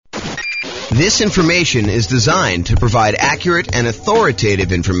This information is designed to provide accurate and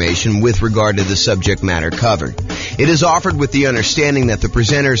authoritative information with regard to the subject matter covered. It is offered with the understanding that the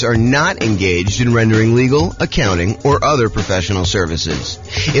presenters are not engaged in rendering legal, accounting, or other professional services.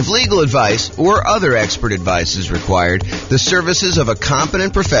 If legal advice or other expert advice is required, the services of a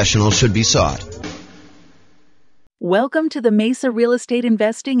competent professional should be sought. Welcome to the Mesa Real Estate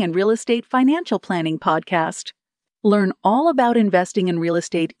Investing and Real Estate Financial Planning Podcast. Learn all about investing in real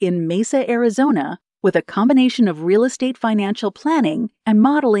estate in Mesa, Arizona, with a combination of real estate financial planning and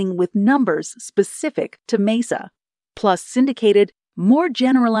modeling with numbers specific to Mesa, plus syndicated, more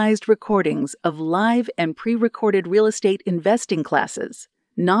generalized recordings of live and pre-recorded real estate investing classes,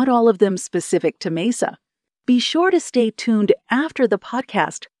 not all of them specific to Mesa. Be sure to stay tuned after the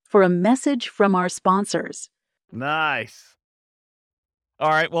podcast for a message from our sponsors. Nice. All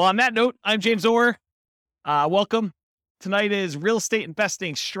right. Well, on that note, I'm James Orr. Welcome. Tonight is Real Estate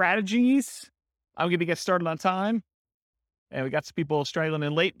Investing Strategies. I'm going to get started on time. And we got some people straggling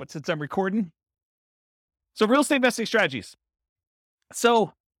in late, but since I'm recording. So Real Estate Investing Strategies.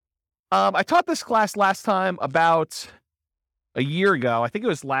 So I taught this class last time about a year ago. I think it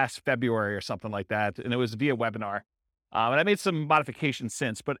was last February or something like that. And it was via webinar. And I made some modifications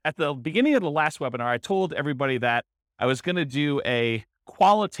since. But at the beginning of the last webinar, I told everybody that I was going to do a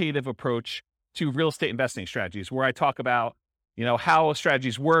qualitative approach to real estate investing strategies, where I talk about, how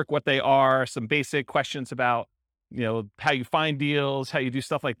strategies work, what they are, some basic questions about, how you find deals, how you do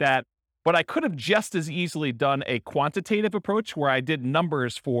stuff like that. But I could have just as easily done a quantitative approach where I did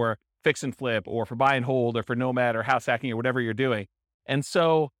numbers for fix and flip or for buy and hold or for nomad or house hacking or whatever you're doing. And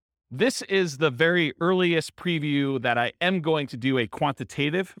so this is the very earliest preview that I am going to do a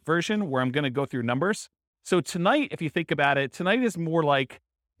quantitative version where I'm going to go through numbers. So tonight, if you think about it, tonight is more like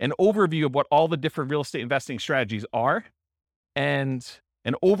an overview of what all the different real estate investing strategies are and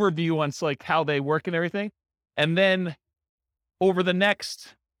an overview on like how they work and everything. And then over the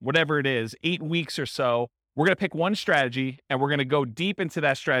next, whatever it is, 8 weeks or so, we're going to pick one strategy and we're going to go deep into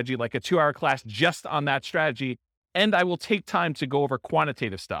that strategy, like a 2-hour class just on that strategy. And I will take time to go over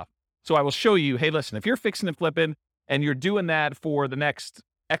quantitative stuff. So I will show you, hey, listen, if you're fixing and flipping and you're doing that for the next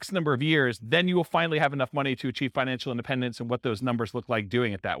X number of years, then you will finally have enough money to achieve financial independence and what those numbers look like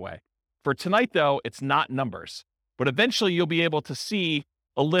doing it that way. For tonight, though, it's not numbers, but eventually you'll be able to see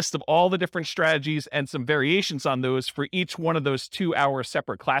a list of all the different strategies and some variations on those for each one of those 2-hour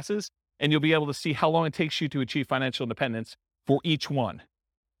separate classes. And you'll be able to see how long it takes you to achieve financial independence for each one.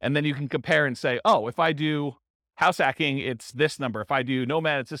 And then you can compare and say, oh, if I do house hacking, it's this number. If I do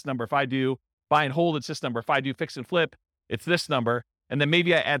nomad, it's this number. If I do buy and hold, it's this number. If I do fix and flip, it's this number. And then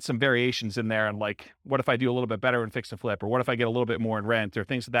maybe I add some variations in there and like, what if I do a little bit better in fix and flip? Or what if I get a little bit more in rent or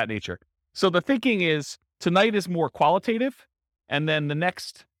things of that nature? So the thinking is tonight is more qualitative. And then the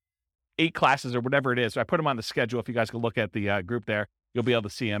next 8 classes or whatever it is, I put them on the schedule. If you guys can look at the group there, you'll be able to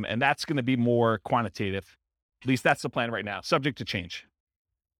see them. And that's going to be more quantitative. At least that's the plan right now, subject to change.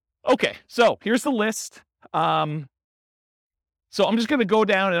 Okay, so here's the list. So I'm just going to go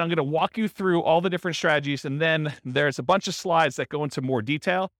down and I'm going to walk you through all the different strategies. And then there's a bunch of slides that go into more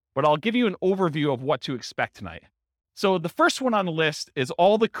detail, but I'll give you an overview of what to expect tonight. So the first one on the list is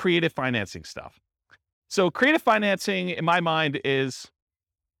all the creative financing stuff. So creative financing, in my mind, is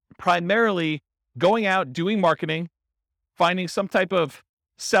primarily going out, doing marketing, finding some type of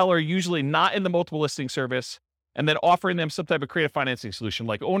seller, usually not in the multiple listing service, and then offering them some type of creative financing solution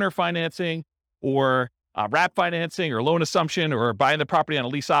like owner financing or wrap financing or loan assumption or buying the property on a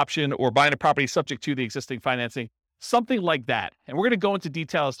lease option or buying a property subject to the existing financing, something like that. And we're going to go into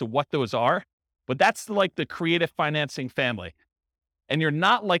detail as to what those are, but that's like the creative financing family. And you're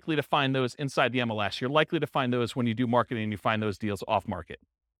not likely to find those inside the MLS. You're likely to find those when you do marketing and you find those deals off market.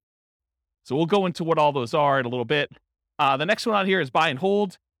 So we'll go into what all those are in a little bit. The next one on here is buy and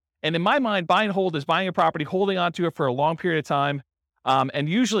hold. And in my mind, buy and hold is buying a property, holding onto it for a long period of time, and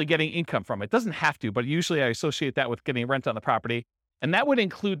usually getting income from it. It doesn't have to, but usually I associate that with getting rent on the property. And that would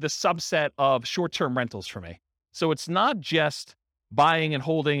include the subset of short-term rentals for me. So it's not just buying and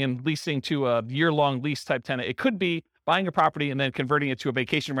holding and leasing to a year-long lease type tenant. It could be buying a property and then converting it to a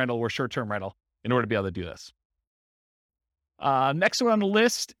vacation rental or short-term rental in order to be able to do this. Next one on the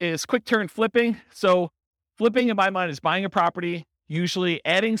list is quick turn flipping. So flipping in my mind is buying a property, usually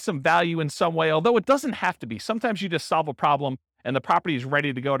adding some value in some way, although it doesn't have to be. Sometimes you just solve a problem and the property is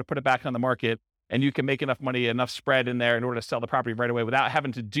ready to go to put it back on the market, and you can make enough money, enough spread in there in order to sell the property right away without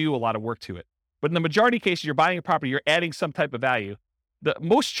having to do a lot of work to it. But in the majority of cases, you're buying a property, you're adding some type of value.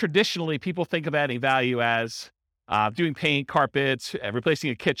 Most traditionally, people think of adding value as doing paint, carpets,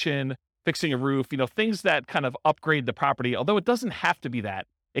 replacing a kitchen, fixing a roof, things that kind of upgrade the property, although it doesn't have to be that.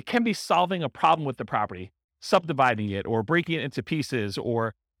 it can be solving a problem with the property, subdividing it or breaking it into pieces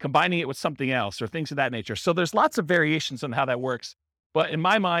or combining it with something else or things of that nature. So there's lots of variations on how that works. But in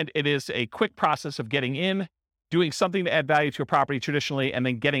my mind, it is a quick process of getting in, doing something to add value to a property traditionally, and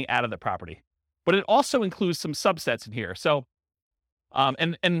then getting out of the property. But it also includes some subsets in here. So,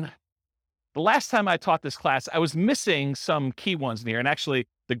 and the last time I taught this class, I was missing some key ones in here. And actually,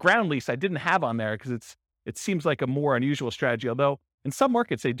 the ground lease I didn't have on there because it seems like a more unusual strategy, although in some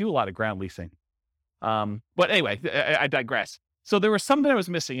markets, they do a lot of ground leasing. But anyway, I digress. So there was some that I was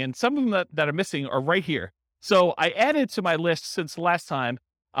missing, and some of them that are missing are right here. So I added to my list since the last time,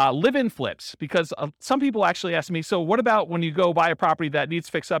 live-in flips, because some people actually ask me, so what about when you go buy a property that needs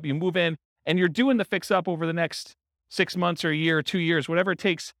fix up, you move in, and you're doing the fix up over the next 6 months or a year or 2 years, whatever it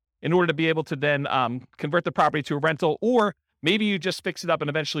takes in order to be able to then convert the property to a rental, or maybe you just fix it up and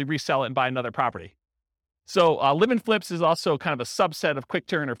eventually resell it and buy another property. So live-in flips is also kind of a subset of quick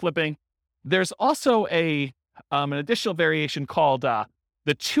turn or flipping. There's also an additional variation called the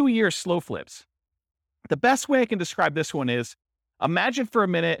 2-year slow flips. The best way I can describe this one is, imagine for a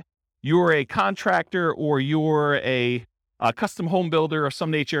minute you're a contractor or you're a custom home builder of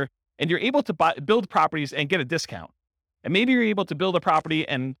some nature, and you're able to build properties and get a discount. And maybe you're able to build a property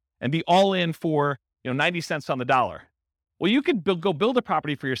and be all in for 90 cents on the dollar. Well, you could go build a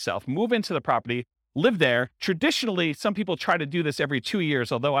property for yourself, move into the property, live there. Traditionally, some people try to do this every 2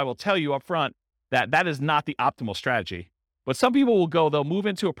 years, although I will tell you up front that is not the optimal strategy. But some people will go, they'll move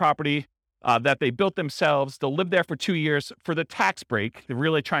into a property that they built themselves. They'll live there for 2 years for the tax break. They're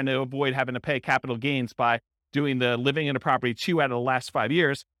really trying to avoid having to pay capital gains by doing the living in a property 2 out of the last 5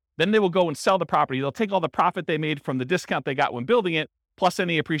 years. Then they will go and sell the property. They'll take all the profit they made from the discount they got when building it, plus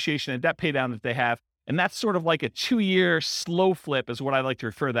any appreciation and debt pay down that they have. And that's sort of like a 2-year slow flip is what I like to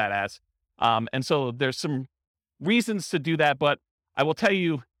refer to that as. And so there's some reasons to do that, but I will tell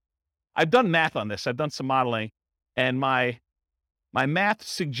you, I've done math on this. I've done some modeling, and my math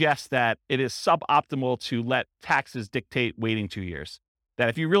suggests that it is suboptimal to let taxes dictate waiting 2 years. That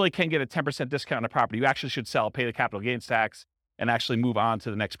if you really can get a 10% discount on a property, you actually should sell, pay the capital gains tax, and actually move on to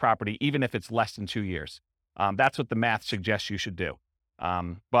the next property, even if it's less than 2 years. That's what the math suggests you should do.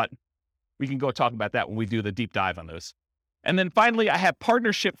 But we can go talk about that when we do the deep dive on those. And then finally, I have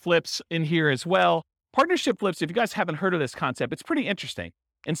partnership flips in here as well. Partnership flips, if you guys haven't heard of this concept, it's pretty interesting.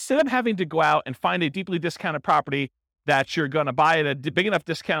 Instead of having to go out and find a deeply discounted property that you're going to buy at a big enough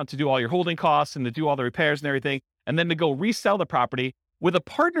discount to do all your holding costs and to do all the repairs and everything, and then to go resell the property, with a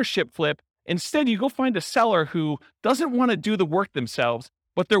partnership flip, instead you go find a seller who doesn't want to do the work themselves,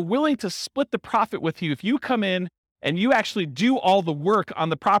 but they're willing to split the profit with you if you come in and you actually do all the work on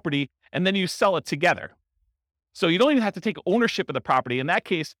the property and then you sell it together. So you don't even have to take ownership of the property. In that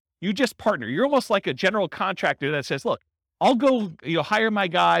case, you just partner. You're almost like a general contractor that says, look, I'll go, hire my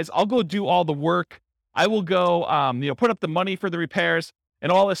guys. I'll go do all the work. I will go, put up the money for the repairs and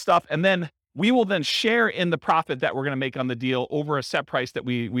all this stuff. And then we will then share in the profit that we're going to make on the deal over a set price that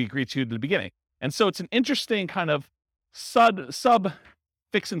we agreed to at the beginning. And so it's an interesting kind of sub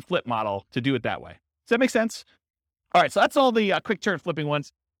fix and flip model to do it that way. Does that make sense? All right. So that's all the quick turn flipping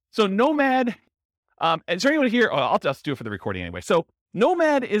ones. So Nomad, is there anyone here? Oh, I'll just do it for the recording anyway. So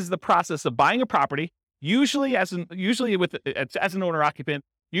Nomad is the process of buying a property, usually as an owner occupant,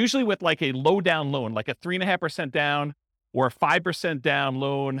 usually with like a low down loan, like a 3.5% down or a 5% down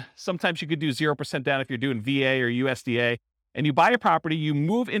loan. Sometimes you could do 0% down if you're doing VA or USDA. And you buy a property, you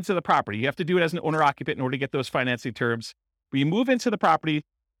move into the property. You have to do it as an owner occupant in order to get those financing terms. But you move into the property,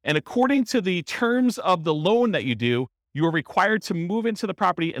 and according to the terms of the loan that you do, you are required to move into the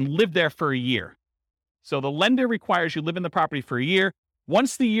property and live there for a year. So the lender requires you live in the property for a year.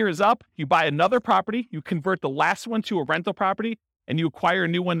 Once the year is up, you buy another property, you convert the last one to a rental property, and you acquire a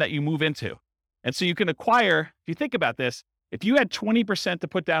new one that you move into. And so you can acquire, if you think about this, if you had 20% to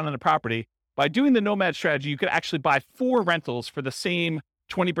put down on the property, by doing the Nomad strategy, you could actually buy 4 rentals for the same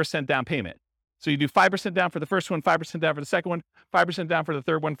 20% down payment. So you do 5% down for the first one, 5% down for the second one, 5% down for the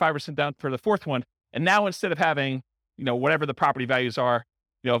third one, 5% down for the fourth one. And now instead of having, whatever the property values are,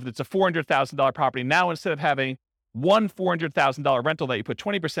 if it's a $400,000 property, now instead of having one $400,000 rental that you put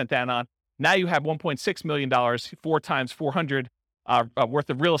 20% down on, now you have $1.6 million, 4 times 400 worth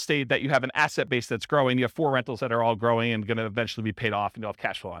of real estate that you have an asset base that's growing. You have 4 rentals that are all growing and going to eventually be paid off and you'll have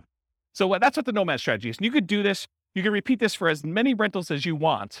cash flow on. So that's what the Nomad strategy is. And you could do this. You can repeat this for as many rentals as you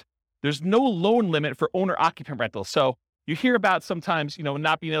want. There's no loan limit for owner occupant rentals. So you hear about sometimes,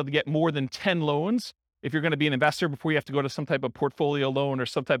 not being able to get more than 10 loans if you're going to be an investor before you have to go to some type of portfolio loan or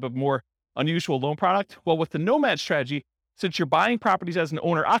some type of more unusual loan product. Well, with the Nomad strategy, since you're buying properties as an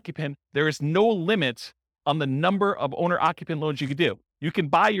owner occupant, there is no limit on the number of owner occupant loans you could do. you can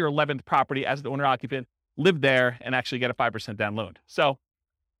buy your 11th property as the owner occupant, live there, and actually get a 5% down loan. So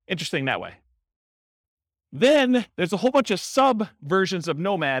interesting that way. Then there's a whole bunch of sub versions of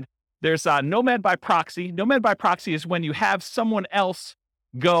Nomad. There's Nomad by proxy. Nomad by proxy is when you have someone else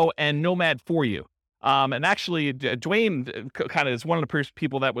go and Nomad for you. And actually, Dwayne kind of is one of the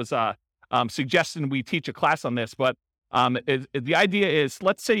people that was suggesting we teach a class on this. But the idea is,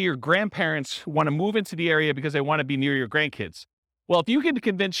 let's say your grandparents want to move into the area because they want to be near your grandkids. Well, if you can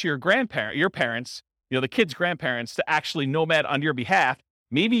convince your parents, the kids' grandparents, to actually Nomad on your behalf,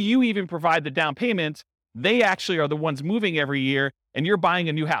 maybe you even provide the down payment. They actually are the ones moving every year, and you're buying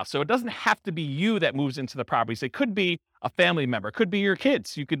a new house. So it doesn't have to be you that moves into the properties. It could be a family member. It could be your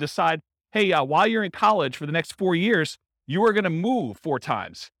kids. You could decide, hey, while you're in college for the next 4 years, you are going to move 4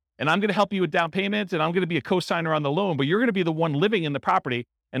 times. And I'm going to help you with down payment, and I'm going to be a co-signer on the loan, but you're going to be the one living in the property.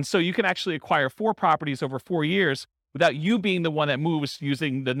 And so you can actually acquire 4 properties over 4 years without you being the one that moves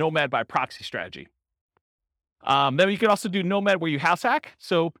using the Nomad by proxy strategy. Then you can also do Nomad where you house hack.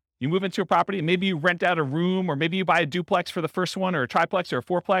 So you move into a property, and maybe you rent out a room, or maybe you buy a duplex for the first one, or a triplex, or a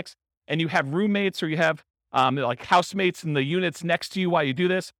fourplex, and you have roommates, or you have like housemates in the units next to you while you do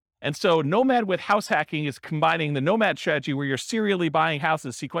this. And so Nomad with house hacking is combining the Nomad strategy where you're serially buying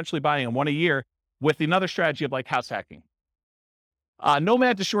houses, sequentially buying them 1 a year, with another strategy of like house hacking.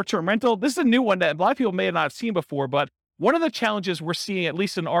 Nomad to short-term rental. This is a new one that a lot of people may not have seen before, but one of the challenges we're seeing, at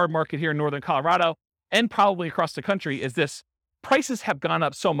least in our market here in Northern Colorado, and probably across the country, is this: prices have gone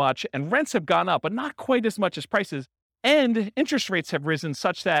up so much and rents have gone up, but not quite as much as prices. And interest rates have risen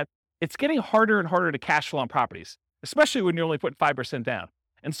such that it's getting harder and harder to cash flow on properties, especially when you're only putting 5% down.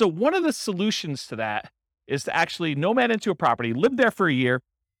 And so one of the solutions to that is to actually Nomad into a property, live there for a year,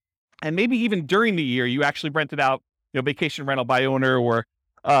 and maybe even during the year, you actually rent it out, vacation rental by owner, or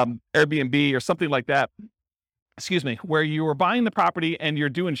Airbnb or something like that. Where you are buying the property and you're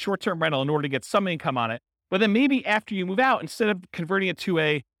doing short-term rental in order to get some income on it. But then maybe after you move out, instead of converting it to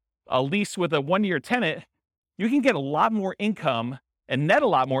a lease with a 1-year tenant, you can get a lot more income and net a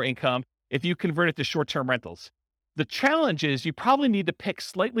lot more income if you convert it to short-term rentals. The challenge is you probably need to pick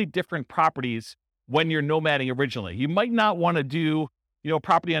slightly different properties when you're nomading originally. You might not want to do,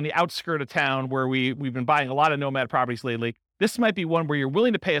 property on the outskirt of town where we've been buying a lot of nomad properties lately. This might be one where you're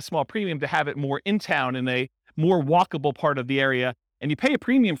willing to pay a small premium to have it more in town in a more walkable part of the area. And you pay a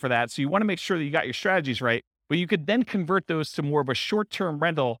premium for that. So you want to make sure that you got your strategies right, but you could then convert those to more of a short-term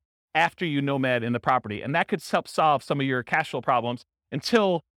rental after you nomad in the property. And that could help solve some of your cash flow problems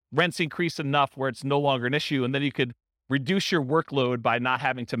until rents increase enough where it's no longer an issue. And then you could reduce your workload by not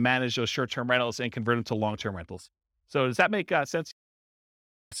having to manage those short-term rentals and convert them to long-term rentals. So does that make sense?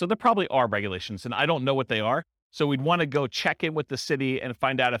 So there probably are regulations, and I don't know what they are. So we'd want to go check in with the city and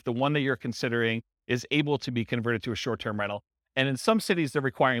find out if the one that you're considering is able to be converted to a short-term rental. And in some cities, they're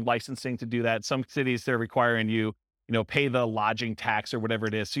requiring licensing to do that. Some cities, they're requiring you, pay the lodging tax or whatever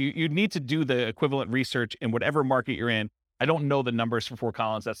it is. So you need to do the equivalent research in whatever market you're in. I don't know the numbers for Fort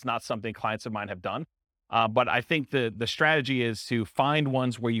Collins. That's not something clients of mine have done. But I think the strategy is to find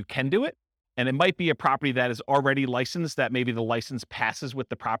ones where you can do it. And it might be a property that is already licensed, that maybe the license passes with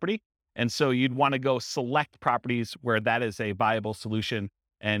the property. And so you'd want to go select properties where that is a viable solution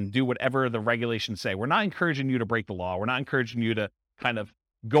and do whatever the regulations say. We're not encouraging you to break the law. We're not encouraging you to kind of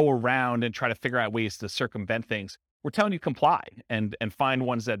go around and try to figure out ways to circumvent things. We're telling you comply and find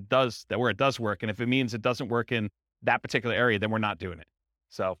ones where it does work. And if it means it doesn't work in that particular area, then we're not doing it.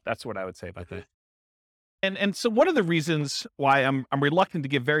 So that's what I would say about that. And so one of the reasons why I'm reluctant to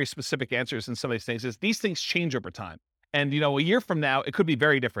give very specific answers in some of these things is these things change over time. And, a year from now, it could be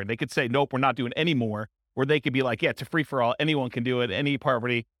very different. They could say, nope, we're not doing any more. Or they could be like, yeah, it's a free for all. Anyone can do it. Any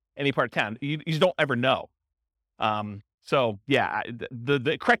property, any part of town. You just don't ever know. So yeah,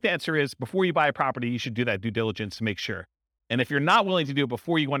 the correct answer is before you buy a property, you should do that due diligence to make sure. And if you're not willing to do it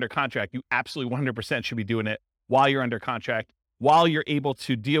before you go under contract, you absolutely 100% should be doing it while you're under contract, while you're able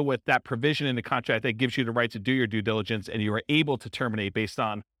to deal with that provision in the contract that gives you the right to do your due diligence, and you are able to terminate based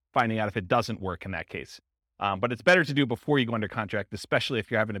on finding out if it doesn't work in that case. But it's better to do before you go under contract, especially if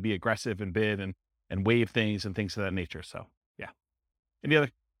you're having to be aggressive and bid and waive things and things of that nature. So yeah. Any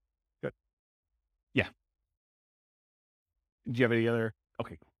other? Good. Yeah. Do you have any other?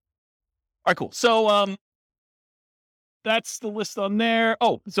 Okay. All right, cool. So that's the list on there.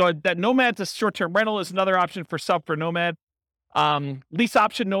 Oh, so that Nomad to short-term rental is another option for Nomad. Lease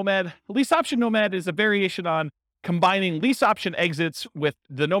option Nomad. Lease option Nomad is a variation on combining lease option exits with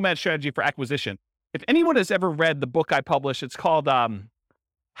the Nomad strategy for acquisition. If anyone has ever read the book I published, it's called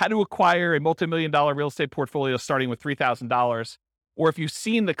How to Acquire a Multi-Million-Dollar Real Estate Portfolio Starting with $3,000. Or if you've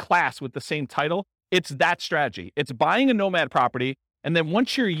seen the class with the same title, it's that strategy. It's buying a Nomad property, And then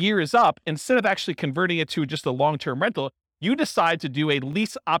once your year is up, instead of actually converting it to just a long-term rental, you decide to do a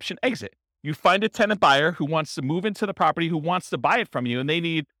lease option exit. You find a tenant buyer who wants to move into the property, who wants to buy it from you, and they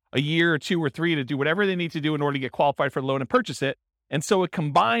need a year or 2 or 3 to do whatever they need to do in order to get qualified for the loan and purchase it. And so it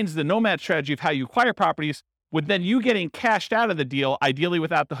combines the nomad strategy of how you acquire properties with then you getting cashed out of the deal, ideally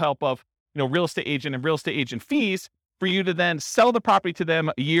without the help of real estate agent and real estate agent fees, for you to then sell the property to them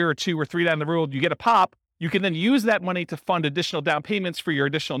a year or 2 or 3 down the road. You get a pop. You can then use that money to fund additional down payments for your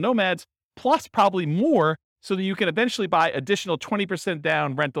additional nomads, plus probably more, so that you can eventually buy additional 20%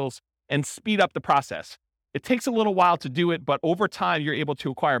 down rentals and speed up the process. It takes a little while to do it, but over time, you're able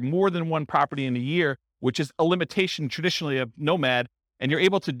to acquire more than one property in a year, which is a limitation traditionally of nomad. And you're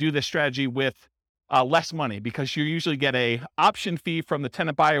able to do this strategy with less money, because you usually get a option fee from the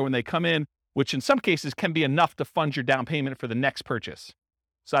tenant buyer when they come in, which in some cases can be enough to fund your down payment for the next purchase.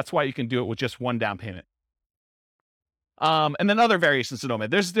 So that's why you can do it with just one down payment. And then other variations of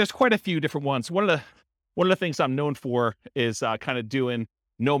nomad. There's quite a few different ones. One of the things I'm known for is kind of doing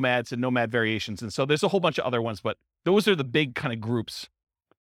nomads and nomad variations. And so there's a whole bunch of other ones, but those are the big kind of groups.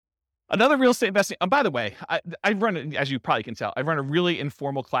 Another real estate investing. And by the way, I run, as you probably can tell, I run a really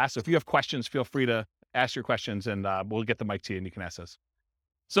informal class. So if you have questions, feel free to ask your questions, and we'll get the mic to you and you can ask us.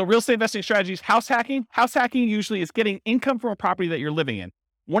 So real estate investing strategies, house hacking. House hacking usually is getting income from a property that you're living in.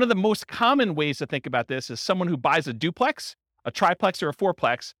 One of the most common ways to think about this is someone who buys a duplex, a triplex, or a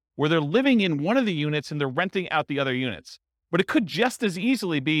fourplex, where they're living in one of the units and they're renting out the other units. But it could just as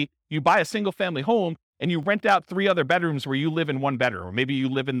easily be you buy a single family home and you rent out 3 other bedrooms where you live in 1 bedroom, or maybe you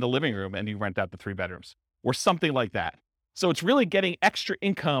live in the living room and you rent out the 3 bedrooms, or something like that. So it's really getting extra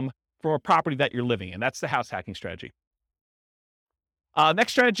income from a property that you're living in. That's the house hacking strategy.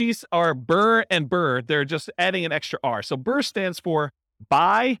 Next strategies are BRRRR and BRRRR. They're just adding an extra R. So BRRRR stands for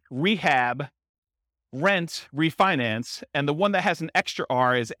buy, rehab, rent, refinance. And the one that has an extra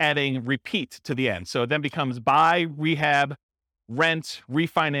R is adding repeat to the end. So it then becomes buy, rehab, rent,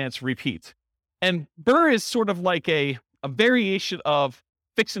 refinance, repeat. And BRRRR is sort of like a variation of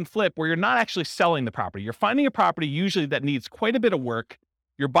fix and flip, where you're not actually selling the property. You're finding a property usually that needs quite a bit of work.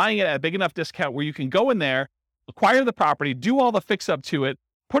 You're buying it at a big enough discount where you can go in there, acquire the property, do all the fix up to it,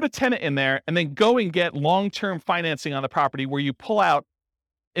 put a tenant in there, and then go and get long-term financing on the property, where you pull out,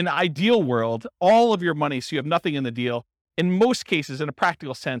 in the ideal world, all of your money so you have nothing in the deal. In most cases, in a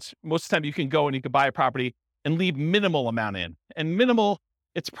practical sense, most of the time you can go and you can buy a property and leave minimal amount in. And minimal,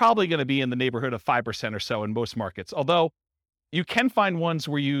 it's probably going to be in the neighborhood of 5% or so in most markets. Although you can find ones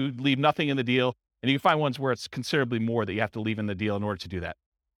where you leave nothing in the deal, and you can find ones where it's considerably more that you have to leave in the deal in order to do that.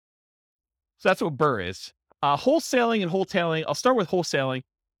 So that's what BRRRR is. Wholesaling and wholetailing. I'll start with wholesaling.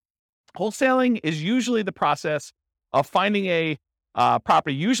 Wholesaling is usually the process of finding a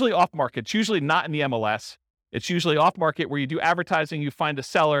property, usually off market. It's usually not in the MLS. It's usually off market, where you do advertising, you find a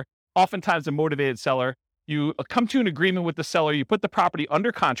seller, oftentimes a motivated seller. You come to an agreement with the seller, you put the property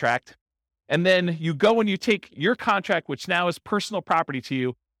under contract, and then you go and you take your contract, which now is personal property to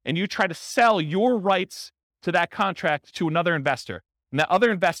you, and you try to sell your rights to that contract to another investor. And that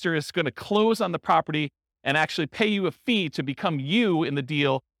other investor is going to close on the property and actually pay you a fee to become you in the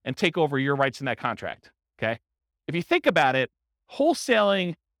deal and take over your rights in that contract. Okay. If you think about it,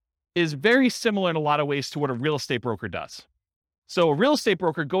 wholesaling is very similar in a lot of ways to what a real estate broker does. So a real estate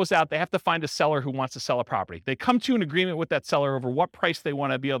broker goes out, they have to find a seller who wants to sell a property. They come to an agreement with that seller over what price they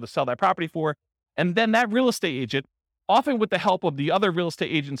want to be able to sell that property for. And then that real estate agent, often with the help of the other real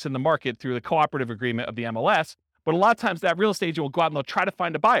estate agents in the market through the cooperative agreement of the MLS, but a lot of times that real estate agent will go out and they'll try to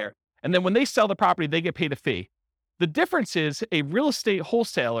find a buyer. And then when they sell the property, they get paid a fee. The difference is a real estate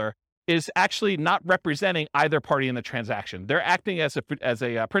wholesaler is actually not representing either party in the transaction. They're acting as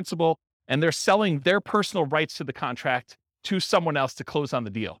a principal, and they're selling their personal rights to the contract to someone else to close on the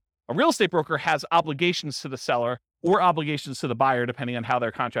deal. A real estate broker has obligations to the seller or obligations to the buyer, depending on how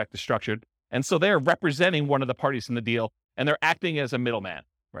their contract is structured. And so they're representing one of the parties in the deal, and they're acting as a middleman,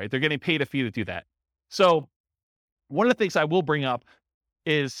 right? They're getting paid a fee to do that. So one of the things I will bring up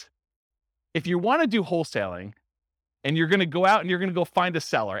is, if you want to do wholesaling and you're going to go out and you're going to go find a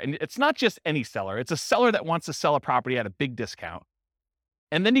seller, and it's not just any seller, it's a seller that wants to sell a property at a big discount.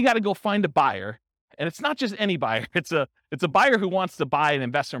 And then you got to go find a buyer, and it's not just any buyer. It's a buyer who wants to buy an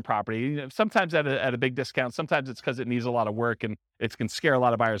investment property, sometimes at a big discount. Sometimes it's because it needs a lot of work and it can scare a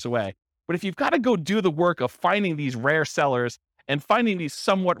lot of buyers away. But if you've got to go do the work of finding these rare sellers and finding these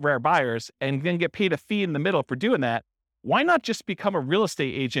somewhat rare buyers and then get paid a fee in the middle for doing that, why not just become a real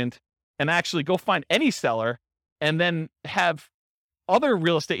estate agent and actually go find any seller and then have other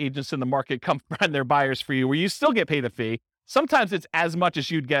real estate agents in the market come find their buyers for you, where you still get paid a fee? Sometimes it's as much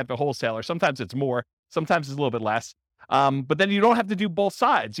as you'd get if a wholesaler. Sometimes it's more. Sometimes it's a little bit less. But then you don't have to do both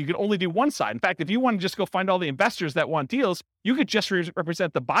sides. You can only do one side. In fact, if you want to just go find all the investors that want deals, you could just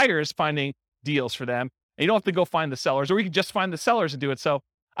represent the buyers finding deals for them. And you don't have to go find the sellers, or you can just find the sellers and do it. So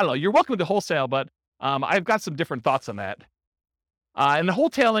I don't know, you're welcome to wholesale, but I've got some different thoughts on that. And the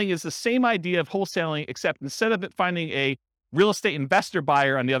wholetailing is the same idea of wholesaling, except instead of it finding a real estate investor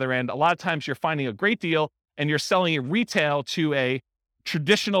buyer on the other end, a lot of times you're finding a great deal and you're selling it retail to a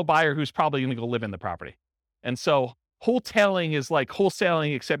traditional buyer who's probably going to go live in the property. And so wholetailing is like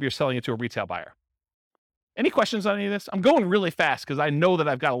wholesaling, except you're selling it to a retail buyer. Any questions on any of this? I'm going really fast because I know that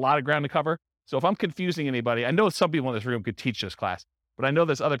I've got a lot of ground to cover. So if I'm confusing anybody, I know some people in this room could teach this class, but I know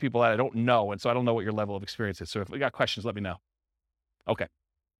there's other people that I don't know. And so I don't know what your level of experience is. So if we got questions, let me know. Okay.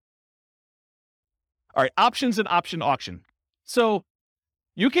 All right. Options and option auction. So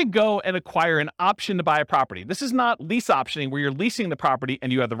you can go and acquire an option to buy a property. This is not lease optioning where you're leasing the property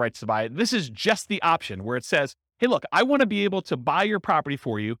and you have the rights to buy it. This is just the option where it says, hey, look, I want to be able to buy your property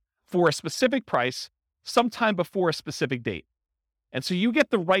for you for a specific price sometime before a specific date. And so you get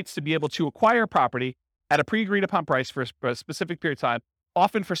the rights to be able to acquire property at a pre-agreed upon price for a specific period of time,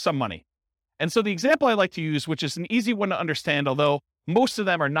 often for some money. And so the example I like to use, which is an easy one to understand, although most of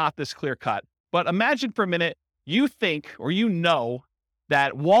them are not this clear cut, but imagine for a minute, you think, or you know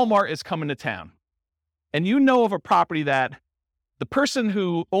that Walmart is coming to town, and you know of a property that the person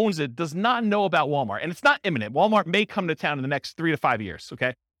who owns it does not know about Walmart, and it's not imminent. Walmart may come to town in the next 3 to 5 years,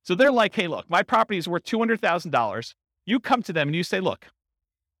 okay? So they're like, hey, look, my property is worth $200,000. You come to them and you say, look,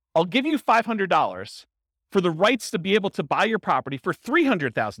 I'll give you $500 for the rights to be able to buy your property for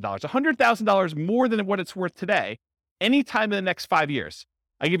 $300,000, $100,000 more than what it's worth today, anytime in the next 5 years.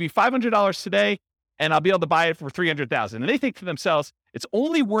 I give you $500 today, and I'll be able to buy it for $300,000. And they think to themselves, it's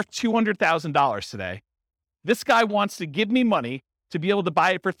only worth $200,000 today. This guy wants to give me money to be able to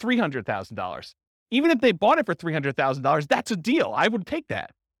buy it for $300,000. Even if they bought it for $300,000, that's a deal. I would take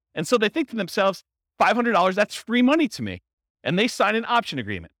that. And so they think to themselves, $500, that's free money to me. And they sign an option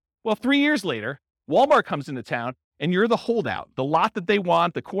agreement. Well, 3 years later, Walmart comes into town and you're the holdout. The lot that they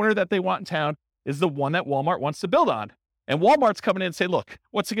want, the corner that they want in town is the one that Walmart wants to build on. And Walmart's coming in and say, look,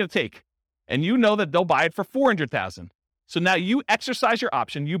 what's it going to take? And you know that they'll buy it for $400,000. So now you exercise your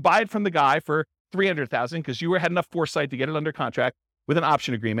option. You buy it from the guy for $300,000 because you had enough foresight to get it under contract with an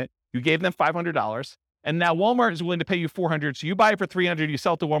option agreement. You gave them $500. And now Walmart is willing to pay you $400. So you buy it for $300, you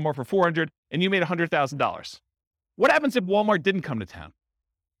sell it to Walmart for $400, and you made $100,000. What happens if Walmart didn't come to town?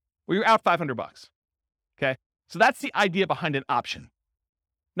 Well, you're out $500. Okay. So that's the idea behind an option.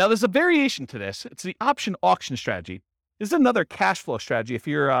 Now there's a variation to this. It's the option auction strategy. This is another cash flow strategy if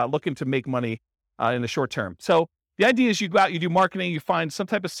you're looking to make money in the short term. So the idea is you go out, you do marketing, you find some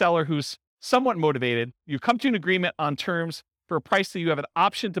type of seller who's somewhat motivated. You come to an agreement on terms for a price that you have an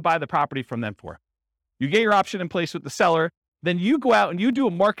option to buy the property from them for. You get your option in place with the seller. Then you go out and you do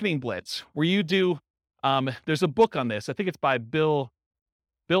a marketing blitz where you do, there's a book on this. I think it's by Bill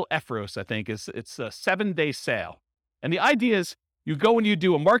Efros, I think. It's a 7-day sale. And the idea is you go and you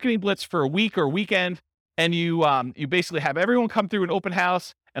do a marketing blitz for a week or a weekend, and you basically have everyone come through an open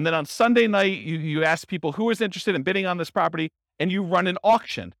house. And then on Sunday night, you ask people who is interested in bidding on this property, and you run an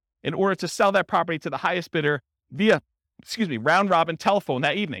auction in order to sell that property to the highest bidder via, round robin telephone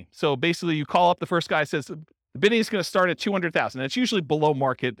that evening. So basically you call up the first guy, says, the bidding is going to start at $200,000. And it's usually below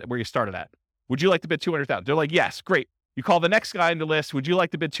market where you started at. Would you like to bid $200,000? They're like, yes, great. You call the next guy in the list. Would you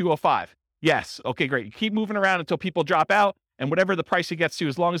like to bid $205,000? Yes. Okay, great. You keep moving around until people drop out, and whatever the price it gets to,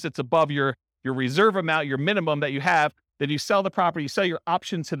 as long as it's above your reserve amount, your minimum that you have, then you sell the property, you sell your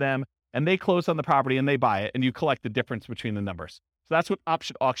option to them, and they close on the property and they buy it, and you collect the difference between the numbers. So that's what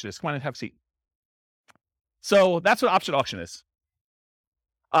option auction is. Come on and have a seat. So that's what option auction is.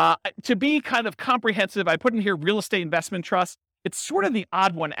 To be kind of comprehensive, I put in here real estate investment trust. It's sort of the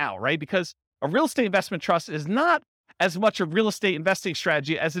odd one out, right? Because a real estate investment trust is not as much a real estate investing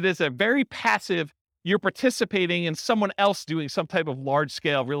strategy as it is a very passive, you're participating in someone else doing some type of large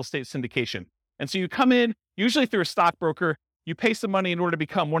scale real estate syndication. And so you come in, usually through a stockbroker, you pay some money in order to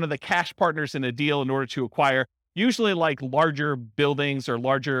become one of the cash partners in a deal in order to acquire, usually like larger buildings or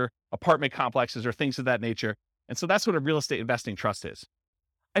larger apartment complexes or things of that nature. And so that's what a real estate investing trust is.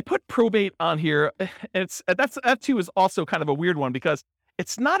 I put probate on here. That too is also kind of a weird one because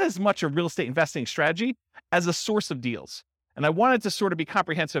it's not as much a real estate investing strategy as a source of deals. And I wanted to sort of be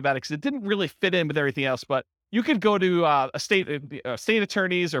comprehensive about it because it didn't really fit in with everything else. But you could go to estate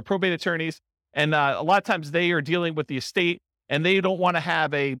attorneys or probate attorneys, and a lot of times they are dealing with the estate, and they don't want to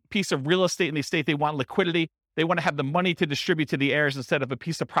have a piece of real estate in the estate. They want liquidity. They want to have the money to distribute to the heirs instead of a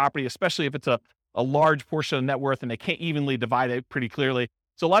piece of property, especially if it's a large portion of net worth and they can't evenly divide it pretty clearly.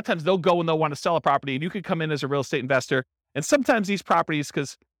 So a lot of times they'll go and they'll want to sell a property, and you could come in as a real estate investor. And sometimes these properties,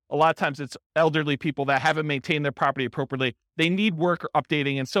 because a lot of times it's elderly people that haven't maintained their property appropriately, they need work or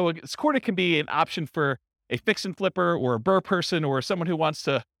updating. And so it sort of can be an option for a fix and flipper or a burr person or someone who wants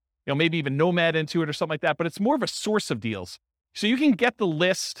to, maybe even nomad into it or something like that. But it's more of a source of deals. So you can get the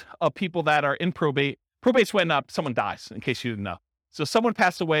list of people that are in probate. Probate's when someone dies, in case you didn't know. So someone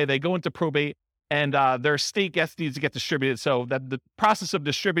passed away, they go into probate, and their estate needs to get distributed. So that the process of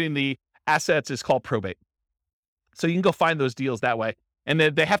distributing the assets is called probate. So you can go find those deals that way. And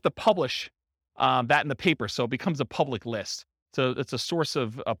they have to publish that in the paper, so it becomes a public list. So it's a source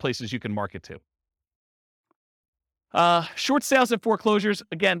of places you can market to. Short sales and foreclosures.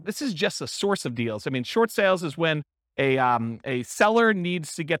 Again, this is just a source of deals. I mean, short sales is when a seller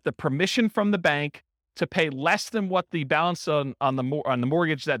needs to get the permission from the bank to pay less than what the balance on the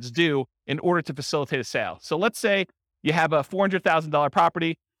mortgage that's due in order to facilitate a sale. So let's say you have a $400,000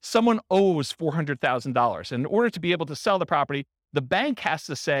 property. Someone owes $400,000. In order to be able to sell the property, the bank has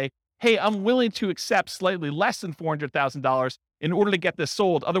to say, hey, I'm willing to accept slightly less than $400,000 in order to get this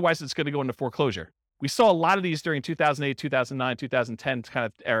sold. Otherwise, it's going to go into foreclosure. We saw a lot of these during 2008, 2009, 2010 kind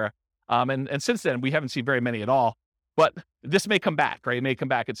of era. And since then, we haven't seen very many at all. But this may come back, right? It may come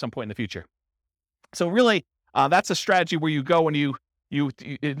back at some point in the future. So really, that's a strategy where you go and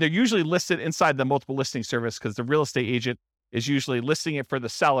they're usually listed inside the multiple listing service because the real estate agent is usually listing it for the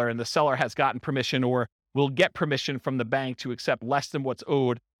seller, and the seller has gotten permission or will get permission from the bank to accept less than what's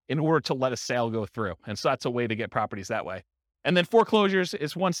owed in order to let a sale go through. And so that's a way to get properties that way. And then foreclosures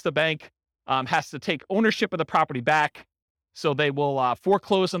is once the bank has to take ownership of the property back. So they will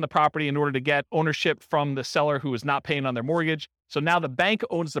foreclose on the property in order to get ownership from the seller who is not paying on their mortgage. So now the bank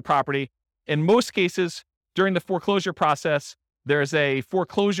owns the property. In most cases, during the foreclosure process, there's a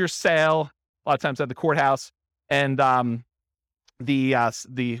foreclosure sale, a lot of times at the courthouse, and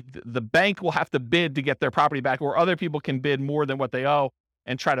the bank will have to bid to get their property back, or other people can bid more than what they owe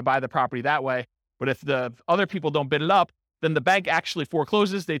and try to buy the property that way. But if the other people don't bid it up, then the bank actually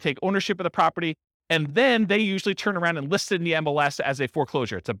forecloses. They take ownership of the property, and then they usually turn around and list it in the MLS as a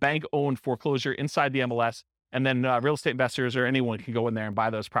foreclosure. It's a bank-owned foreclosure inside the MLS, and then real estate investors or anyone can go in there and buy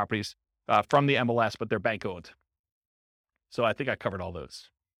those properties from the MLS, but they're bank-owned. So I think I covered all those.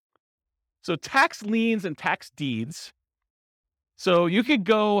 So tax liens and tax deeds. So you could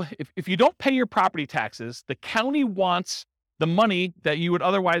go, if you don't pay your property taxes, the county wants the money that you would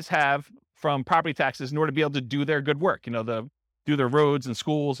otherwise have from property taxes in order to be able to do their good work, do their roads and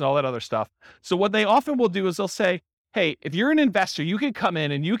schools and all that other stuff. So what they often will do is they'll say, hey, if you're an investor, you can come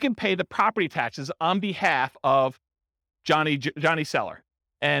in and you can pay the property taxes on behalf of Johnny Seller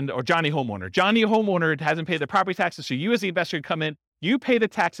or Johnny Homeowner. Johnny Homeowner hasn't paid the property taxes, so you as the investor can come in, you pay the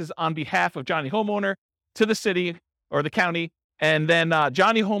taxes on behalf of Johnny Homeowner to the city or the county, and then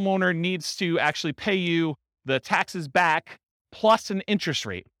Johnny Homeowner needs to actually pay you the taxes back plus an interest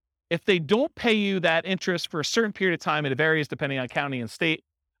rate. If they don't pay you that interest for a certain period of time, and it varies depending on county and state,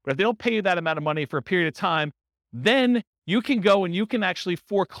 but if they don't pay you that amount of money for a period of time, then you can go and you can actually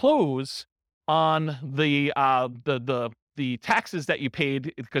foreclose on the taxes that you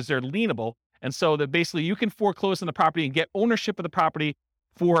paid because they're lienable. And so that basically you can foreclose on the property and get ownership of the property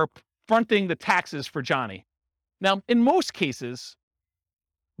for fronting the taxes for Johnny. Now, in most cases,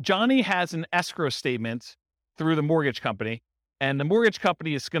 Johnny has an escrow statement through the mortgage company, and the mortgage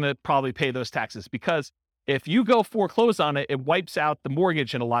company is going to probably pay those taxes because if you go foreclose on it, it wipes out the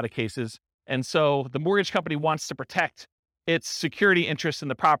mortgage in a lot of cases. And so the mortgage company wants to protect its security interest in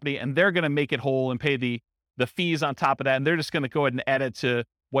the property, and they're going to make it whole and pay the fees on top of that. And they're just going to go ahead and add it to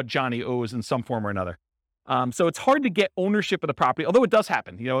what Johnny owes in some form or another. So it's hard to get ownership of the property, although it does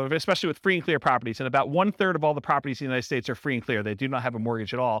happen, especially with free and clear properties. And about 1/3 of all the properties in the United States are free and clear. They do not have a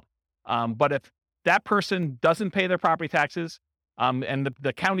mortgage at all. But if that person doesn't pay their property taxes, and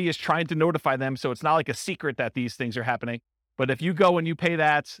the county is trying to notify them, so it's not like a secret that these things are happening. But if you go and you pay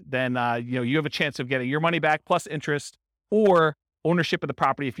that, then you have a chance of getting your money back plus interest or ownership of the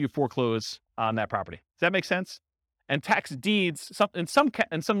property if you foreclose on that property. Does that make sense? And tax deeds, in some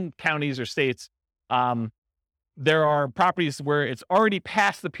counties or states, there are properties where it's already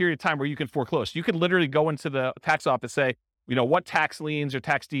past the period of time where you can foreclose. You can literally go into the tax office, say, what tax liens or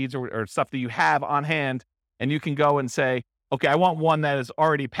tax deeds or stuff that you have on hand, and you can go and say, okay, I want one that is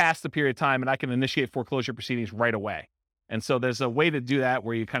already past the period of time, and I can initiate foreclosure proceedings right away. And so there's a way to do that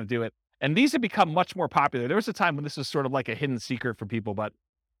where you kind of do it. And these have become much more popular. There was a time when this was sort of like a hidden secret for people, but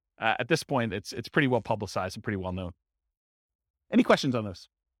at this point, it's pretty well publicized and pretty well known. Any questions on this?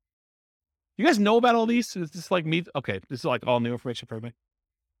 You guys know about all these? Is this like me? Okay, this is like all new information for everybody.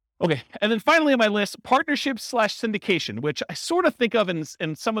 Okay. And then finally on my list, partnership/syndication, which I sort of think of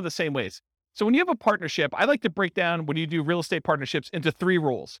in some of the same ways. So when you have a partnership, I like to break down when you do real estate partnerships into 3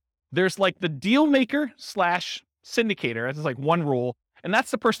 roles. There's like the deal maker/syndicator. That's like one role. And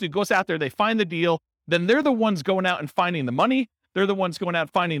that's the person who goes out there, they find the deal, then they're the ones going out and finding the money. They're the ones going out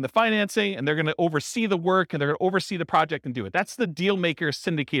finding the financing, and they're going to oversee the work, and they're going to oversee the project and do it. That's the deal maker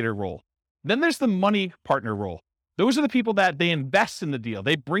syndicator role. Then there's the money partner role. Those are the people that they invest in the deal.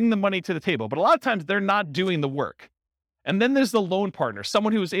 They bring the money to the table, but a lot of times they're not doing the work. And then there's the loan partner,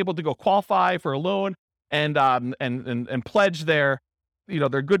 someone who is able to go qualify for a loan and pledge their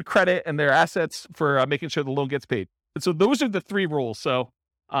good credit and their assets for making sure the loan gets paid. And so those are the 3 roles. So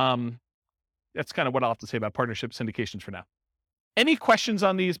that's kind of what I'll have to say about partnership syndications for now. Any questions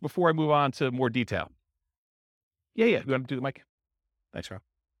on these before I move on to more detail? Yeah. You want to do the mic? Thanks, Rob.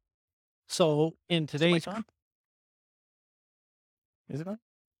 So in today's Is it on?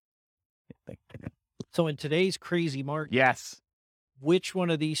 Yeah, So in today's crazy market, yes. which one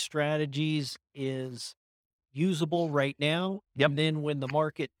of these strategies is usable right now? Yep. And then when the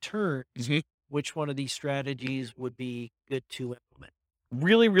market turns, Mhm. which one of these strategies would be good to implement?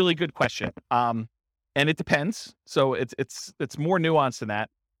 Really, really good question. And it depends. So it's more nuanced than that.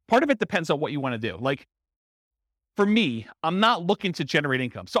 Part of it depends on what you want to do. Like for me, I'm not looking to generate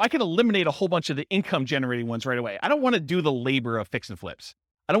income. So I can eliminate a whole bunch of the income generating ones right away. I don't want to do the labor of fix and flips.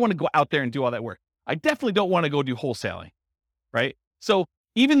 I don't want to go out there and do all that work. I definitely don't want to go do wholesaling, right? So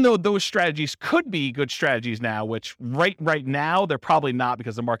even though those strategies could be good strategies now, which right now, they're probably not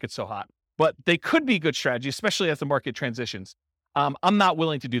because the market's so hot, but they could be good strategies, especially as the market transitions. I'm not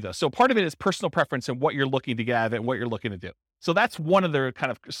willing to do those. So part of it is personal preference and what you're looking to get out of it and what you're looking to do. So that's one of the kind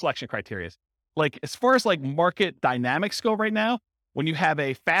of selection criteria. Like as far as like market dynamics go right now, when you have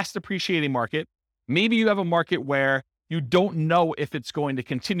a fast appreciating market, maybe you have a market where you don't know if it's going to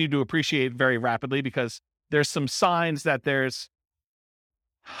continue to appreciate very rapidly because there's some signs that there's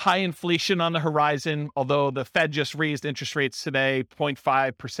high inflation on the horizon, although the Fed just raised interest rates today,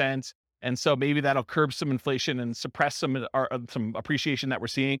 0.5%. And so maybe that'll curb some inflation and suppress some appreciation that we're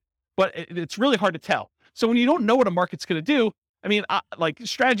seeing. But it's really hard to tell. So when you don't know what a market's going to do, I mean, like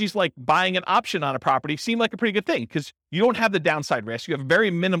strategies like buying an option on a property seem like a pretty good thing because you don't have the downside risk. You have very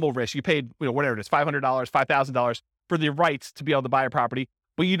minimal risk. You paid, whatever it is, $500, $5,000 for the rights to be able to buy a property,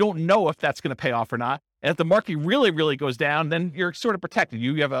 but you don't know if that's going to pay off or not. And if the market really, really goes down, then you're sort of protected.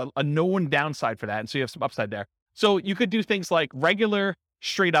 You have a known downside for that. And so you have some upside there. So you could do things like regular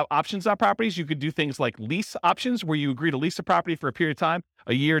straight up options on properties. You could do things like lease options where you agree to lease a property for a period of time,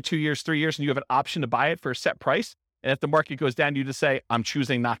 a year, 2 years, 3 years, and you have an option to buy it for a set price. And if the market goes down, you just say, I'm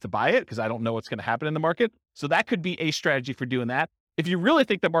choosing not to buy it because I don't know what's going to happen in the market. So that could be a strategy for doing that. If you really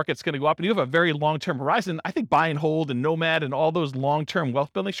think the market's going to go up and you have a very long-term horizon, I think buy and hold and nomad and all those long-term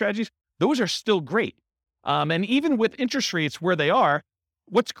wealth building strategies, those are still great. And even with interest rates where they are,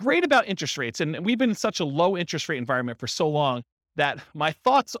 what's great about interest rates, and we've been in such a low interest rate environment for so long that my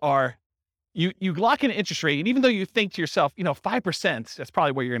thoughts are you lock in an interest rate, and even though you think to yourself, 5%, that's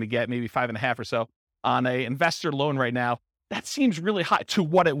probably what you're going to get, maybe 5.5 or so on a investor loan right now, that seems really high to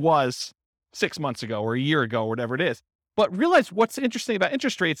what it was 6 months ago or a year ago or whatever it is. But realize what's interesting about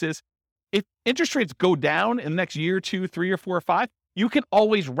interest rates is if interest rates go down in the next year, 2, 3, or 4, or 5, you can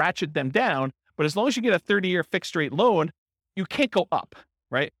always ratchet them down. But as long as you get a 30-year fixed rate loan, you can't go up,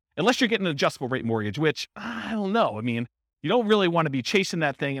 right? Unless you're getting an adjustable rate mortgage, which I don't know. I mean, you don't really want to be chasing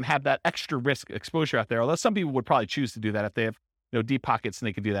that thing and have that extra risk exposure out there. Although some people would probably choose to do that if they have deep pockets and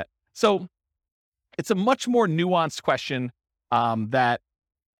they could do that. So it's a much more nuanced question that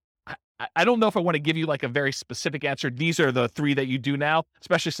I don't know if I want to give you like a very specific answer. These are the 3 that you do now,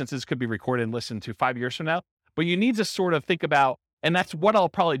 especially since this could be recorded and listened to 5 years from now. But you need to sort of think about, and that's what I'll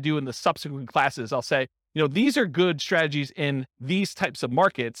probably do in the subsequent classes. I'll say, these are good strategies in these types of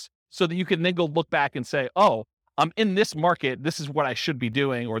markets so that you can then go look back and say, oh, I'm in this market. This is what I should be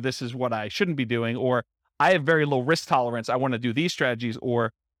doing, or this is what I shouldn't be doing, or I have very low risk tolerance. I want to do these strategies,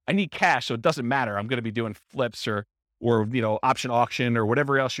 or I need cash, so it doesn't matter. I'm going to be doing flips or option auction or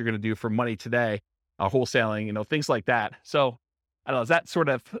whatever else you're going to do for money today, wholesaling, things like that. So I don't know, is that sort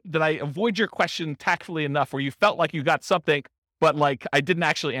of, did I avoid your question tactfully enough where you felt like you got something, but like I didn't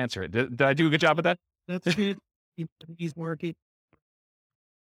actually answer it? Did I do a good job at that? That's good. He's market.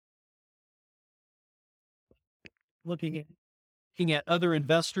 Looking at other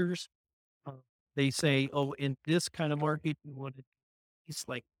investors, they say, oh, in this kind of market, you want to, it's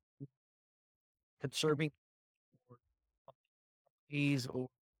like conserving or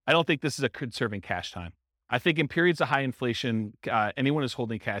I don't think this is a conserving cash time. I think in periods of high inflation, anyone who's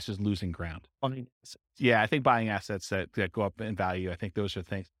holding cash is losing ground. Yeah, I think buying assets that go up in value, I think those are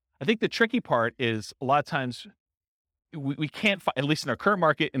things. I think the tricky part is a lot of times we can't find, at least in our current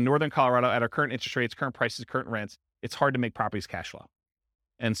market in Northern Colorado, at our current interest rates, current prices, current rents, it's hard to make properties cash flow.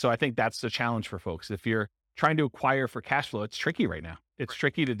 And so I think that's the challenge for folks. If you're trying to acquire for cash flow, it's tricky right now. It's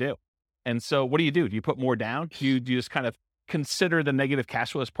tricky to do. And so what do? Do you put more down? Do you just kind of consider the negative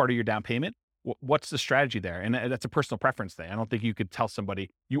cash flow as part of your down payment? What's the strategy there? And that's a personal preference thing. I don't think you could tell somebody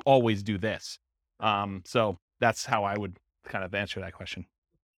you always do this. So that's how I would kind of answer that question.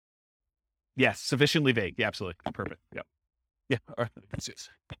 Yes, sufficiently vague. Yeah, absolutely. Perfect. Yep. Yeah. All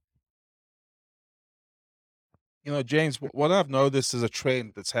right. James, what I've noticed is a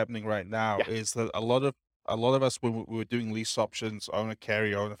trend that's happening right now Yeah. is that a lot of us, when we were doing lease options, owner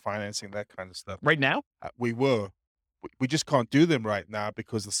carry, owner financing, that kind of stuff, Right now? we just can't do them right now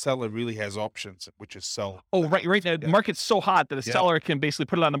because the seller really has options, which is sell. Oh, right now, the market's so hot that a seller can basically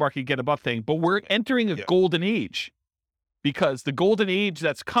put it on the market and get above thing. But we're entering a golden age, because the golden age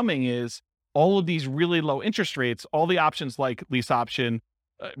that's coming is all of these really low interest rates, all the options like lease option,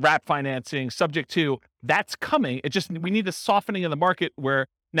 wrap financing, subject to, that's coming. We need the softening of the market where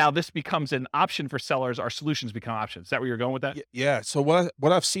now this becomes an option for sellers. Our solutions become options. Is that where you're going with that? Yeah. So what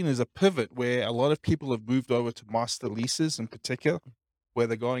I've seen is a pivot where a lot of people have moved over to master leases in particular, where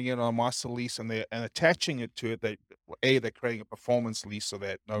they're going in on a master lease and attaching it to it. They're creating a performance lease so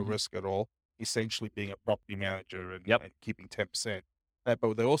that no risk at all, essentially being a property manager and keeping 10%.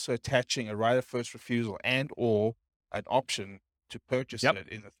 But they're also attaching a right of first refusal and or an option to purchase it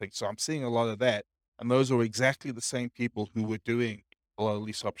in the thing. So I'm seeing a lot of that. And those are exactly the same people who were doing a lot of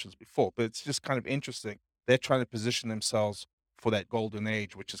lease options before. But it's just kind of interesting. They're trying to position themselves for that golden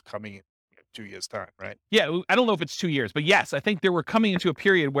age, which is coming in 2 years' time, right? Yeah, I don't know if it's 2 years, but yes, I think we're coming into a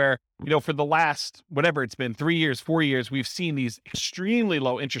period where, for the last, whatever it's been, 3 years, 4 years, we've seen these extremely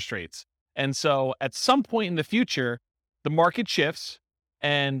low interest rates. And so at some point in the future, the market shifts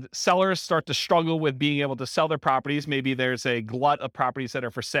and sellers start to struggle with being able to sell their properties. Maybe there's a glut of properties that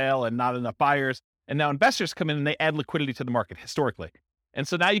are for sale and not enough buyers. And now investors come in and they add liquidity to the market historically. And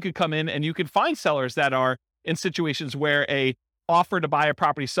so now you could come in and you could find sellers that are in situations where a offer to buy a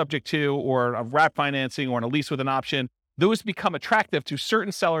property subject to, or a wrap financing, or a lease with an option, those become attractive to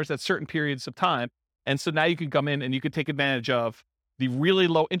certain sellers at certain periods of time. And so now you can come in and you could take advantage of the really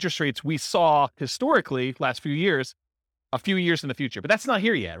low interest rates we saw historically last few years, a few years in the future. But that's not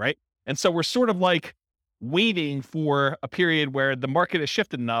here yet, right? And so we're sort of like waiting for a period where the market has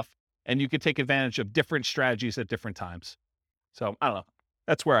shifted enough and you could take advantage of different strategies at different times. So I don't know.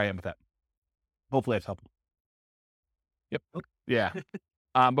 That's where I am with that. Hopefully that's helpful. Yep. Yeah.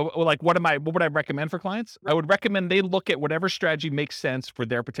 But like, what would I recommend for clients? I would recommend they look at whatever strategy makes sense for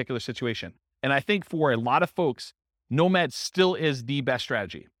their particular situation. And I think for a lot of folks, Nomad still is the best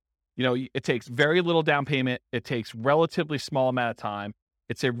strategy. It takes very little down payment. It takes relatively small amount of time.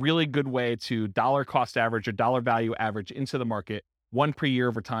 It's a really good way to dollar cost average or dollar value average into the market, one per year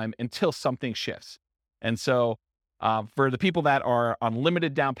over time until something shifts. And so for the people that are on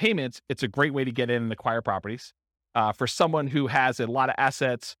limited down payments, it's a great way to get in and acquire properties. For someone who has a lot of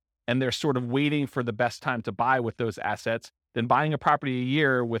assets and they're sort of waiting for the best time to buy with those assets, then buying a property a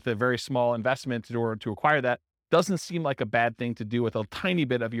year with a very small investment in order to acquire that doesn't seem like a bad thing to do with a tiny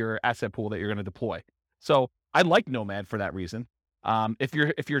bit of your asset pool that you're going to deploy. So I like Nomad for that reason.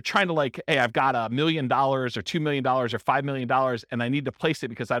 If you're trying to like, hey, I've got $1 million or $2 million or $5 million and I need to place it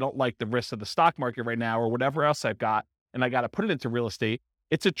because I don't like the risk of the stock market right now or whatever else I've got, and I got to put it into real estate,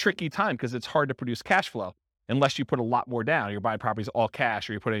 it's a tricky time because it's hard to produce cash flow unless you put a lot more down. You're buying properties all cash,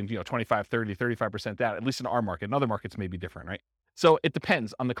 or you're putting 25, 30, 35% down, at least in our market. In other markets may be different, right? So it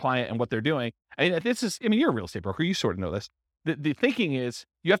depends on the client and what they're doing. You're a real estate broker. You sort of know this. The thinking is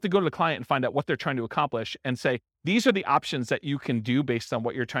you have to go to the client and find out what they're trying to accomplish and say, these are the options that you can do based on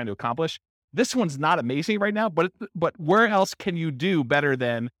what you're trying to accomplish. This one's not amazing right now, but where else can you do better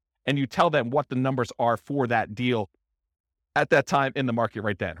than, and you tell them what the numbers are for that deal at that time in the market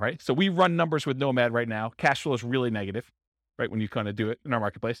right then, right? So we run numbers with Nomad right now. Cash flow is really negative, right, when you kind of do it in our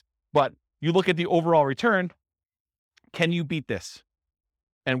marketplace. But you look at the overall return, can you beat this?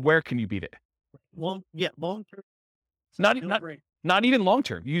 And where can you beat it? Long term. Not even long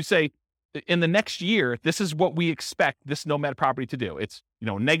term. You say, in the next year, this is what we expect this Nomad property to do. It's,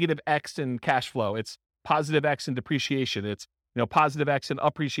 negative X in cash flow. It's positive X in depreciation. It's, positive X in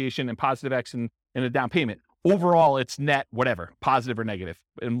appreciation and positive X in a down payment. Overall, it's net, whatever, positive or negative.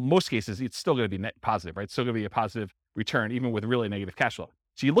 In most cases, it's still going to be net positive, right? It's still going to be a positive return, even with really negative cash flow.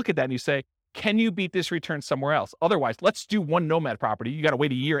 So you look at that and you say, can you beat this return somewhere else? Otherwise, let's do one Nomad property. You got to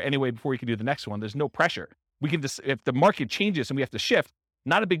wait a year anyway before you can do the next one. There's no pressure. We can just, if the market changes and we have to shift,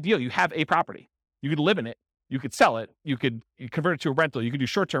 not a big deal. You have a property. You could live in it. You could sell it. You convert it to a rental. You could do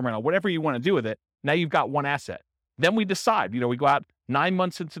short-term rental, whatever you want to do with it. Now you've got one asset. Then we decide, we go out 9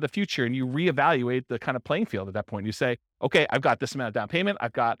 months into the future and you reevaluate the kind of playing field at that point. You say, okay, I've got this amount of down payment.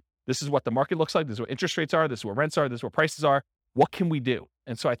 This is what the market looks like. This is what interest rates are. This is what rents are. This is what prices are. What can we do?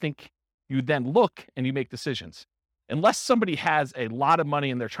 And so I think you then look and you make decisions. Unless somebody has a lot of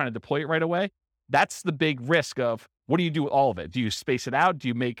money and they're trying to deploy it right away, that's the big risk of what do you do with all of it? Do you space it out? Do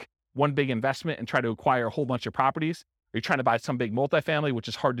you make one big investment and try to acquire a whole bunch of properties? Are you trying to buy some big multifamily, which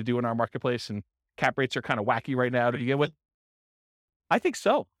is hard to do in our marketplace, and cap rates are kind of wacky right now to begin with? I think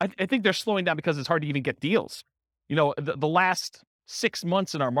so. I think they're slowing down because it's hard to even get deals. The last 6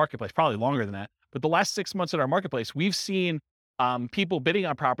 months in our marketplace, probably longer than that, but the last 6 months in our marketplace, we've seen people bidding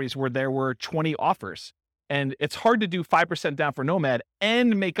on properties where there were 20 offers. And it's hard to do 5% down for Nomad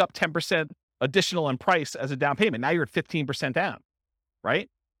and make up 10% additional in price as a down payment. Now you're at 15% down, right?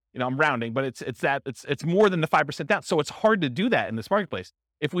 I'm rounding, but it's more than the 5% down. So it's hard to do that in this marketplace.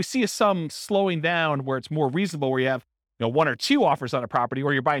 If we see some slowing down where it's more reasonable, where you have 1 or 2 offers on a property,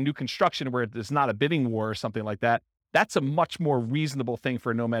 or you're buying new construction where there's not a bidding war or something like that, that's a much more reasonable thing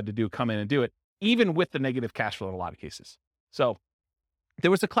for a Nomad to do, come in and do it, even with the negative cash flow in a lot of cases. So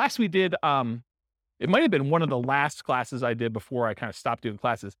there was a class we did, it might have been one of the last classes I did before I kind of stopped doing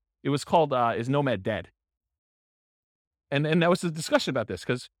classes. It was called, Is Nomad Dead? And that was a discussion about this,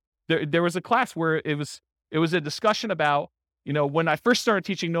 because there was a class where it was a discussion about, when I first started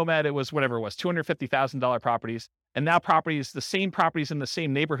teaching Nomad, it was whatever it was, $250,000 properties. And now properties, the same properties in the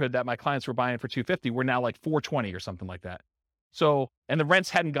same neighborhood that my clients were buying for $250 were now like $420 or something like that. So, and the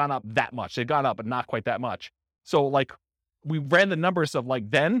rents hadn't gone up that much. They'd gone up, but not quite that much. So like we ran the numbers of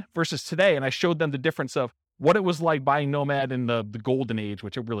like then versus today, and I showed them the difference of what it was like buying Nomad in the golden age,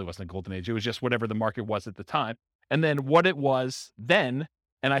 which it really wasn't a golden age. It was just whatever the market was at the time. And then what it was then.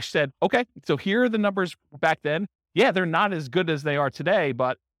 And I said, okay, so here are the numbers back then. Yeah, they're not as good as they are today,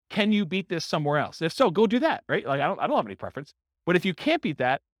 but can you beat this somewhere else? If so, go do that, right? Like I don't have any preference. But if you can't beat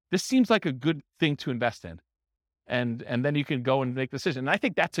that, this seems like a good thing to invest in. And then you can go and make the decision. And I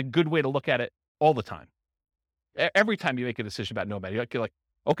think that's a good way to look at it all the time. Every time you make a decision about Nomad, you're like,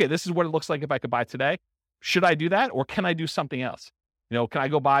 okay, this is what it looks like if I could buy today. Should I do that? Or can I do something else? Can I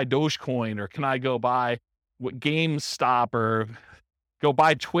go buy Dogecoin, or can I go buy GameStop, or go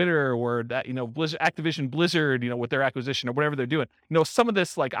buy Twitter, or that, Activision Blizzard, with their acquisition or whatever they're doing. Some of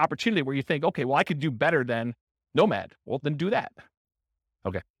this like opportunity where you think, okay, well, I could do better than Nomad. Well, then do that.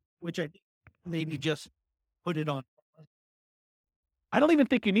 Okay. Which I think maybe just put it on. I don't even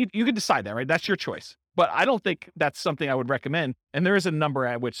think you can decide that, right? That's your choice. But I don't think that's something I would recommend. And there is a number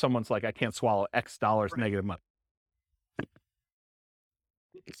at which someone's like, I can't swallow X dollars negative money.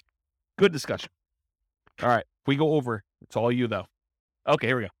 Good discussion. All right. We go over. It's all you though. Okay,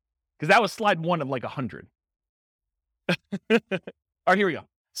 here we go. Because that was slide 1 of like 100. All right, here we go.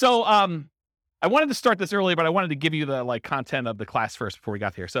 So I wanted to start this early, but I wanted to give you the like content of the class first before we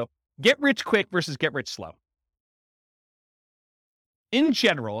got here. So get rich quick versus get rich slow. In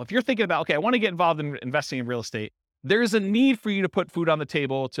general, if you're thinking about, okay, I want to get involved in investing in real estate, there's a need for you to put food on the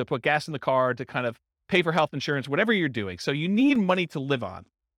table, to put gas in the car, to kind of pay for health insurance, whatever you're doing. So you need money to live on.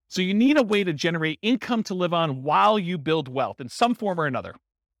 So you need a way to generate income to live on while you build wealth in some form or another.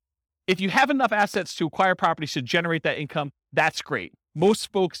 If you have enough assets to acquire properties to generate that income, that's great.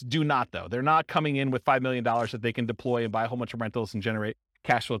 Most folks do not, though. They're not coming in with $5 million that they can deploy and buy a whole bunch of rentals and generate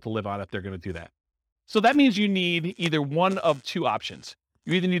cash flow to live on if they're going to do that. So that means you need either one of two options.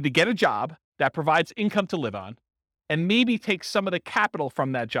 You either need to get a job that provides income to live on, and maybe take some of the capital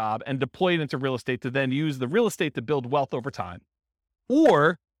from that job and deploy it into real estate to then use the real estate to build wealth over time.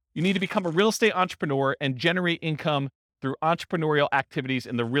 Or you need to become a real estate entrepreneur and generate income through entrepreneurial activities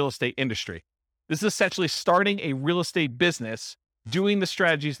in the real estate industry. This is essentially starting a real estate business, doing the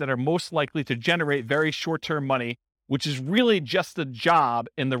strategies that are most likely to generate very short-term money, which is really just a job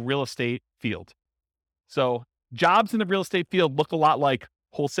in the real estate field. So jobs in the real estate field look a lot like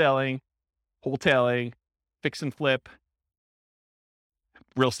wholesaling, fix and flip,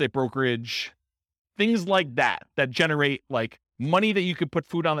 real estate brokerage, things like that generate like money that you could put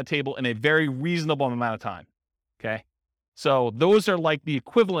food on the table in a very reasonable amount of time. Okay. So those are like the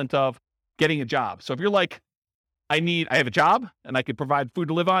equivalent of getting a job. So if you're like, I have a job and I could provide food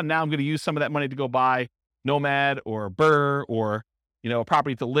to live on. Now I'm going to use some of that money to go buy Nomad or Burr or, a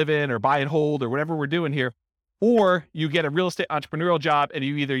property to live in or buy and hold or whatever we're doing here. Or you get a real estate entrepreneurial job and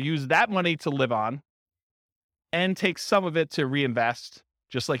you either use that money to live on and take some of it to reinvest,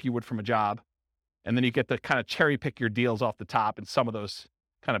 just like you would from a job. And then you get to kind of cherry pick your deals off the top in some of those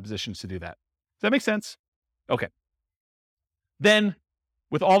kind of positions to do that. Does that make sense? Okay. Then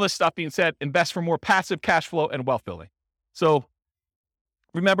with all this stuff being said, invest for more passive cash flow and wealth building. So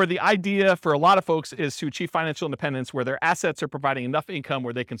remember, the idea for a lot of folks is to achieve financial independence where their assets are providing enough income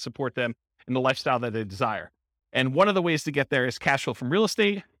where they can support them in the lifestyle that they desire. And one of the ways to get there is cash flow from real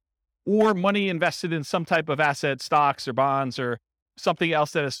estate or money invested in some type of asset, stocks or bonds or something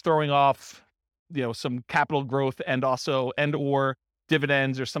else that is throwing off, some capital growth and or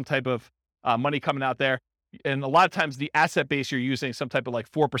dividends or some type of money coming out there. And a lot of times the asset base, you're using some type of like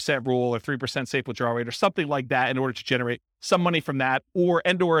 4% rule or 3% safe withdrawal rate or something like that in order to generate some money from that or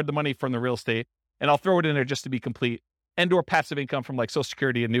the money from the real estate. And I'll throw it in there just to be complete, or passive income from like Social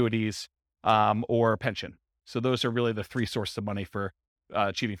Security, annuities, or pension. So those are really the three sources of money for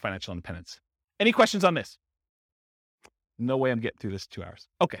achieving financial independence. Any questions on this? No way I'm getting through this 2 hours.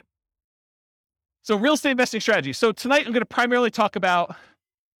 Okay. So real estate investing strategy. So tonight I'm going to primarily talk about,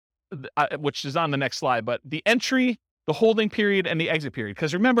 which is on the next slide, but the entry, the holding period, and the exit period.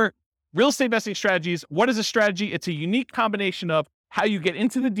 Because remember, real estate investing strategies, what is a strategy? It's a unique combination of how you get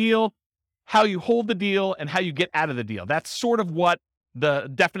into the deal, how you hold the deal, and how you get out of the deal. That's sort of what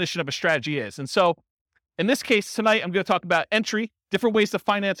the definition of a strategy is. And so in this case, tonight, I'm going to talk about entry, different ways to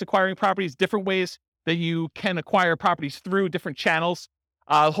finance acquiring properties, different ways that you can acquire properties through different channels,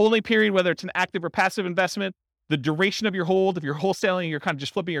 holding period, whether it's an active or passive investment, the duration of your hold. If you're wholesaling, you're kind of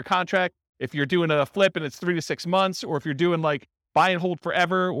just flipping your contract. If you're doing a flip and it's 3 to 6 months, or if you're doing like buy and hold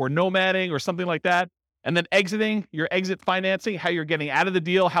forever or nomading or something like that. And then exiting, your exit financing, how you're getting out of the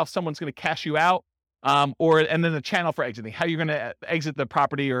deal, how someone's going to cash you out, and then the channel for exiting, how you're going to exit the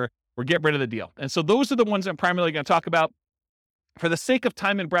property or get rid of the deal. And so those are the ones I'm primarily going to talk about. For the sake of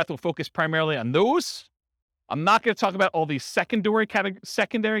time and breath, we'll focus primarily on those. I'm not going to talk about all these secondary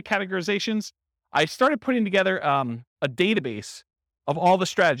categorizations. I started putting together a database of all the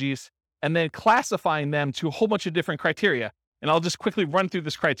strategies and then classifying them to a whole bunch of different criteria. And I'll just quickly run through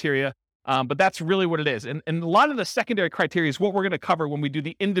this criteria, but that's really what it is. And a lot of the secondary criteria is what we're going to cover when we do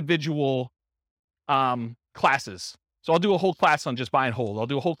the individual classes. So I'll do a whole class on just buy and hold. I'll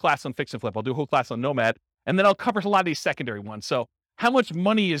do a whole class on fix and flip. I'll do a whole class on nomad. And then I'll cover a lot of these secondary ones. So how much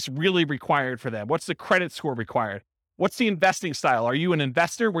money is really required for them? What's the credit score required? What's the investing style? Are you an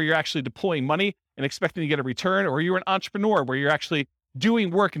investor where you're actually deploying money and expecting to get a return? Or are you an entrepreneur where you're actually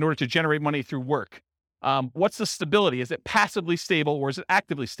doing work in order to generate money through work? What's the stability? Is it passively stable or is it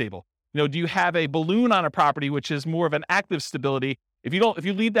actively stable? Do you have a balloon on a property, which is more of an active stability? If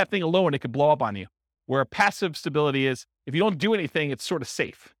you leave that thing alone, it could blow up on you. Where passive stability is, if you don't do anything, it's sort of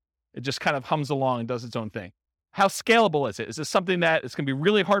safe. It just kind of hums along and does its own thing. How scalable is it? Is this something that it's going to be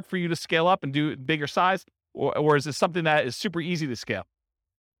really hard for you to scale up and do bigger size? Or is this something that is super easy to scale?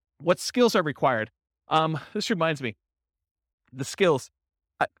 What skills are required? This reminds me, the skills.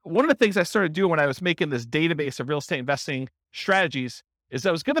 One of the things I started doing when I was making this database of real estate investing strategies is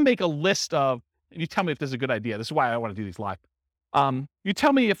I was going to make a list of, and you tell me if this is a good idea. This is why I want to do these live. You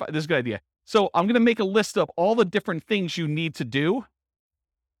tell me if this is a good idea. So I'm going to make a list of all the different things you need to do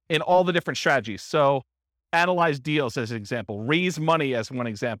in all the different strategies. So analyze deals as an example, raise money as one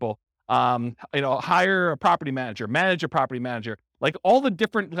example, hire a property manager, manage a property manager, like all the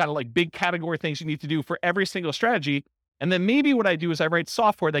different kind of like big category things you need to do for every single strategy. And then maybe what I do is I write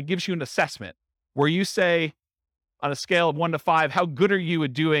software that gives you an assessment where you say on a scale of 1 to 5, how good are you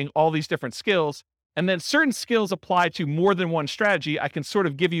at doing all these different skills? And then certain skills apply to more than one strategy. I can sort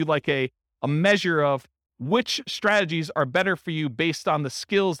of give you like a measure of which strategies are better for you based on the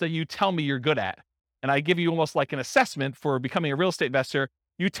skills that you tell me you're good at. And I give you almost like an assessment for becoming a real estate investor.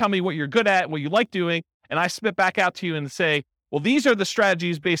 You tell me what you're good at, what you like doing, and I spit back out to you and say, well, these are the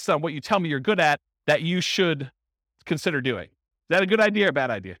strategies based on what you tell me you're good at that you should consider doing. Is that a good idea or a bad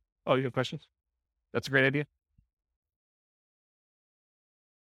idea? Oh, you have questions? That's a great idea.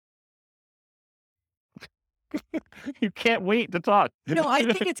 You can't wait to talk. No, I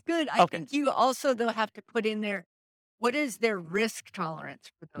think it's good. I Okay. think you also, though, have to put in there, what is their risk tolerance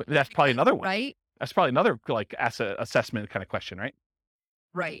for those? That's probably another one. Right? That's probably another like asset assessment kind of question, right?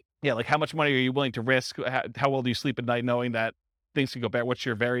 Right. Yeah, like how much money are you willing to risk? How well do you sleep at night knowing that things can go bad? What's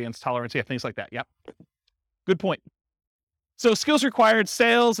your variance tolerance? Yeah, things like that. Yep. Good point. So skills required,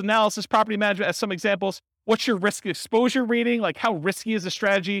 sales, analysis, property management as some examples. What's your risk exposure rating? Like how risky is the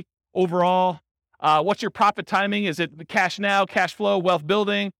strategy overall? What's your profit timing? Is it cash now, cash flow, wealth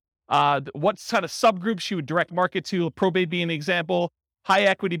building? What kind of subgroups you would direct market to? Probate being an example, high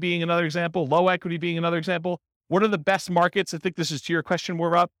equity being another example, low equity being another example. What are the best markets? I think this is to your question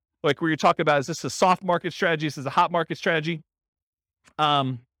more up, like where you're talking about, is this a soft market strategy? Is this a hot market strategy?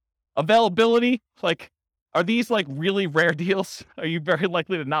 Availability, like, are these like really rare deals? Are you very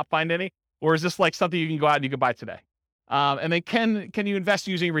likely to not find any? Or is this like something you can go out and you can buy today? And then can you invest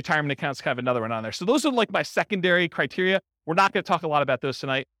using retirement accounts? Kind of another one on there. So those are like my secondary criteria. We're not going to talk a lot about those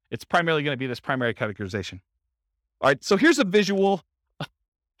tonight. It's primarily going to be this primary categorization. All right. So here's a visual.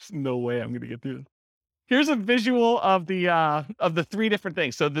 There's no way I'm going to get through this. Here's a visual of the three different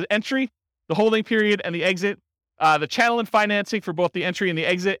things. So the entry, the holding period, and the exit. The channel and financing for both the entry and the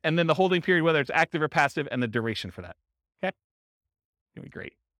exit, and then the holding period, whether it's active or passive, and the duration for that. Okay, gonna be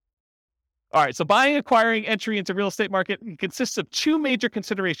great. All right, so buying, acquiring, entry into real estate market consists of two major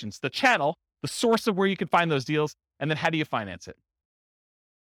considerations: the channel, the source of where you can find those deals, and then how do you finance it?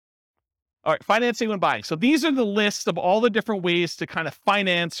 All right, financing when buying. So these are the list of all the different ways to kind of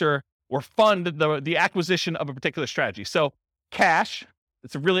finance or fund the acquisition of a particular strategy. So cash,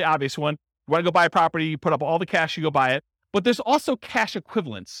 it's a really obvious one. You want to go buy a property, you put up all the cash, you go buy it. But there's also cash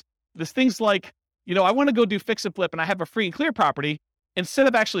equivalents. There's things like, I want to go do fix and flip and I have a free and clear property. Instead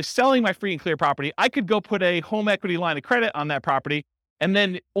of actually selling my free and clear property, I could go put a home equity line of credit on that property and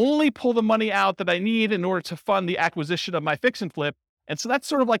then only pull the money out that I need in order to fund the acquisition of my fix and flip. And so that's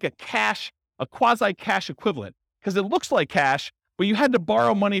sort of like a quasi-cash equivalent, because it looks like cash, but you had to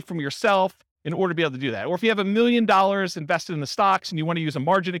borrow money from yourself in order to be able to do that. Or if you have $1 million invested in the stocks and you want to use a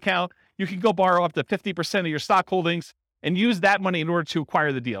margin account, you can go borrow up to 50% of your stock holdings and use that money in order to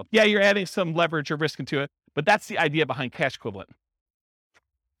acquire the deal. Yeah, you're adding some leverage or risk into it, but that's the idea behind cash equivalent.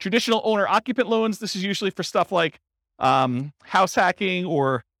 Traditional owner-occupant loans, this is usually for stuff like house hacking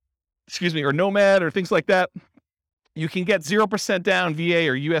or Nomad or things like that. You can get 0% down VA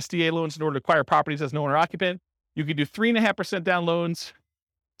or USDA loans in order to acquire properties as an owner-occupant. You can do 3.5% down loans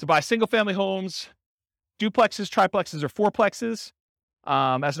to buy single-family homes, duplexes, triplexes, or fourplexes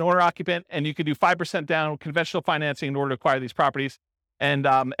as an owner-occupant, and you can do 5% down conventional financing in order to acquire these properties. And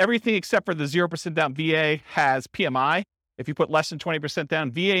everything except for the 0% down VA has PMI. If you put less than 20%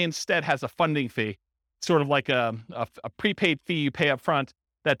 down, VA instead has a funding fee, sort of like a prepaid fee you pay up front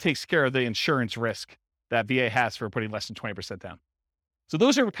that takes care of the insurance risk that VA has for putting less than 20% down. So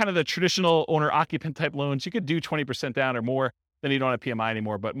those are kind of the traditional owner-occupant type loans. You could do 20% down or more, then you don't have PMI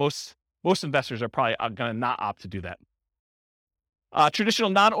anymore, but most investors are probably going to not opt to do that. Traditional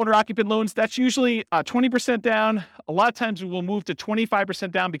non-owner-occupant loans, that's usually 20% down. A lot of times we will move to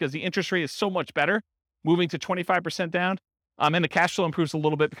 25% down because the interest rate is so much better, moving to 25% down. And the cash flow improves a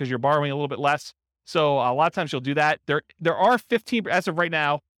little bit because you're borrowing a little bit less. So a lot of times you'll do that. There are 15, as of right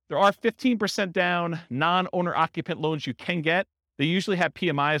now, there are 15% down non-owner-occupant loans you can get. They usually have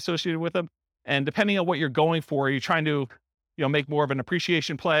PMI associated with them. And depending on what you're going for, you're trying to make more of an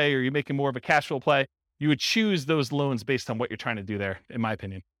appreciation play or you're making more of a cash flow play, you would choose those loans based on what you're trying to do there, in my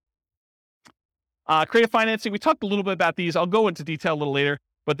opinion. Creative financing, we talked a little bit about these. I'll go into detail a little later,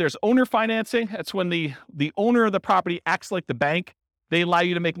 but there's owner financing. That's when the owner of the property acts like the bank. They allow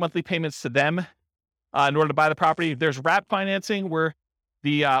you to make monthly payments to them in order to buy the property. There's wrap financing, where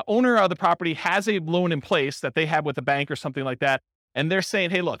the owner of the property has a loan in place that they have with a bank or something like that. And they're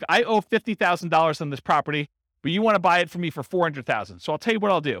saying, hey, look, I owe $50,000 on this property, but you want to buy it from me for $400,000. So I'll tell you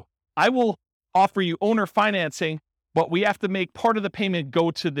what I'll do. I will offer you owner financing, but we have to make part of the payment go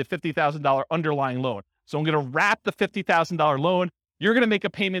to the $50,000 underlying loan. So I'm going to wrap the $50,000 loan. You're going to make a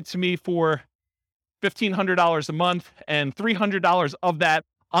payment to me for $1,500 a month, and $300 of that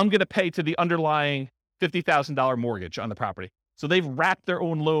I'm going to pay to the underlying $50,000 mortgage on the property. So they've wrapped their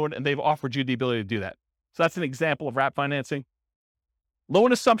own loan and they've offered you the ability to do that. So that's an example of wrap financing.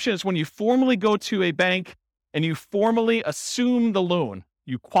 Loan assumption is when you formally go to a bank and you formally assume the loan.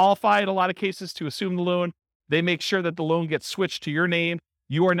 You qualify in a lot of cases to assume the loan. They make sure that the loan gets switched to your name.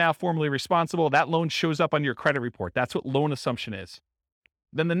 You are now formally responsible. That loan shows up on your credit report. That's what loan assumption is.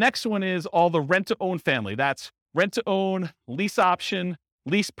 Then the next one is all the rent-to-own family. That's rent-to-own, lease option,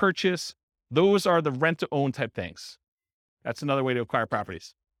 lease purchase. Those are the rent-to-own type things. That's another way to acquire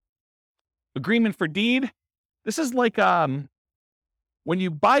properties. Agreement for deed. This is like when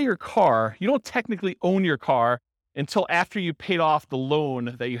you buy your car, you don't technically own your car until after you paid off the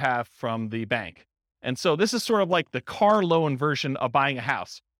loan that you have from the bank. And so this is sort of like the car loan version of buying a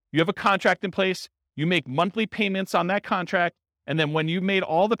house. You have a contract in place, you make monthly payments on that contract, and then when you made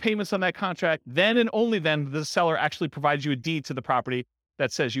all the payments on that contract, then and only then the seller actually provides you a deed to the property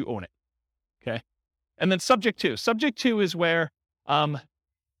that says you own it. Okay. And then subject to. Subject to is where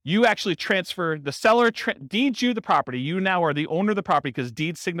you actually transfer, the seller deeds you the property. You now are the owner of the property because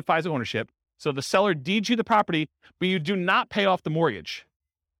deed signifies ownership. So the seller deeds you the property, but you do not pay off the mortgage.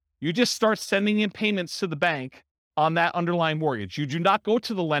 You just start sending in payments to the bank on that underlying mortgage. You do not go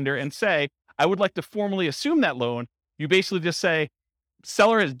to the lender and say, I would like to formally assume that loan. You basically just say,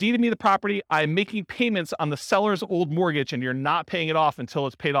 seller has deeded me the property. I'm making payments on the seller's old mortgage, and you're not paying it off until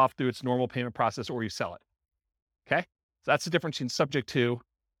it's paid off through its normal payment process or you sell it. Okay? So that's the difference between subject to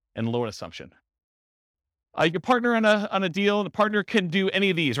and loan assumption. You can partner on a deal, and the partner can do any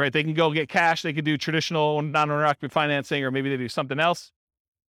of these, right? They can go get cash, they can do traditional non-owner occupied financing, or maybe they do something else.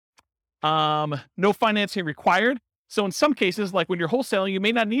 No financing required. So in some cases, like when you're wholesaling, you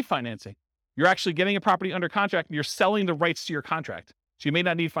may not need financing. You're actually getting a property under contract and you're selling the rights to your contract. So you may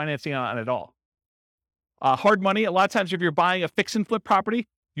not need financing on it at all. Hard money, a lot of times if you're buying a fix and flip property,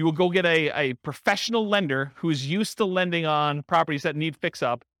 you will go get a professional lender who's used to lending on properties that need fix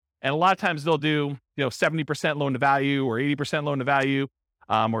up. And a lot of times they'll do, 70% loan to value or 80% loan to value,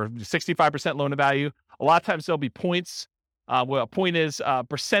 or 65% loan to value. A lot of times there'll be points. A point is a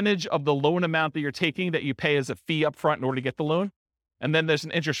percentage of the loan amount that you're taking that you pay as a fee up front in order to get the loan. And then there's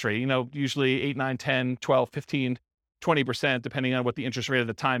an interest rate, usually 8, 9, 10, 12, 15, 20%, depending on what the interest rate at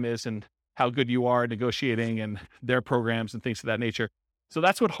the time is and how good you are negotiating and their programs and things of that nature. So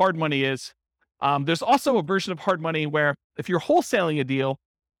that's what hard money is. There's also a version of hard money where if you're wholesaling a deal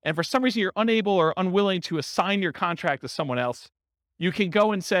and for some reason you're unable or unwilling to assign your contract to someone else, you can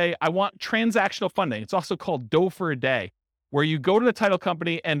go and say, I want transactional funding. It's also called dough for a day, where you go to the title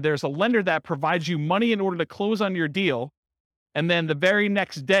company and there's a lender that provides you money in order to close on your deal. And then the very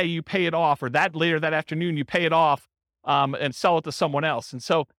next day you pay it off, or later that afternoon, you pay it off and sell it to someone else. And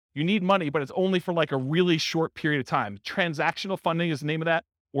so you need money, but it's only for like a really short period of time. Transactional funding is the name of that,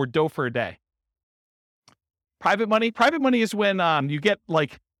 or dough for a day. Private money is when you get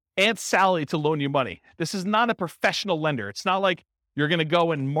like Aunt Sally to loan you money. This is not a professional lender. It's not like you're going to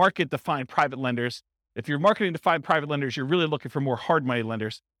go and market to find private lenders. If you're marketing to find private lenders, you're really looking for more hard money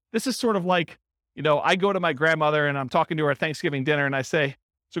lenders. This is sort of like, I go to my grandmother and I'm talking to her at Thanksgiving dinner and I say,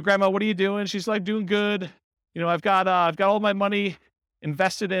 so Grandma, what are you doing? She's like, doing good. I've got all my money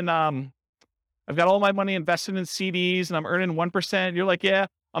invested in, CDs and I'm earning 1%. You're like, yeah,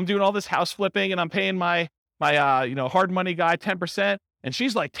 I'm doing all this house flipping and I'm paying my hard money guy 10%. And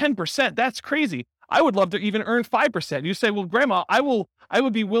she's like, 10%? That's crazy. I would love to even earn 5%. You say, well, Grandma, I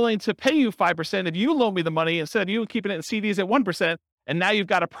would be willing to pay you 5% if you loan me the money instead of you keeping it in CDs at 1%. And now you've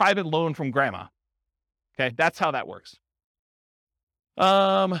got a private loan from Grandma. Okay, that's how that works.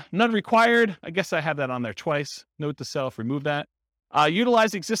 None required. I guess I have that on there twice. Note to self, remove that.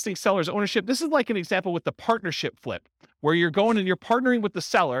 Utilize existing seller's ownership. This is like an example with the partnership flip, where you're going and you're partnering with the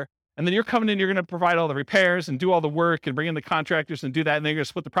seller, and then you're coming in, you're going to provide all the repairs and do all the work and bring in the contractors and do that, and then you're going to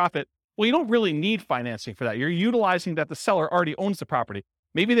split the profit. Well, you don't really need financing for that. You're utilizing that the seller already owns the property.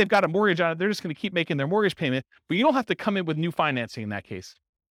 Maybe they've got a mortgage on it. They're just going to keep making their mortgage payment, but you don't have to come in with new financing in that case.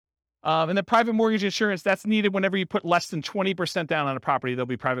 And then private mortgage insurance, that's needed whenever you put less than 20% down on a property. There'll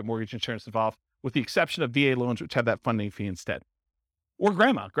be private mortgage insurance involved, with the exception of VA loans, which have that funding fee instead. Or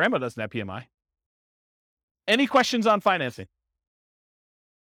Grandma. Grandma doesn't have PMI. Any questions on financing?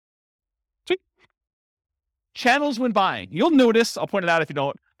 Sweet. Channels when buying. You'll notice, I'll point it out if you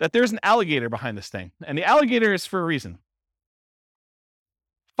don't, that there's an alligator behind this thing. And the alligator is for a reason.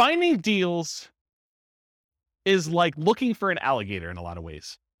 Finding deals is like looking for an alligator in a lot of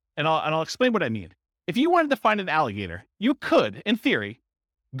ways. And I'll explain what I mean. If you wanted to find an alligator, you could, in theory,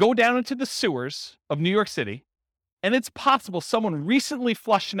 go down into the sewers of New York City, and it's possible someone recently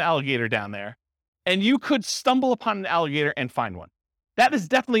flushed an alligator down there, and you could stumble upon an alligator and find one. That is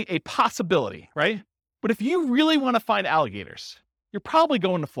definitely a possibility, right? But if you really want to find alligators, you're probably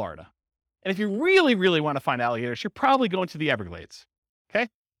going to Florida. And if you really, really want to find alligators, you're probably going to the Everglades, okay?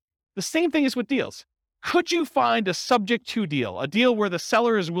 The same thing is with deals. Could you find a subject to deal, a deal where the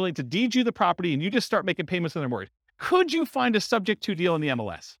seller is willing to deed you the property and you just start making payments on their mortgage? Could you find a subject to deal in the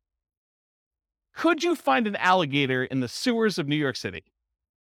MLS? Could you find an alligator in the sewers of New York City?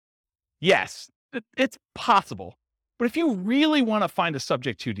 Yes, it's possible. But if you really want to find a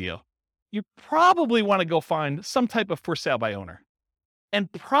subject to deal, you probably want to go find some type of for sale by owner.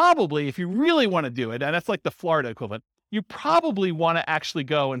 And probably, if you really want to do it, and that's like the Florida equivalent, you probably want to actually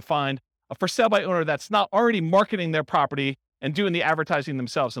go and find a for sale by owner that's not already marketing their property and doing the advertising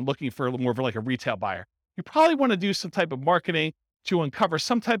themselves and looking for more of like a retail buyer. You probably want to do some type of marketing to uncover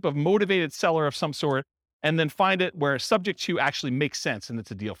some type of motivated seller of some sort, and then find it where subject to actually makes sense and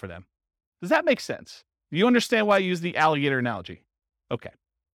it's a deal for them. Does that make sense? Do you understand why I use the alligator analogy? Okay.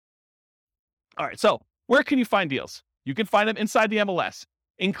 All right, so where can you find deals? You can find them inside the MLS,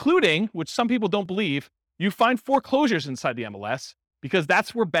 including, which some people don't believe, you find foreclosures inside the MLS, because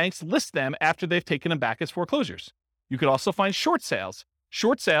that's where banks list them after they've taken them back as foreclosures. You could also find short sales.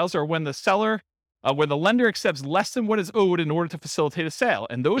 Short sales are when the seller, where the lender accepts less than what is owed in order to facilitate a sale,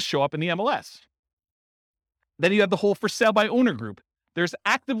 and those show up in the MLS. Then you have the whole for sale by owner group. There's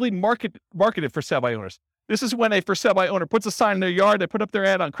actively marketed for sale by owners. This is when a for sale by owner puts a sign in their yard, they put up their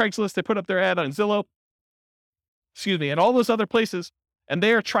ad on Craigslist, they put up their ad on Zillow, and all those other places, and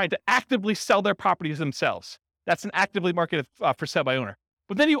they are trying to actively sell their properties themselves. That's an actively marketed for sale by owner.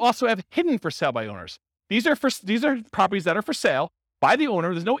 But then you also have hidden for sale by owners. These are properties that are for sale by the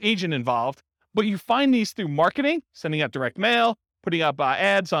owner. There's no agent involved, but you find these through marketing, sending out direct mail, putting up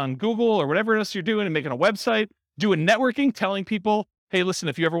ads on Google or whatever else you're doing, and making a website, doing networking, telling people, hey, listen,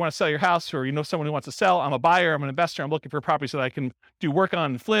 if you ever want to sell your house or you know someone who wants to sell, I'm a buyer, I'm an investor, I'm looking for a property so that I can do work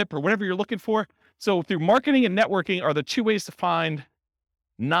on and flip or whatever you're looking for. So through marketing and networking are the two ways to find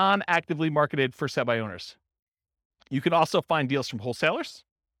non-actively marketed for sale by owners. You can also find deals from wholesalers.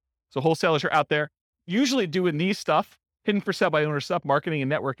 So wholesalers are out there usually doing these stuff, hidden for sale by owner stuff, marketing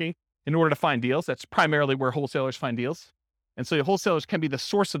and networking in order to find deals. That's primarily where wholesalers find deals. And so the wholesalers can be the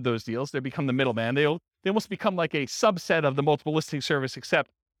source of those deals. They become the middleman. They almost become like a subset of the multiple listing service,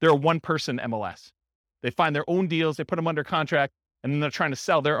 except they're a one-person MLS. They find their own deals, they put them under contract, and then they're trying to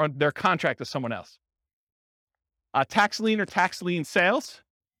sell their contract to someone else. Tax lien or tax lien sales.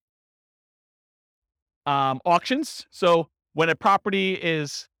 Auctions. So when a property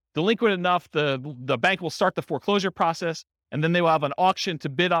is delinquent enough, the bank will start the foreclosure process, and then they will have an auction to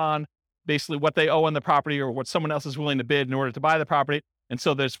bid on basically what they owe on the property or what someone else is willing to bid in order to buy the property. And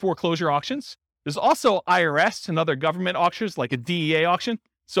so there's foreclosure auctions. There's also IRS and other government auctions, like a DEA auction.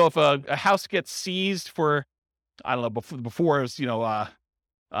 So if a house gets seized for, I don't know, before it was,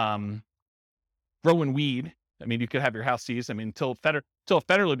 growing weed, I mean, you could have your house seized. I mean, until it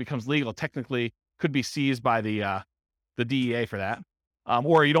federally becomes legal, technically could be seized by the DEA for that.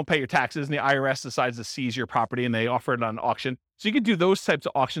 Or you don't pay your taxes and the IRS decides to seize your property and they offer it on auction. So you could do those types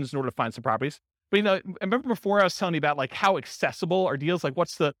of auctions in order to find some properties. But, I remember before I was telling you about like how accessible are deals, like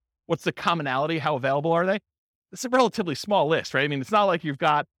what's the commonality, how available are they? It's a relatively small list, right? I mean, it's not like you've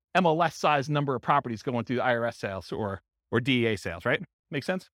got MLS size number of properties going through IRS sales or DEA sales, right? Make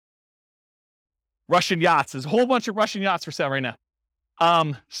sense? Russian yachts. There's a whole bunch of Russian yachts for sale right now.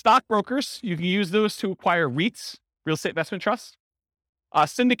 Stockbrokers, you can use those to acquire REITs, real estate investment trusts.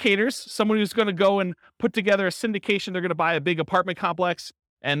 Syndicators, someone who's going to go and put together a syndication. They're going to buy a big apartment complex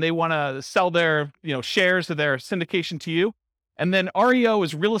and they want to sell their, shares of their syndication to you. And then REO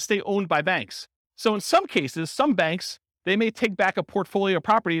is real estate owned by banks. So in some cases, some banks, they may take back a portfolio of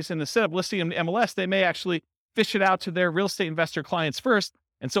properties and instead of listing them in MLS, they may actually fish it out to their real estate investor clients first.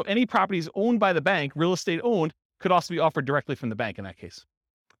 And so any properties owned by the bank, real estate owned, could also be offered directly from the bank in that case.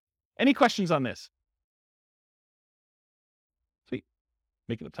 Any questions on this? Sweet.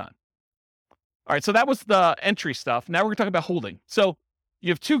 Making up time. All right, so that was the entry stuff. Now we're going to talk about holding. So you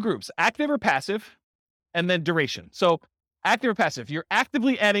have two groups, active or passive, and then duration. So active or passive, you're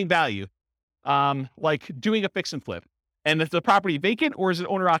actively adding value, like doing a fix and flip. And is the property vacant or is it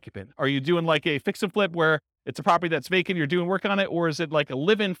owner occupant? Are you doing like a fix and flip where it's a property that's vacant, you're doing work on it, or is it like a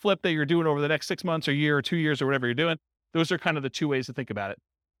live-in flip that you're doing over the next 6 months or year or 2 years or whatever you're doing? Those are kind of the two ways to think about it.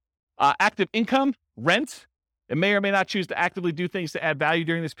 Active income, rent. It may or may not choose to actively do things to add value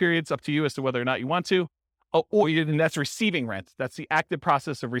during this period. It's up to you as to whether or not you want to. And that's receiving rent. That's the active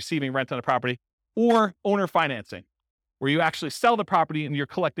process of receiving rent on a property. Or owner financing, where you actually sell the property and you're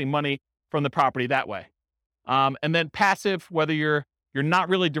collecting money from the property that way. And then passive, whether you're not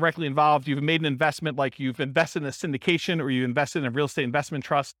really directly involved, you've made an investment, like you've invested in a syndication or you invested in a real estate investment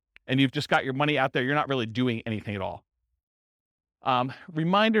trust, and you've just got your money out there. You're not really doing anything at all.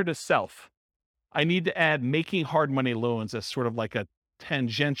 Reminder to self, I need to add making hard money loans as sort of like a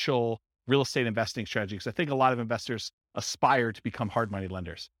tangential real estate investing strategy, because I think a lot of investors aspire to become hard money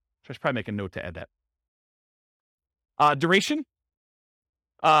lenders. So I should probably make a note to add that. Duration.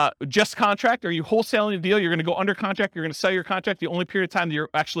 Just contract. Are you wholesaling a deal? You're going to go under contract. You're going to sell your contract. The only period of time that you're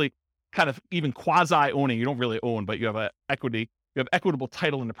actually kind of even quasi owning, you don't really own, but you have equity. You have equitable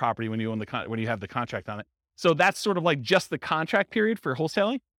title in the property when you own when you have the contract on it. So that's sort of like just the contract period for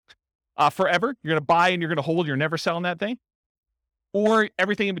wholesaling. Forever. You're going to buy and you're going to hold. You're never selling that thing. Or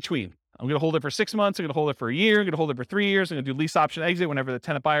everything in between. I'm going to hold it for 6 months. I'm going to hold it for a year. I'm going to hold it for 3 years. I'm going to do lease option exit whenever the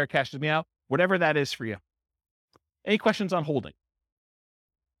tenant buyer cashes me out. Whatever that is for you. Any questions on holding?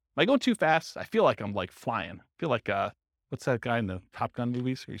 Am I going too fast? I feel like I'm like flying. I feel like, what's that guy in the Top Gun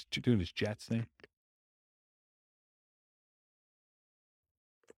movies where he's doing his jets thing?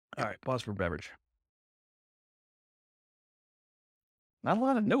 All right, pause for beverage. Not a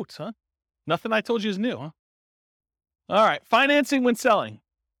lot of notes, huh? Nothing I told you is new, huh? All right, financing when selling.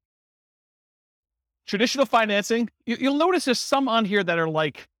 Traditional financing, you'll notice there's some on here that are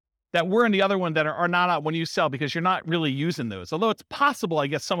like, that were in the other one that are not out when you sell because you're not really using those. Although it's possible, I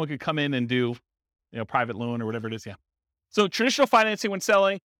guess someone could come in and do, private loan or whatever it is. Yeah. So traditional financing when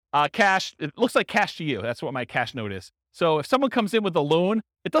selling, cash, it looks like cash to you. That's what my cash note is. So if someone comes in with a loan,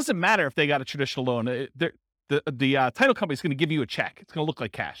 it doesn't matter if they got a traditional loan. They're the title company is going to give you a check. It's going to look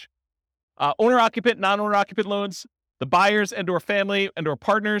like cash. Owner-occupant, non-owner-occupant loans, the buyers and/or family and/or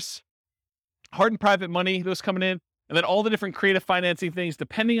partners, hard and private money, those coming in, and then all the different creative financing things,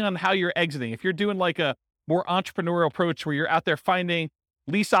 depending on how you're exiting. If you're doing like a more entrepreneurial approach where you're out there finding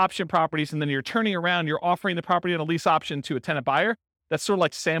lease option properties and then you're turning around, you're offering the property on a lease option to a tenant buyer, that's sort of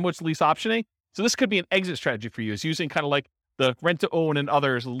like sandwich lease optioning. So this could be an exit strategy for you, is using kind of like the rent-to-own and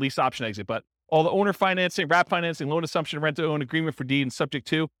others lease option exit. But all the owner financing, wrap financing, loan assumption, rent-to-own, agreement for deed, and subject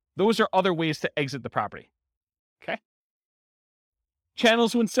to, those are other ways to exit the property. Okay.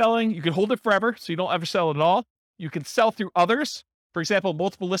 Channels when selling, you can hold it forever, so you don't ever sell it at all. You can sell through others. For example,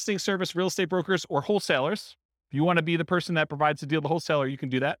 multiple listing service, real estate brokers, or wholesalers. If you want to be the person that provides the deal, the wholesaler, you can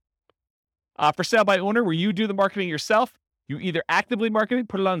do that. For sale by owner, where you do the marketing yourself, you either actively market it,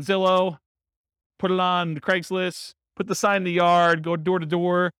 put it on Zillow, put it on Craigslist, put the sign in the yard, go door to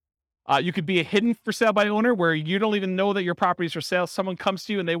door. You could be a hidden for sale by owner where you don't even know that your property is for sale. Someone comes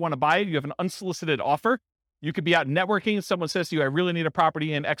to you and they want to buy it. You have an unsolicited offer. You could be out networking. Someone says to you, I really need a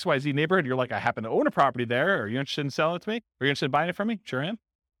property in XYZ neighborhood. You're like, I happen to own a property there. Are you interested in selling it to me? Are you interested in buying it from me? Sure am.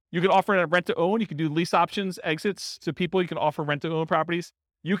 You can offer it at rent to own. You can do lease options, exits to people. You can offer rent to own properties.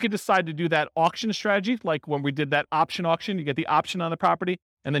 You could decide to do that auction strategy, like when we did that option auction. You get the option on the property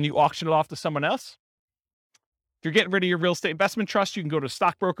and then you auction it off to someone else. If you're getting rid of your real estate investment trust, you can go to a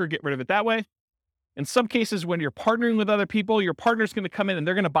stockbroker, get rid of it that way. In some cases, when you're partnering with other people, your partner's going to come in and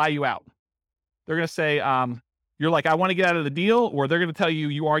they're going to buy you out. They're going to say, you're like, I want to get out of the deal, or they're going to tell you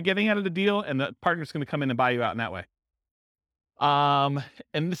you are getting out of the deal, and the partner's going to come in and buy you out in that way.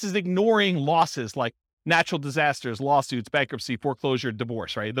 And this is ignoring losses like natural disasters, lawsuits, bankruptcy, foreclosure,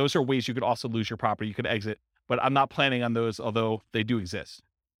 divorce, right? Those are ways you could also lose your property. You could exit, but I'm not planning on those, although they do exist.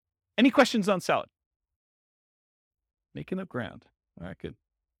 Any questions on selling? Making up ground. All right, good.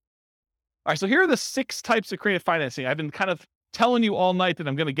 All right, so here are the 6 types of creative financing. I've been kind of telling you all night that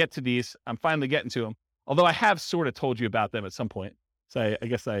I'm going to get to these. I'm finally getting to them, although I have sort of told you about them at some point. So I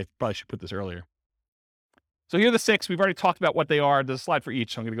guess I probably should put this earlier. So here are the 6. We've already talked about what they are. There's a slide for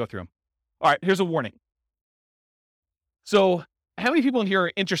each, so I'm going to go through them. All right, here's a warning. So how many people in here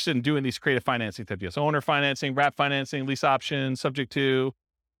are interested in doing these creative financing type deals? Owner financing, wrap financing, lease option, subject to,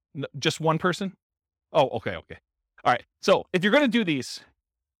 just one person? Oh, okay. All right. So if you're going to do these,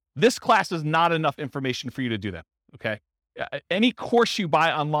 this class is not enough information for you to do them. Okay. Any course you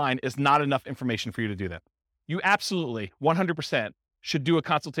buy online is not enough information for you to do that. You absolutely 100% should do a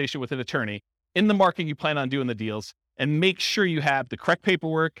consultation with an attorney in the market you plan on doing the deals and make sure you have the correct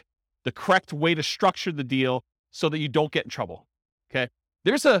paperwork, the correct way to structure the deal so that you don't get in trouble. Okay.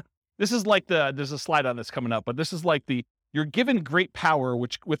 There's a slide on this coming up, but this is like you're given great power,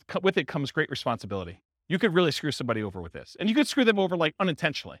 which with it comes great responsibility. You could really screw somebody over with this, and you could screw them over like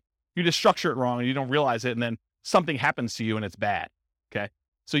unintentionally. You just structure it wrong and you don't realize it. And then something happens to you and it's bad. Okay.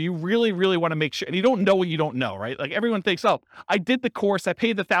 So you really, really want to make sure, and you don't know what you don't know, right? Like everyone thinks, oh, I did the course. I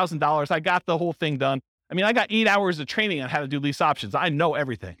paid the $1,000. I got the whole thing done. I mean, I got 8 hours of training on how to do lease options. I know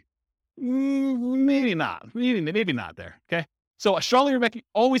everything. Maybe not, maybe not there. Okay. So I strongly recommend you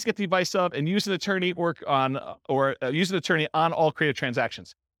always get the advice of and use an attorney use an attorney on all creative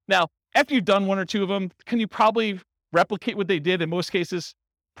transactions. Now, after you've done 1 or 2 of them, can you probably replicate what they did in most cases?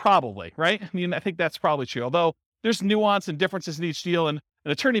 Probably, right? I mean, I think that's probably true. Although there's nuance and differences in each deal, and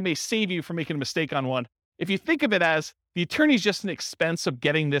an attorney may save you from making a mistake on one. If you think of it as the attorney is just an expense of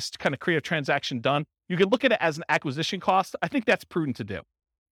getting this kind of creative transaction done, you can look at it as an acquisition cost. I think that's prudent to do.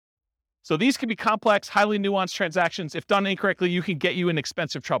 So these can be complex, highly nuanced transactions. If done incorrectly, you can get you in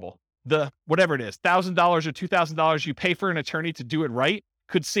expensive trouble. Whatever it is, $1,000 or $2,000 you pay for an attorney to do it right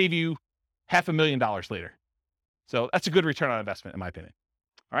could save you $500,000 later. So that's a good return on investment, in my opinion.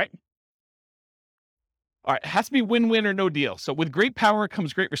 All right. It has to be win-win or no deal. So with great power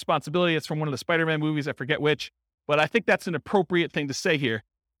comes great responsibility. It's from one of the Spider-Man movies. I forget which, but I think that's an appropriate thing to say here.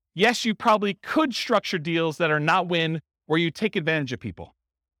 Yes, you probably could structure deals that are not win, where you take advantage of people,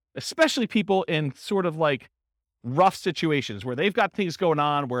 especially people in sort of like rough situations where they've got things going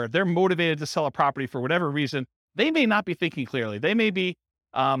on, where they're motivated to sell a property for whatever reason. They may not be thinking clearly. They may be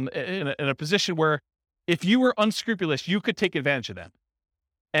in a position where if you were unscrupulous, you could take advantage of them.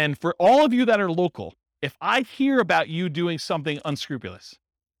 And for all of you that are local, if I hear about you doing something unscrupulous,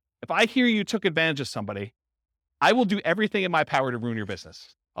 if I hear you took advantage of somebody, I will do everything in my power to ruin your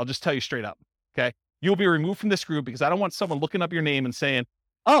business. I'll just tell you straight up. Okay. You'll be removed from this group because I don't want someone looking up your name and saying,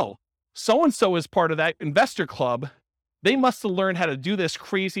 oh, so-and-so is part of that investor club. They must have learned how to do this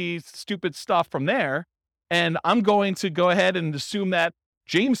crazy, stupid stuff from there. And I'm going to go ahead and assume that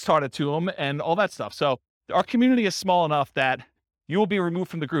James taught it to them and all that stuff. So our community is small enough that you will be removed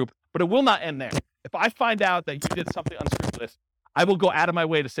from the group, but it will not end there. If I find out that you did something unscrupulous, I will go out of my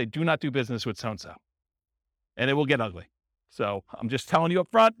way to say, do not do business with so-and-so. And it will get ugly. So I'm just telling you up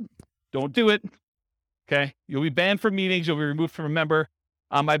front, don't do it. Okay. You'll be banned from meetings. You'll be removed from a member.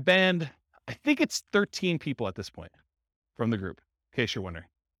 I banned, I think it's 13 people at this point from the group, in case you're wondering.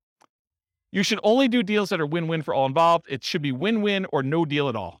 You should only do deals that are win-win for all involved. It should be win-win or no deal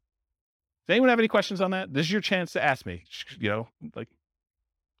at all. Does anyone have any questions on that? This is your chance to ask me, yeah,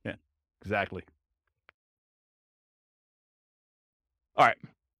 exactly. All right.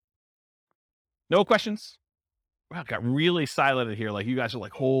 No questions? Wow, it got really silent in here. Like, you guys are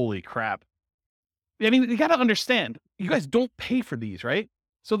like, holy crap. I mean, you got to understand, you guys don't pay for these, right?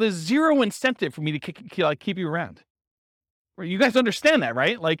 So there's zero incentive for me to keep you around. You guys understand that,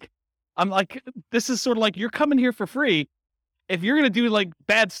 right? Like, I'm like, this is sort of like, you're coming here for free. If you're going to do like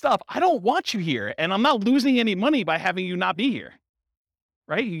bad stuff, I don't want you here. And I'm not losing any money by having you not be here.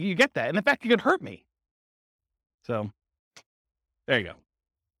 Right? You get that. And in fact, it could hurt me. So there you go.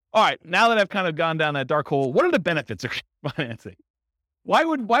 All right. Now that I've kind of gone down that dark hole, what are the benefits of financing? Why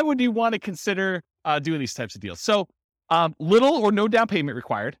would you want to consider doing these types of deals? So little or no down payment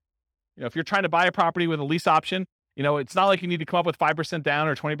required. If you're trying to buy a property with a lease option, it's not like you need to come up with 5% down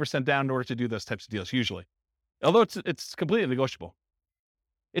or 20% down in order to do those types of deals usually. Although it's completely negotiable.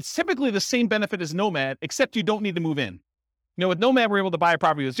 It's typically the same benefit as Nomad, except you don't need to move in. With Nomad, we're able to buy a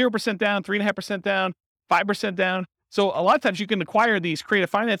property with 0% down, 3.5% down, 5% down. So a lot of times you can acquire these creative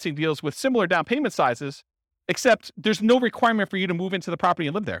financing deals with similar down payment sizes, except there's no requirement for you to move into the property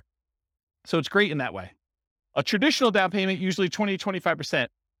and live there. So it's great in that way. A traditional down payment, usually 20 to 25%.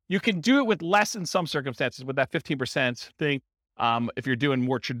 You can do it with less in some circumstances with that 15% thing. If you're doing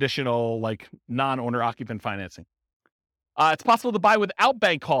more traditional, like non-owner occupant financing. It's possible to buy without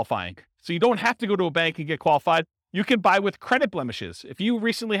bank qualifying. So you don't have to go to a bank and get qualified. You can buy with credit blemishes. If you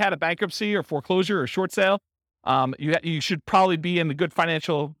recently had a bankruptcy or foreclosure or short sale, you should probably be in a good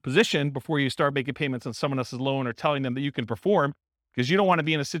financial position before you start making payments on someone else's loan or telling them that you can perform, because you don't want to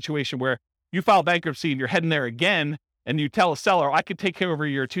be in a situation where you file bankruptcy and you're heading there again and you tell a seller, I could take care of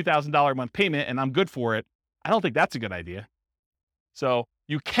your $2,000 a month payment and I'm good for it. I don't think that's a good idea. So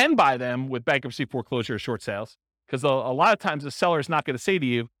you can buy them with bankruptcy, foreclosure, or short sales, because a lot of times the seller is not going to say to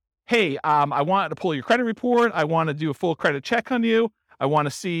you, hey, I want to pull your credit report. I want to do a full credit check on you. I want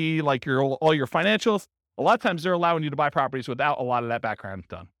to see like all your financials. A lot of times they're allowing you to buy properties without a lot of that background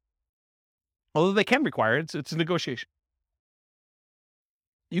done. Although they can require it, it's a negotiation.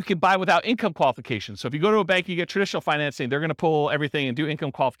 You can buy without income qualification. So if you go to a bank, you get traditional financing, they're going to pull everything and do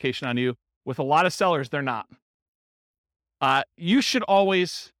income qualification on you. With a lot of sellers, they're not. You should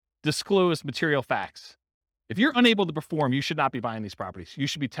always disclose material facts. If you're unable to perform, you should not be buying these properties. You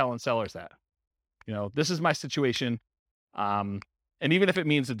should be telling sellers that, this is my situation. And even if it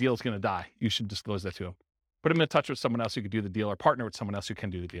means the deal is going to die, you should disclose that to them. Put them in touch with someone else who could do the deal or partner with someone else who can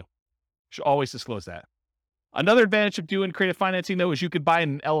do the deal. You should always disclose that. Another advantage of doing creative financing, though, is you could buy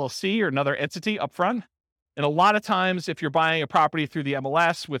an LLC or another entity up front. And a lot of times, if you're buying a property through the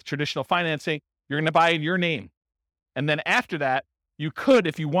MLS with traditional financing, you're going to buy in your name. And then after that, you could,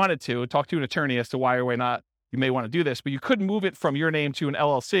 if you wanted to, talk to an attorney as to why or why not you may want to do this, but you could move it from your name to an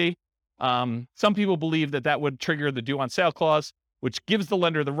LLC. Some people believe that would trigger the due on sale clause, which gives the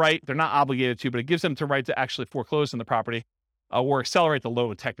lender the right, they're not obligated to, but it gives them the right to actually foreclose on the property or accelerate the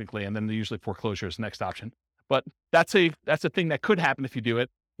loan technically, and then usually foreclosure is the next option. But that's a thing that could happen if you do it.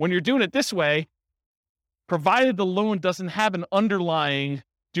 When you're doing it this way, provided the loan doesn't have an underlying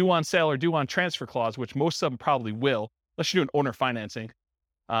due on sale or due on transfer clause, which most of them probably will, unless you're doing owner financing.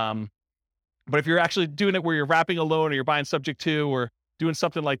 But if you're actually doing it where you're wrapping a loan or you're buying subject to or doing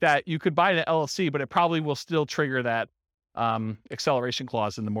something like that, you could buy an LLC, but it probably will still trigger that acceleration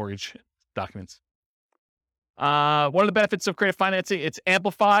clause in the mortgage documents. One of the benefits of creative financing, it's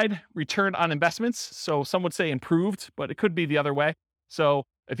amplified return on investments. So some would say improved, but it could be the other way. So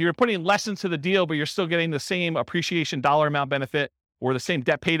if you're putting less into the deal, but you're still getting the same appreciation dollar amount benefit or the same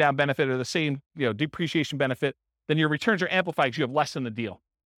debt pay down benefit or the same depreciation benefit, then your returns are amplified because you have less in the deal.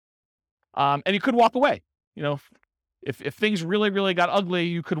 And you could walk away. If things really, really got ugly,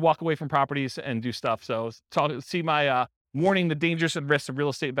 you could walk away from properties and do stuff. So see my warning the dangers and risks of real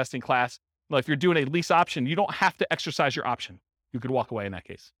estate investing class. Well, if you're doing a lease option, you don't have to exercise your option. You could walk away in that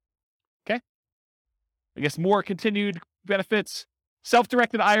case. Okay. I guess more continued benefits,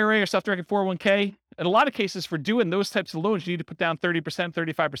 self-directed IRA or self-directed 401k. In a lot of cases for doing those types of loans, you need to put down 30%,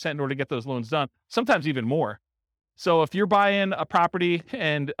 35% in order to get those loans done, sometimes even more. So if you're buying a property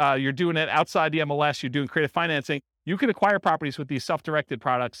and you're doing it outside the MLS, you're doing creative financing, you can acquire properties with these self-directed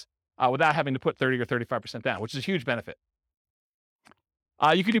products without having to put 30 or 35% down, which is a huge benefit.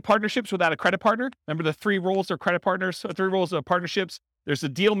 You can do partnerships without a credit partner. Remember the 3 roles of credit partners, 3 roles of partnerships. There's the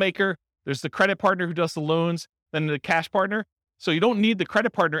deal maker, there's the credit partner who does the loans, then the cash partner. So you don't need the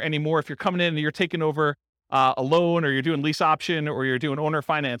credit partner anymore if you're coming in and you're taking over a loan, or you're doing lease option, or you're doing owner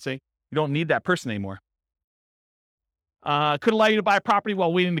financing. You don't need that person anymore. Could allow you to buy a property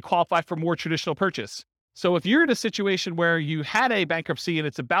while waiting to qualify for more traditional purchase. So if you're in a situation where you had a bankruptcy and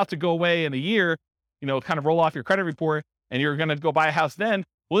it's about to go away in a year, kind of roll off your credit report, and you're going to go buy a house then,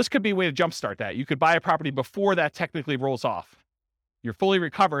 well, this could be a way to jumpstart that. You could buy a property before that technically rolls off. You're fully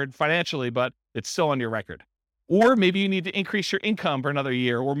recovered financially, but it's still on your record. Or maybe you need to increase your income for another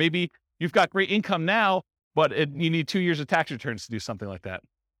year, or maybe you've got great income now, but you need 2 years of tax returns to do something like that.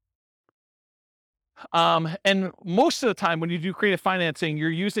 And most of the time when you do creative financing, you're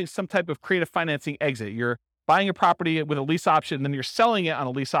using some type of creative financing exit. You're buying a property with a lease option, and then you're selling it on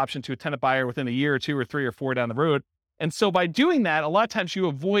a lease option to a tenant buyer within a year or 2 or 3 or 4 down the road. And so by doing that, a lot of times you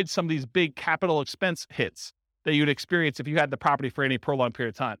avoid some of these big capital expense hits that you'd experience if you had the property for any prolonged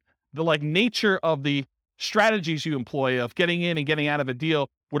period of time. The nature of the strategies you employ of getting in and getting out of a deal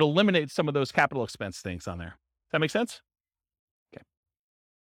would eliminate some of those capital expense things on there. Does that make sense? Okay.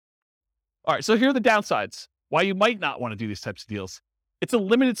 All right, so here are the downsides, why you might not want to do these types of deals. It's a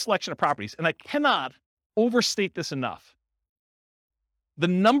limited selection of properties, and I cannot overstate this enough. The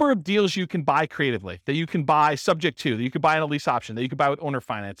number of deals you can buy creatively, that you can buy subject to, that you can buy on a lease option, that you can buy with owner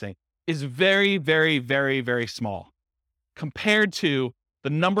financing, is very, very, very, very small compared to the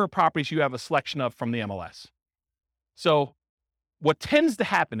number of properties you have a selection of from the MLS. So what tends to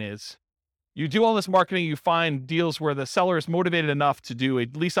happen is you do all this marketing, you find deals where the seller is motivated enough to do a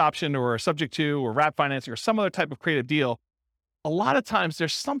lease option or a subject to or wrap financing or some other type of creative deal. A lot of times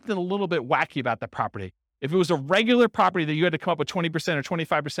there's something a little bit wacky about that property. If it was a regular property that you had to come up with 20% or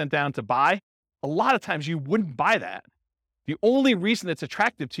 25% down to buy, a lot of times you wouldn't buy that. The only reason it's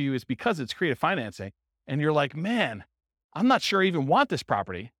attractive to you is because it's creative financing. And you're like, man, I'm not sure I even want this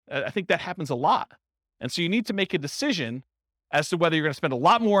property. I think that happens a lot. And so you need to make a decision as to whether you're going to spend a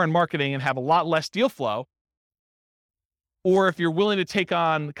lot more on marketing and have a lot less deal flow, or if you're willing to take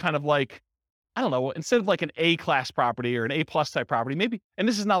on kind of instead of an A-class property or an A-plus type property, maybe, and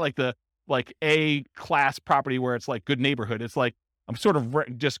this is not the A-class property where it's good neighborhood. It's I'm sort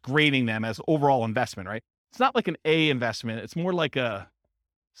of just grading them as overall investment, right? It's not like an A investment. It's more like a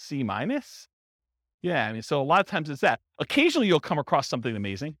C minus. Yeah, so a lot of times it's that. Occasionally you'll come across something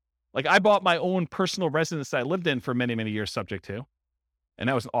amazing. I bought my own personal residence that I lived in for many, many years subject to, and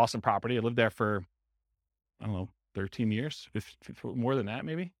that was an awesome property. I lived there for, 13 years, more than that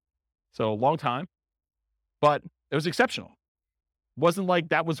maybe. So a long time, but it was exceptional. It wasn't like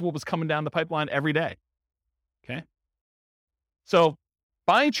that was what was coming down the pipeline every day. Okay. So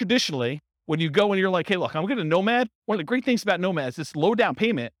buying traditionally, when you go and you're like, hey, look, I'm going to Nomad. One of the great things about Nomad is this low down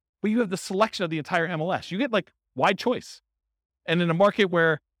payment, but you have the selection of the entire MLS. You get wide choice. And in a market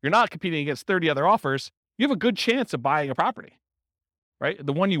where you're not competing against 30 other offers, you have a good chance of buying a property, right?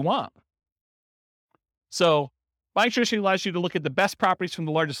 The one you want. So buying traditionally allows you to look at the best properties from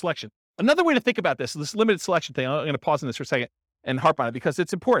the largest selection. Another way to think about this limited selection thing, I'm going to pause on this for a second and harp on it because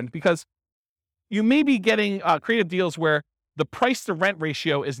it's important, because you may be getting creative deals where the price to rent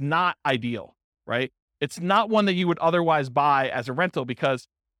ratio is not ideal, right? It's not one that you would otherwise buy as a rental because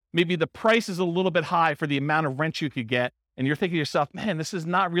maybe the price is a little bit high for the amount of rent you could get. And you're thinking to yourself, man, this is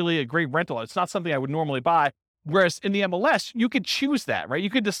not really a great rental. It's not something I would normally buy. Whereas in the MLS, you could choose that, right? You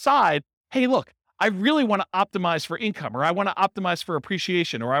could decide, hey, look, I really want to optimize for income, or I want to optimize for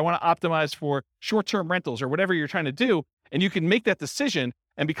appreciation, or I want to optimize for short-term rentals, or whatever you're trying to do. And you can make that decision.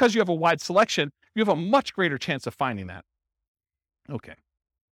 And because you have a wide selection, you have a much greater chance of finding that. Okay.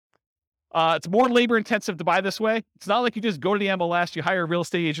 It's more labor intensive to buy this way. It's not like you just go to the MLS, you hire a real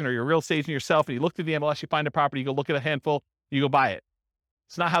estate agent or you're a real estate agent yourself, and you look through the MLS, you find a property, you go look at a handful, you go buy it.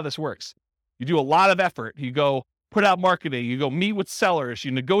 It's not how this works. You do a lot of effort. You go put out marketing, you go meet with sellers,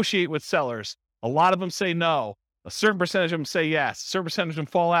 you negotiate with sellers. A lot of them say no. A certain percentage of them say yes. A certain percentage of them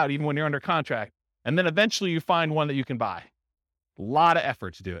fall out even when you're under contract. And then eventually you find one that you can buy. A lot of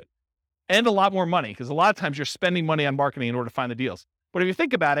effort to do it. And a lot more money, because a lot of times you're spending money on marketing in order to find the deals. But if you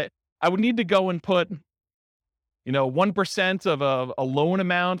think about it, I would need to go and put, 1% of a loan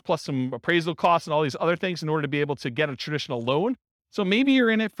amount plus some appraisal costs and all these other things in order to be able to get a traditional loan. So maybe you're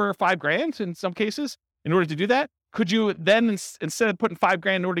in it for $5,000 in some cases. In order to do that, could you then, instead of putting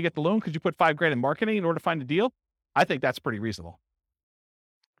 $5,000 in order to get the loan, could you put $5,000 in marketing in order to find a deal? I think that's pretty reasonable.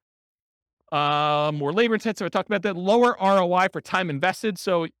 More labor intensive. I talked about that. Lower ROI for time invested.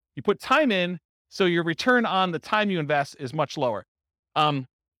 So you put time in, so your return on the time you invest is much lower.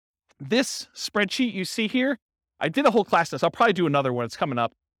 This spreadsheet you see here, I did a whole class on this. I'll probably do another one. It's coming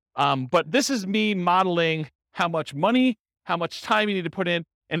up. But this is me modeling how much money, how much time you need to put in,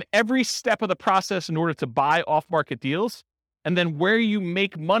 and every step of the process in order to buy off-market deals, and then where you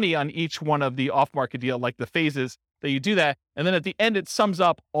make money on each one of the off-market deal, like the phases that you do that. And then at the end, it sums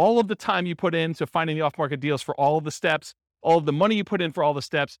up all of the time you put into finding the off-market deals for all of the steps, all of the money you put in for all the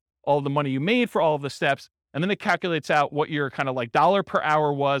steps, all of the money you made for all of the steps. And then it calculates out what your kind of like dollar per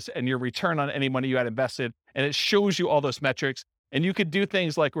hour was and your return on any money you had invested. And it shows you all those metrics. And you could do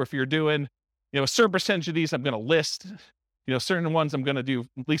things like, if you're doing, a certain percentage of these I'm going to list, certain ones I'm going to do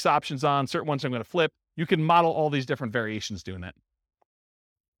lease options on, certain ones I'm going to flip. You can model all these different variations doing that.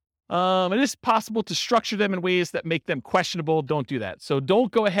 It is possible to structure them in ways that make them questionable. Don't do that. So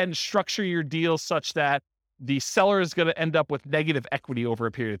don't go ahead and structure your deals such that the seller is going to end up with negative equity over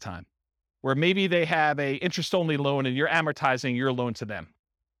a period of time, where maybe they have a interest-only loan and you're amortizing your loan to them.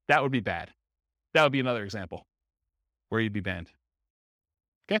 That would be bad. That would be another example where you'd be banned.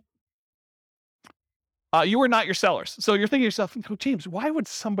 Okay? You are not your sellers. So you're thinking to yourself, James, why would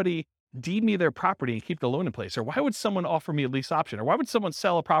somebody deed me their property and keep the loan in place? Or why would someone offer me a lease option? Or why would someone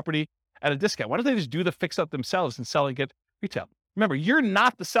sell a property at a discount? Why don't they just do the fix up themselves and sell and get retail? Remember, you're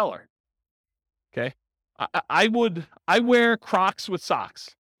not the seller. Okay? I wear Crocs with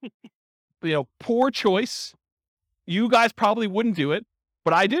socks. Poor choice. You guys probably wouldn't do it,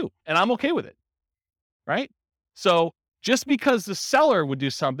 but I do, and I'm okay with it. Right? So just because the seller would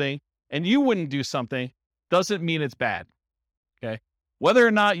do something and you wouldn't do something doesn't mean it's bad. Okay? Whether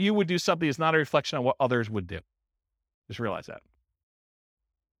or not you would do something is not a reflection on what others would do. Just realize that.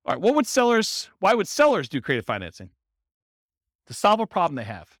 All right, why would sellers do creative financing? To solve a problem they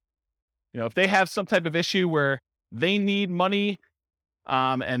have. If they have some type of issue where they need money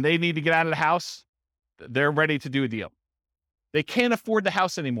and they need to get out of the house, they're ready to do a deal. They can't afford the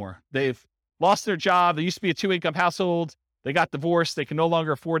house anymore. They've lost their job. They used to be a 2-income household. They got divorced. They can no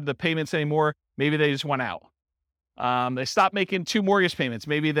longer afford the payments anymore. Maybe they just want out. They stopped making 2 mortgage payments.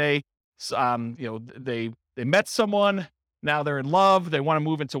 Maybe they met someone. Now they're in love. They want to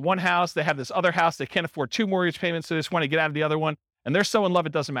move into one house. They have this other house. They can't afford 2 mortgage payments. So they just want to get out of the other one. And they're so in love,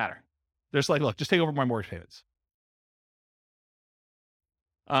 it doesn't matter. They're just like, look, just take over my mortgage payments.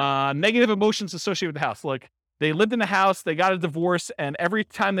 Negative emotions associated with the house. Look, they lived in the house, they got a divorce, and every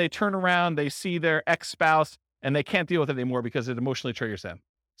time they turn around, they see their ex-spouse, and they can't deal with it anymore because it emotionally triggers them.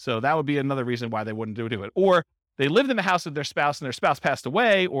 So that would be another reason why they wouldn't do it. Or they lived in the house with their spouse, and their spouse passed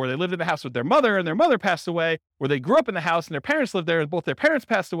away, or they lived in the house with their mother, and their mother passed away, or they grew up in the house, and their parents lived there, and both their parents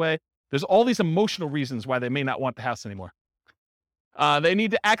passed away. There's all these emotional reasons why they may not want the house anymore. They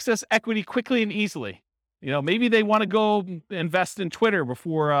need to access equity quickly and easily. Maybe they want to go invest in Twitter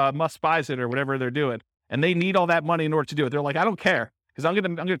before Musk buys it or whatever they're doing, and they need all that money in order to do it. They're like, I don't care because I'm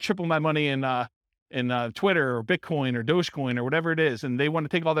gonna triple my money in Twitter or Bitcoin or Dogecoin or whatever it is, and they want to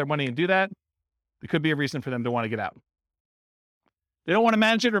take all their money and do that. It could be a reason for them to want to get out. They don't want to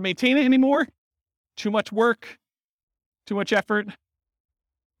manage it or maintain it anymore. Too much work, too much effort.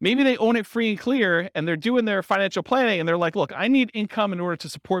 Maybe they own it free and clear and they're doing their financial planning and they're like, look, I need income in order to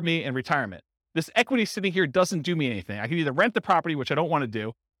support me in retirement. This equity sitting here doesn't do me anything. I can either rent the property, which I don't want to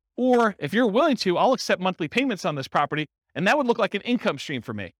do, or if you're willing to, I'll accept monthly payments on this property, and that would look like an income stream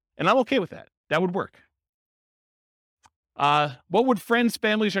for me. And I'm okay with that. That would work. What would friends,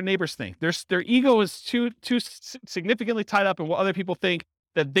 families, or neighbors think? Their ego is too significantly tied up in what other people think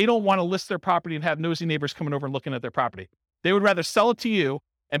that they don't want to list their property and have nosy neighbors coming over and looking at their property. They would rather sell it to you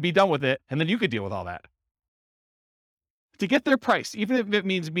and be done with it, and then you could deal with all that. To get their price, even if it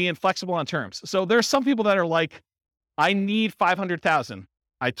means being flexible on terms. So there are some people that are like, I need $500,000.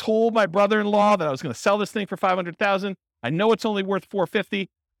 I told my brother-in-law that I was going to sell this thing for $500,000. I know it's only worth $450,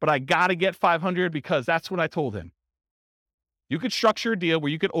 but I got to get $500 because that's what I told him. You could structure a deal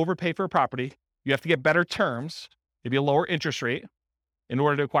where you could overpay for a property. You have to get better terms, maybe a lower interest rate in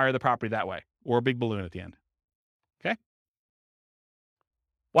order to acquire the property that way, or a big balloon at the end. Okay?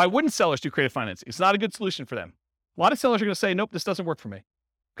 Why wouldn't sellers do creative financing? It's not a good solution for them. A lot of sellers are going to say, nope, this doesn't work for me.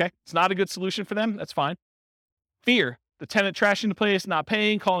 Okay? It's not a good solution for them. That's fine. Fear. The tenant trashing the place, not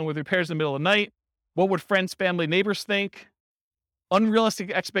paying, calling with repairs in the middle of the night. What would friends, family, neighbors think?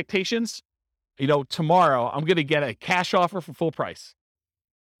 Unrealistic expectations. Tomorrow I'm going to get a cash offer for full price.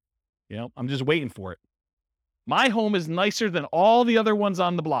 I'm just waiting for it. My home is nicer than all the other ones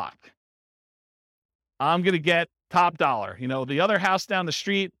on the block. I'm going to get top dollar. The other house down the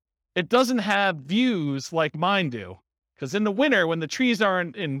street, it doesn't have views like mine do. Because in the winter, when the trees are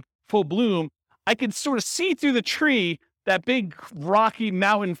in full bloom, I can sort of see through the tree that big rocky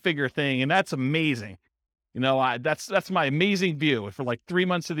mountain figure thing, and that's amazing. That's my amazing view for like 3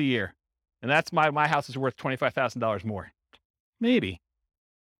 months of the year. And that's my house is worth $25,000 more. Maybe.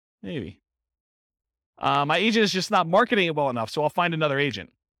 My agent is just not marketing it well enough, so I'll find another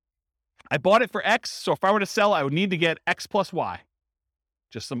agent. I bought it for X, so if I were to sell, I would need to get X plus Y.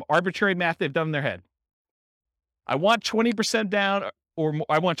 Just some arbitrary math they've done in their head. I want 20% down, or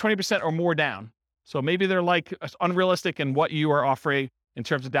I want 20% or more down. So maybe they're like unrealistic in what you are offering in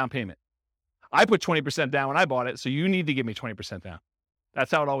terms of down payment. I put 20% down when I bought it, so you need to give me 20% down.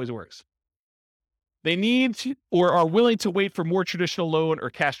 That's how it always works. They need to, or are willing to wait for more traditional loan or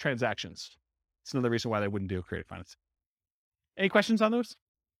cash transactions. It's another reason why they wouldn't do creative finance. Any questions on those?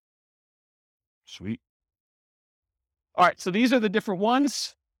 Sweet. All right, so these are the different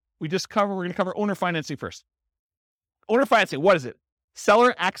ones we just covered. We're going to cover owner financing first. Owner financing, what is it?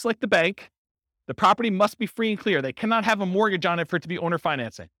 Seller acts like the bank. The property must be free and clear. They cannot have a mortgage on it for it to be owner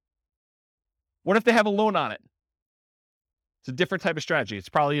financing. What if they have a loan on it? It's a different type of strategy. It's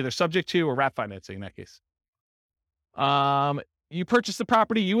probably either subject to or wrap financing in that case. You purchase the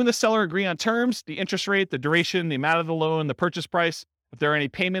property. You and the seller agree on terms, the interest rate, the duration, the amount of the loan, the purchase price, if there are any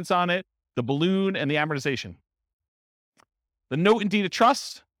payments on it, the balloon, and the amortization. The note and deed of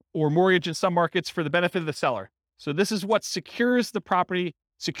trust or mortgage in some markets for the benefit of the seller. So this is what secures the property,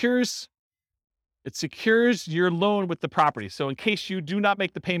 secures your loan with the property. So in case you do not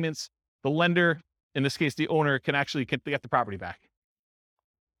make the payments, the lender, in this case, the owner, can actually get the property back.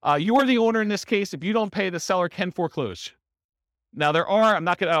 You are the owner in this case. If you don't pay, the seller can foreclose. Now I don't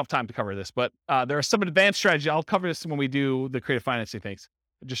have time to cover this, but there are some advanced strategies. I'll cover this when we do the creative financing things.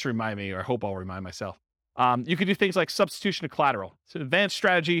 Just remind me, or I hope I'll remind myself. You could do things like substitution of collateral. It's an advanced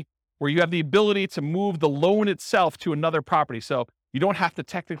strategy where you have the ability to move the loan itself to another property. So you don't have to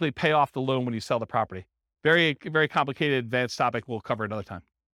technically pay off the loan when you sell the property. Very, very complicated, advanced topic. We'll cover another time.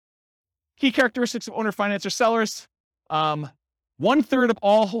 Key characteristics of owner finance or sellers. 1/3 of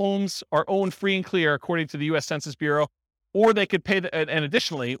all homes are owned free and clear, according to the U.S. Census Bureau, or they could pay,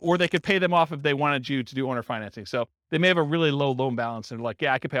 or they could pay them off if they wanted you to do owner financing. So they may have a really low loan balance and they're like,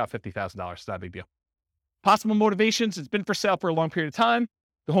 yeah, I could pay off $50,000. It's not a big deal. Possible motivations. It's been for sale for a long period of time.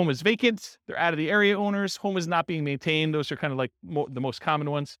 The home is vacant. They're out of the area owners. Home is not being maintained. Those are kind of like the most common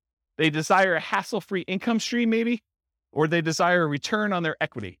ones. They desire a hassle-free income stream, maybe, or they desire a return on their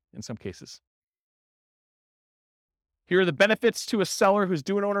equity in some cases. Here are the benefits to a seller who's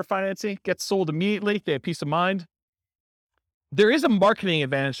doing owner financing. Gets sold immediately. They have peace of mind. There is a marketing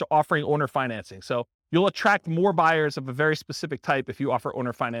advantage to offering owner financing. So you'll attract more buyers of a very specific type if you offer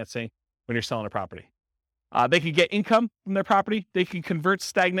owner financing when you're selling a property. They can get income from their property. They can convert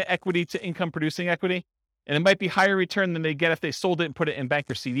stagnant equity to income-producing equity. And it might be higher return than they get if they sold it and put it in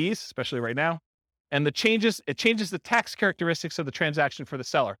bank or CDs, especially right now. And it changes the tax characteristics of the transaction for the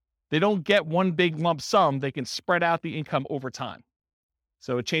seller. They don't get one big lump sum. They can spread out the income over time.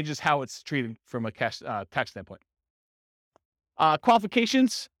 So it changes how it's treated from a cash tax standpoint.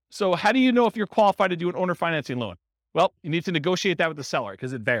 Qualifications. So how do you know if you're qualified to do an owner financing loan? Well, you need to negotiate that with the seller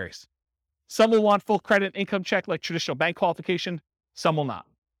because it varies. Some will want full credit income check like traditional bank qualification. Some will not.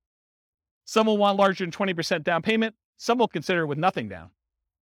 Some will want larger than 20% down payment. Some will consider with nothing down.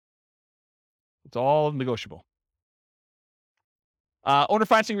 It's all negotiable. Owner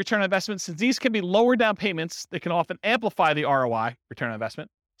financing return on investment. Since these can be lower down payments, they can often amplify the ROI, return on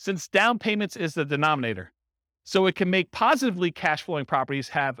investment, since down payments is the denominator. So it can make positively cash flowing properties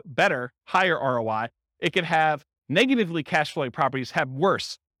have better, higher ROI. It can have negatively cash flowing properties have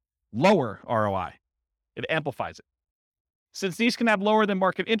worse, lower ROI. It amplifies it. Since these can have lower than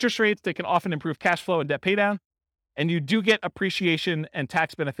market interest rates, they can often improve cash flow and debt paydown. And you do get appreciation and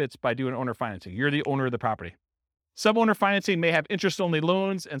tax benefits by doing owner financing. You're the owner of the property. Some owner financing may have interest-only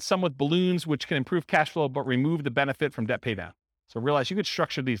loans and some with balloons, which can improve cash flow but remove the benefit from debt paydown. So realize you could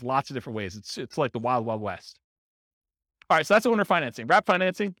structure these lots of different ways. It's like the wild, wild west. All right, so that's owner financing. Wrap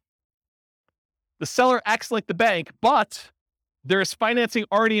financing. The seller acts like the bank, but there is financing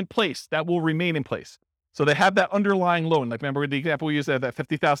already in place that will remain in place. So they have that underlying loan. Like remember the example we used, that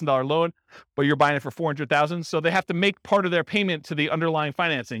 $50,000 loan, but you're buying it for $400,000. So they have to make part of their payment to the underlying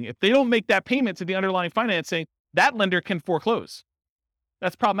financing. If they don't make that payment to the underlying financing, that lender can foreclose.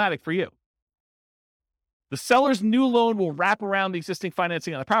 That's problematic for you. The seller's new loan will wrap around the existing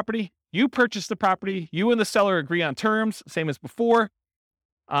financing on the property. You purchase the property. You and the seller agree on terms, same as before.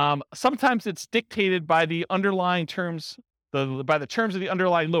 Sometimes it's dictated by the underlying terms, by the terms of the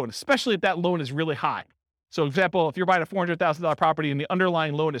underlying loan, especially if that loan is really high. So, for example, if you're buying a $400,000 property and the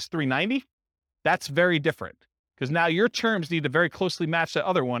underlying loan is $390,000, that's very different because now your terms need to very closely match that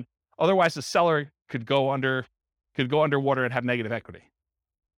other one. Otherwise, the seller could go underwater and have negative equity.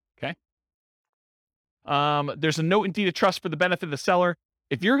 Okay. There's a note and deed of trust for the benefit of the seller.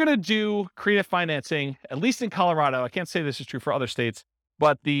 if you're going to do creative financing, at least in Colorado, I can't say this is true for other states,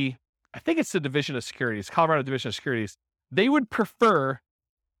 but I think it's the Division of Securities, Colorado Division of Securities, they would prefer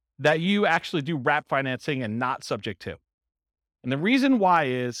that you actually do wrap financing and not subject to. And the reason why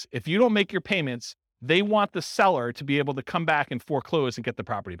is if you don't make your payments, they want the seller to be able to come back and foreclose and get the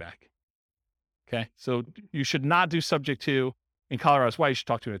property back. Okay. So you should not do subject to in Colorado. That's why you should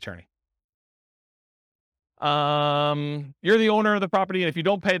talk to an attorney. You're the owner of the property, and if you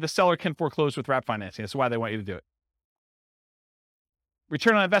don't pay, the seller can foreclose with wrap financing. That's why they want you to do it.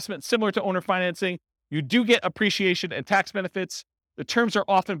 Return on investment, similar to owner financing. You do get appreciation and tax benefits. The terms are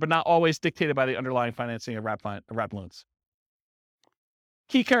often, but not always, dictated by the underlying financing of wrap loans.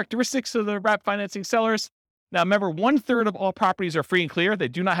 Key characteristics of the wrap financing sellers. Now, remember, 1/3 of all properties are free and clear. They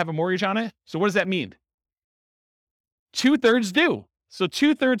do not have a mortgage on it. So what does that mean? 2/3 do. So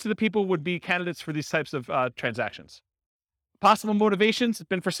 2/3 of the people would be candidates for these types of transactions. Possible motivations: it's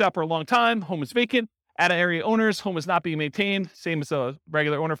been for sale for a long time, home is vacant, out-of-area owners, home is not being maintained, same as a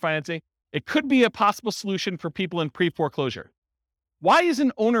regular owner financing. It could be a possible solution for people in pre-foreclosure. Why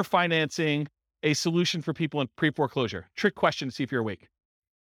isn't owner financing a solution for people in pre-foreclosure? Trick question to see if you're awake.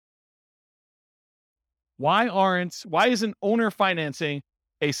 Why isn't owner financing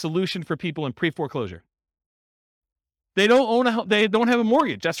a solution for people in pre-foreclosure? They don't have a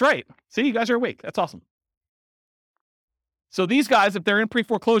mortgage. That's right. See, you guys are awake. That's awesome. So these guys, if they're in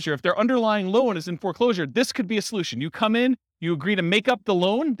pre-foreclosure, if their underlying loan is in foreclosure, this could be a solution. You come in, you agree to make up the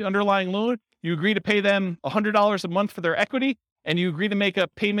loan, the underlying loan, you agree to pay them $100 a month for their equity, and you agree to make a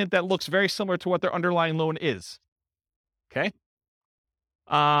payment that looks very similar to what their underlying loan is. Okay?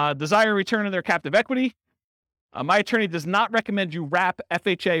 Desire return of their captive equity. My attorney does not recommend you wrap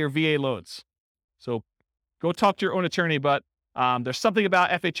FHA or VA loans. So go talk to your own attorney, but there's something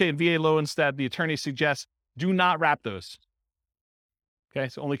about FHA and VA loans that the attorney suggests do not wrap those. Okay,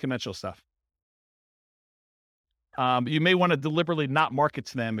 so only conventional stuff. You may want to deliberately not market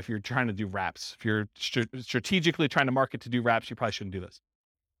to them if you're trying to do wraps. If you're strategically trying to market to do wraps, you probably shouldn't do this.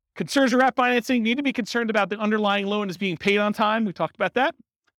 Concerns of wrap financing: you need to be concerned about the underlying loan is being paid on time. We talked about that.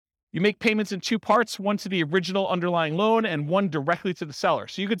 You make payments in 2 parts, one to the original underlying loan and one directly to the seller.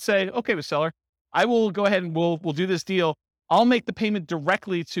 So you could say, okay, the seller, I will go ahead and we'll do this deal. I'll make the payment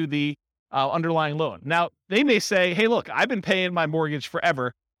directly to the underlying loan. Now, they may say, hey, look, I've been paying my mortgage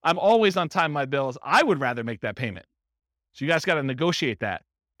forever. I'm always on time my bills. I would rather make that payment. So you guys got to negotiate that.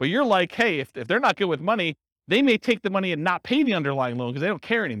 But you're like, hey, if they're not good with money, they may take the money and not pay the underlying loan because they don't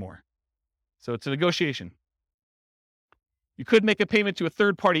care anymore. So it's a negotiation. You could make a payment to a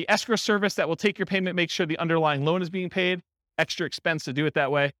third-party escrow service that will take your payment, make sure the underlying loan is being paid. Extra expense to do it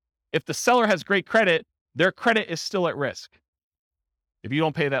that way. If the seller has great credit, their credit is still at risk if you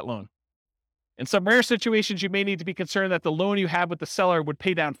don't pay that loan. In some rare situations, you may need to be concerned that the loan you have with the seller would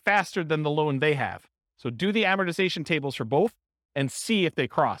pay down faster than the loan they have. So do the amortization tables for both and see if they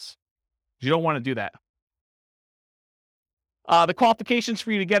cross. You don't want to do that. The qualifications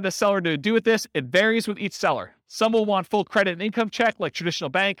for you to get the seller to do with this, it varies with each seller. Some will want full credit and income check like traditional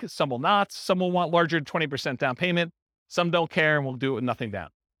bank. Some will not. Some will want larger than 20% down payment. Some don't care and will do it with nothing down.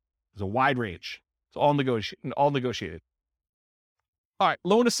 There's a wide range. It's all negotiated. All right,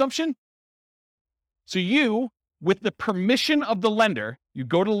 loan assumption. So you, with the permission of the lender, you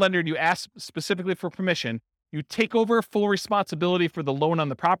go to the lender and you ask specifically for permission. You take over full responsibility for the loan on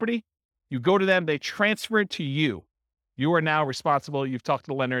the property. You go to them, they transfer it to you. You are now responsible. You've talked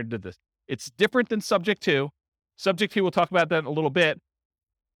to the lender and did this. It's different than subject to. Subject to, we'll talk about that in a little bit.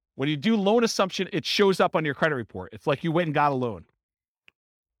 When you do loan assumption, it shows up on your credit report. It's like you went and got a loan.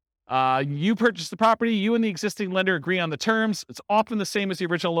 You purchase the property, you and the existing lender agree on the terms. It's often the same as the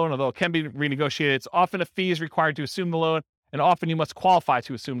original loan, although it can be renegotiated. It's often a fee is required to assume the loan, and often you must qualify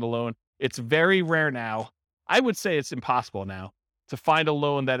to assume the loan. It's very rare now. I would say it's impossible now to find a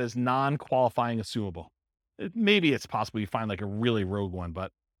loan that is non-qualifying assumable. Maybe it's possible you find like a really rogue one, but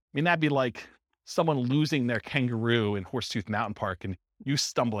I mean, that'd be like someone losing their kangaroo in Horsetooth Mountain Park and you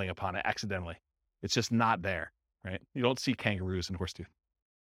stumbling upon it accidentally. It's just not there, right? You don't see kangaroos in Horsetooth.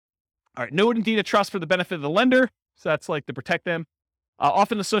 All right, note and deed of trust for the benefit of the lender. So that's like to protect them.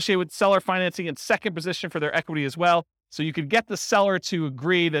 Often associated with seller financing in second position for their equity as well. So you could get the seller to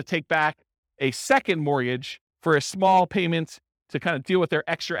agree to take back a second mortgage for a small payment to kind of deal with their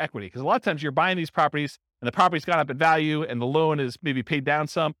extra equity. Because a lot of times you're buying these properties and the property's gone up in value and the loan is maybe paid down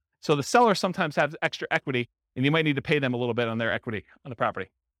some. So the seller sometimes has extra equity and you might need to pay them a little bit on their equity on the property.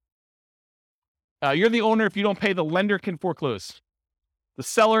 You're the owner. If you don't pay, the lender can foreclose. The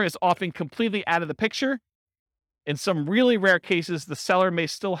seller is often completely out of the picture. In some really rare cases, the seller may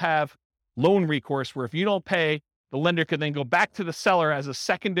still have loan recourse where if you don't pay, the lender could then go back to the seller as a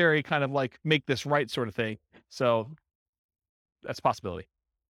secondary kind of like make this right sort of thing. So that's a possibility.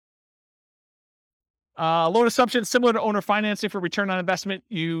 Loan assumption, similar to owner financing for return on investment,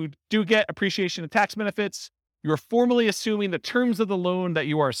 you do get appreciation and tax benefits. You're formally assuming the terms of the loan that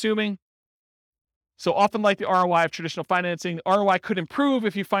you are assuming. So often like the ROI of traditional financing, ROI could improve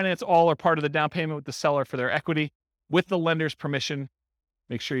if you finance all or part of the down payment with the seller for their equity with the lender's permission.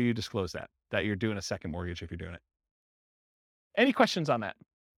 Make sure you disclose that you're doing a second mortgage if you're doing it. Any questions on that?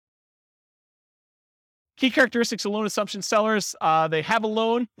 Key characteristics of loan assumption sellers, they have a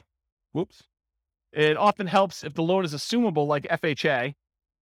loan. Whoops. It often helps if the loan is assumable, like FHA.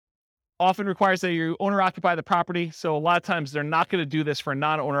 Often requires that you owner occupy the property. So a lot of times they're not going to do this for a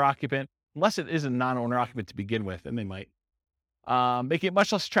non-owner occupant, unless it is a non-owner occupant to begin with, and they might. Make it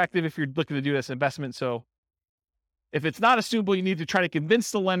much less attractive if you're looking to do this investment. So if it's not assumable, you need to try to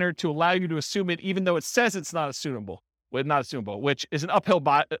convince the lender to allow you to assume it, even though it says it's not assumable, which is an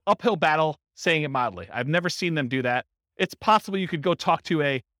uphill battle, saying it mildly. I've never seen them do that. It's possible you could go talk to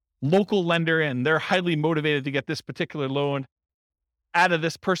a local lender and they're highly motivated to get this particular loan out of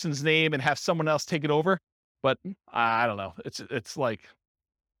this person's name and have someone else take it over. But I don't know. It's like,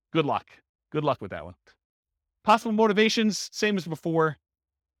 good luck. Good luck with that one. Possible motivations, same as before.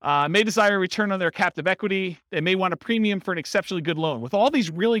 May desire a return on their captive equity. They may want a premium for an exceptionally good loan. With all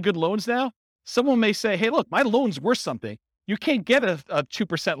these really good loans now, someone may say, hey, look, my loan's worth something. You can't get a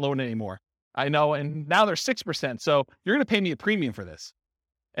 2% loan anymore. I know, and now they're 6%. So you're going to pay me a premium for this.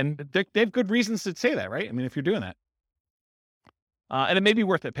 And they have good reasons to say that, right? I mean, if you're doing that. And it may be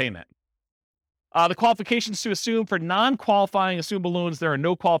worth it paying that. The qualifications to assume for non-qualifying assumable loans, there are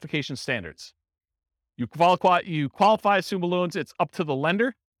no qualification standards. You qualify assumable loans, it's up to the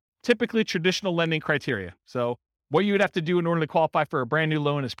lender, typically traditional lending criteria. So what you would have to do in order to qualify for a brand new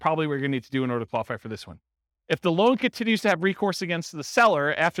loan is probably what you're going to need to do in order to qualify for this one. If the loan continues to have recourse against the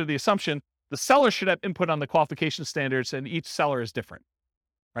seller after the assumption, the seller should have input on the qualification standards, and each seller is different,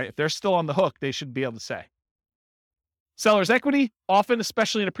 right? If they're still on the hook, they should be able to say. Seller's equity, often,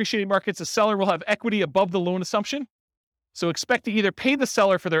 especially in appreciating markets, a seller will have equity above the loan assumption. So expect to either pay the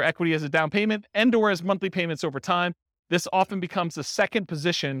seller for their equity as a down payment and or as monthly payments over time. This often becomes the second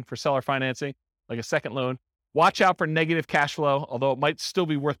position for seller financing, like a second loan. Watch out for negative cash flow, although it might still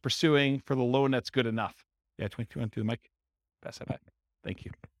be worth pursuing for the loan that's good enough. Yeah, 22 on through the mic. Pass that back. Thank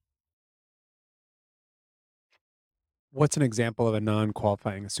you. What's an example of a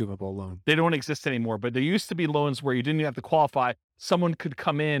non-qualifying assumable loan? They don't exist anymore, but there used to be loans where you didn't even have to qualify. Someone could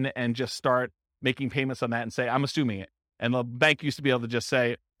come in and just start making payments on that and say, I'm assuming it. And the bank used to be able to just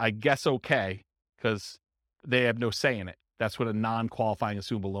say, I guess okay, because they have no say in it. That's what a non-qualifying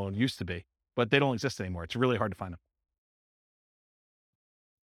assumable loan used to be, but they don't exist anymore. It's really hard to find them.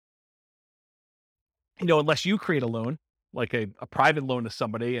 You know, unless you create a loan, like a private loan to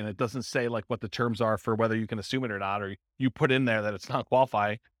somebody, and it doesn't say like what the terms are for whether you can assume it or not, or you put in there that it's not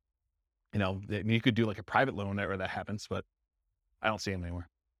qualifying, you know, you could do like a private loan where that happens, but I don't see them anymore.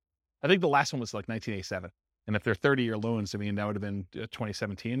 I think the last one was like 1987. And if they're 30-year loans, I mean, that would have been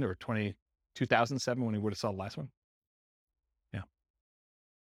 2017 or 2007 when we would have saw the last one. Yeah.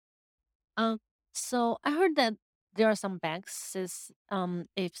 So I heard that there are some banks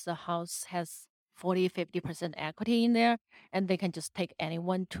if the house has 40-50% equity in there, and they can just take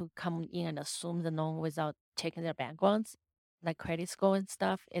anyone to come in and assume the loan without checking their backgrounds, like credit score and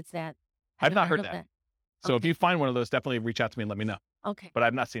stuff. Is that? I've you not heard of that. So if you find one of those, definitely reach out to me and let me know. Okay. But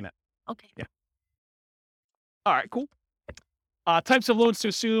I've not seen it. Okay. Yeah. All right, cool. Types of loans to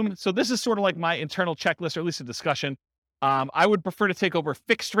assume. So this is sort of like my internal checklist, or at least a discussion. I would prefer to take over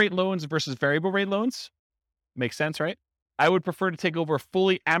fixed rate loans versus variable rate loans. Makes sense, right? I would prefer to take over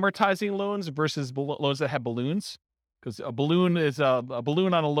fully amortizing loans versus loans that have balloons. Because a balloon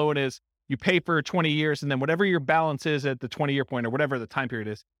on a loan is you pay for 20 years, and then whatever your balance is at the 20-year point or whatever the time period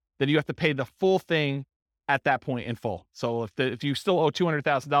is, then you have to pay the full thing at that point in full. So if you still owe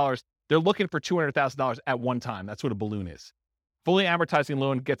 $200,000, they're looking for $200,000 at one time. That's what a balloon is. Fully amortizing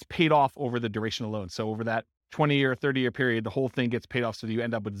loan gets paid off over the duration of the loan. So over that 20-year, 30-year period, the whole thing gets paid off so that you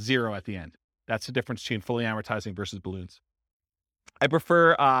end up with zero at the end. That's the difference between fully amortizing versus balloons. I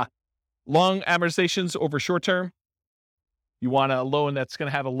prefer long amortizations over short term. You want a loan that's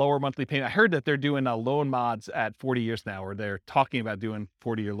going to have a lower monthly payment. I heard that they're doing loan mods at 40 years now, or they're talking about doing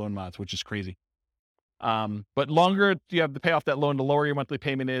 40-year loan mods, which is crazy. But longer you have to pay off that loan, the lower your monthly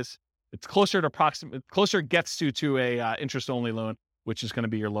payment is. It's closer it gets to a interest-only loan, which is going to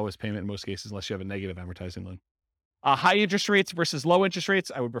be your lowest payment in most cases, unless you have a negative amortizing loan. High interest rates versus low interest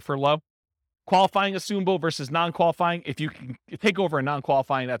rates, I would prefer low. Qualifying assumable versus non-qualifying. If you can take over a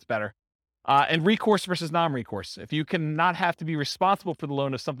non-qualifying, that's better. And recourse versus non-recourse. If you cannot have to be responsible for the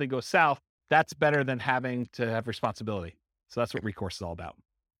loan if something goes south, that's better than having to have responsibility. So that's what recourse is all about.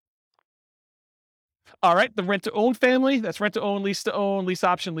 All right, the rent-to-own family. That's rent-to-own, lease-to-own, lease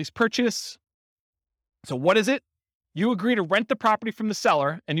option, lease purchase. So what is it? You agree to rent the property from the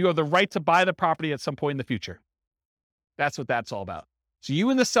seller, and you have the right to buy the property at some point in the future. That's what that's all about. So you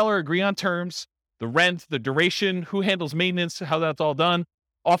and the seller agree on terms, the rent, the duration, who handles maintenance, how that's all done.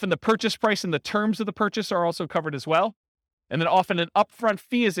 Often the purchase price and the terms of the purchase are also covered as well. And then often an upfront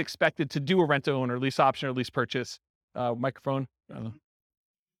fee is expected to do a rent-to-own or lease option or lease purchase. Microphone. I'm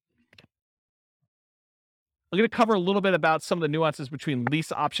going to cover a little bit about some of the nuances between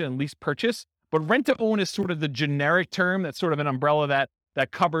lease option and lease purchase. But rent-to-own is sort of the generic term. That's sort of an umbrella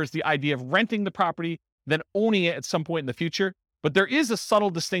that covers the idea of renting the property, then owning it at some point in the future. But there is a subtle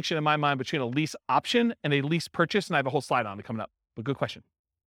distinction in my mind between a lease option and a lease purchase, and I have a whole slide on it coming up. But good question.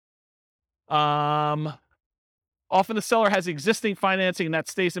 Often the seller has existing financing, and that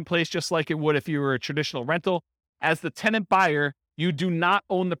stays in place just like it would if you were a traditional rental. As the tenant buyer, you do not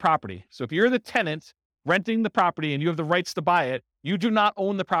own the property. So if you're the tenant renting the property and you have the rights to buy it, you do not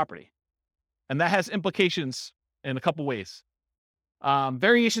own the property. And that has implications in a couple ways.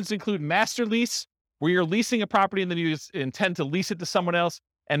 Variations include master lease, where you're leasing a property and then you intend to lease it to someone else,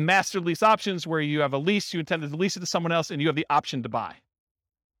 and master lease options, where you have a lease, you intend to lease it to someone else, and you have the option to buy.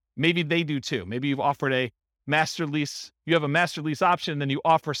 Maybe they do too. Maybe you've offered a master lease, you have a master lease option, then you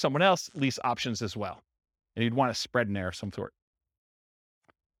offer someone else lease options as well. And you'd want a spread in there of some sort.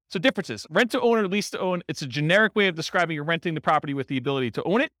 So differences. Rent to own or lease to own, it's a generic way of describing you're renting the property with the ability to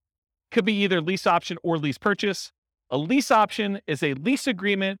own it. Could be either lease option or lease purchase. A lease option is a lease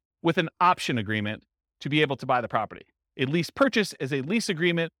agreement with an option agreement to be able to buy the property. A lease purchase is a lease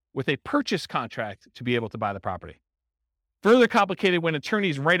agreement with a purchase contract to be able to buy the property. Further complicated when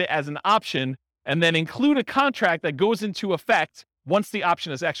attorneys write it as an option and then include a contract that goes into effect once the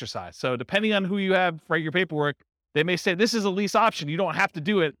option is exercised. So depending on who you have write your paperwork, they may say, this is a lease option. You don't have to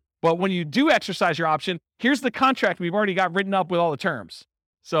do it. But when you do exercise your option, here's the contract we've already got written up with all the terms.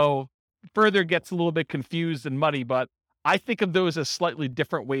 So further gets a little bit confused and muddy, but I think of those as slightly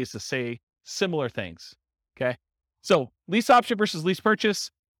different ways to say similar things. Okay. So lease option versus lease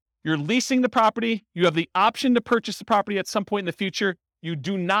purchase. You're leasing the property. You have the option to purchase the property at some point in the future. You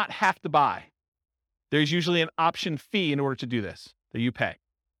do not have to buy. There's usually an option fee in order to do this that you pay.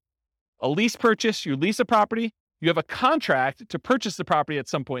 A lease purchase, you lease a property. You have a contract to purchase the property at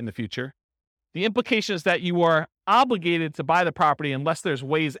some point in the future. The implication is that you are obligated to buy the property unless there's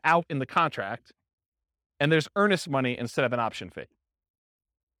ways out in the contract, and there's earnest money instead of an option fee.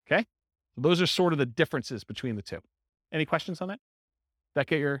 Okay? So those are sort of the differences between the two. Any questions on that? Did that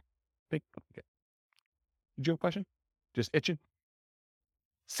get your big? Okay. Did you have a question? Just itching?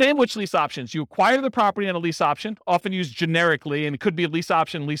 Sandwich lease options. You acquire the property on a lease option, often used generically, and it could be a lease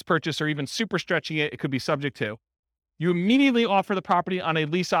option, lease purchase, or even super stretching it. It could be subject to. You immediately offer the property on a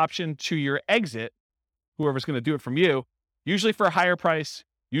lease option to your exit, whoever's going to do it from you, usually for a higher price,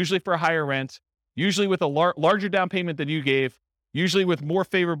 usually for a higher rent, usually with a larger down payment than you gave, usually with more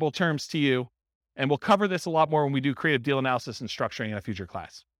favorable terms to you. And we'll cover this a lot more when we do creative deal analysis and structuring in a future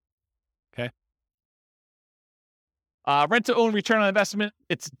class. Okay. Rent to own return on investment.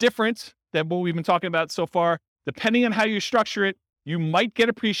 It's different than what we've been talking about so far. Depending on how you structure it, you might get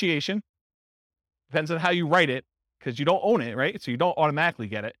appreciation. Depends on how you write it, because you don't own it, right? So you don't automatically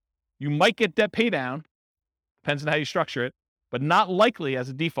get it. You might get debt pay down. Depends on how you structure it, but not likely as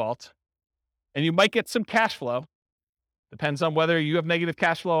a default. And you might get some cash flow. Depends on whether you have negative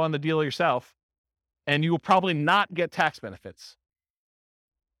cash flow on the deal yourself. And you will probably not get tax benefits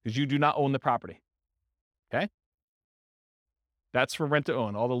because you do not own the property. Okay? That's for rent to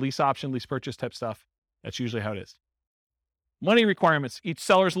own. All the lease option, lease purchase type stuff. That's usually how it is. Money requirements. Each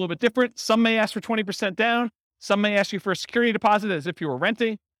seller is a little bit different. Some may ask for 20% down. Some may ask you for a security deposit as if you were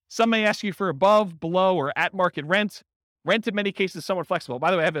renting. Some may ask you for above, below, or at market rent. Rent in many cases is somewhat flexible.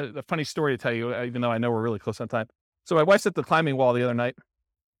 By the way, I have a funny story to tell you, even though I know we're really close on time. So my wife's at the climbing wall the other night,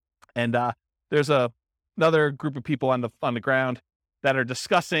 and there's another group of people on the ground that are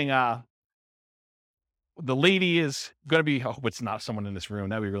discussing. The lady is going to be. I hope it's not someone in this room.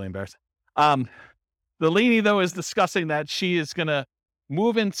 That'd be really embarrassing. The lady though is discussing that she is going to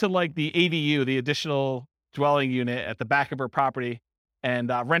move into like the ADU, the additional dwelling unit at the back of her property,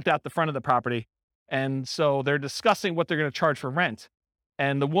 and rent out the front of the property. And so they're discussing what they're going to charge for rent.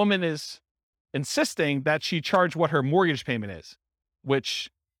 And the woman is insisting that she charge what her mortgage payment is, which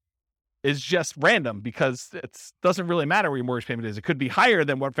is just random because it doesn't really matter what your mortgage payment is. It could be higher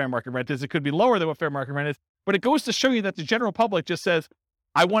than what fair market rent is. It could be lower than what fair market rent is. But it goes to show you that the general public just says,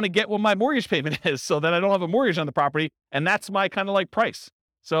 I want to get what my mortgage payment is so that I don't have a mortgage on the property. And that's my kind of like price.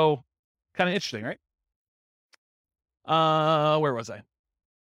 So kind of interesting, right? Where was I?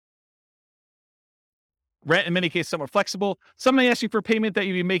 Rent, in many cases, somewhat flexible. Some may ask you for payment that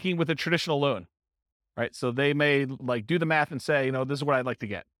you'd be making with a traditional loan, right? So they may like do the math and say, this is what I'd like to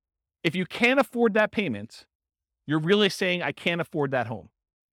get. If you can't afford that payment, you're really saying, I can't afford that home,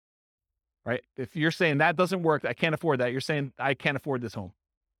 right? If you're saying that doesn't work, I can't afford that, you're saying, I can't afford this home.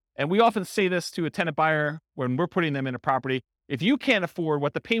 And we often say this to a tenant buyer when we're putting them in a property. If you can't afford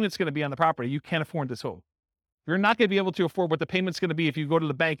what the payment's going to be on the property, you can't afford this home. If you're not going to be able to afford what the payment's going to be if you go to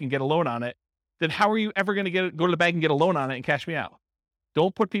the bank and get a loan on it, then how are you ever going to go to the bank and get a loan on it and cash me out?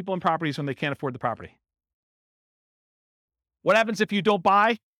 Don't put people in properties when they can't afford the property. What happens if you don't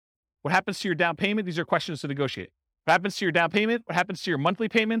buy? What happens to your down payment? These are questions to negotiate. What happens to your down payment? What happens to your monthly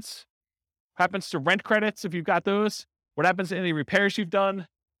payments? What happens to rent credits if you've got those? What happens to any repairs you've done?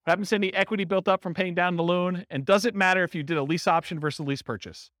 What happens to any equity built up from paying down the loan? And does it matter if you did a lease option versus a lease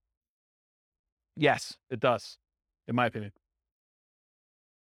purchase? Yes, it does, in my opinion.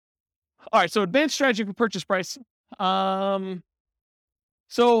 All right, so advanced strategy for purchase price.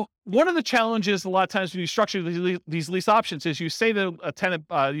 So one of the challenges a lot of times when you structure these lease options is you say to a tenant,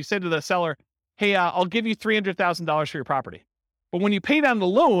 you say to the seller, hey, I'll give you $300,000 for your property. But when you pay down the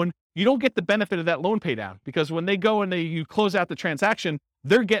loan, you don't get the benefit of that loan pay down because when they go and you close out the transaction,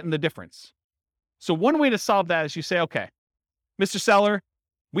 they're getting the difference. So one way to solve that is you say, okay, Mr. Seller,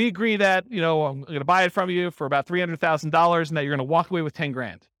 we agree that, I'm going to buy it from you for about $300,000 and that you're going to walk away with 10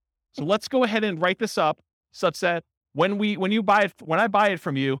 grand. So let's go ahead and write this up such that when I buy it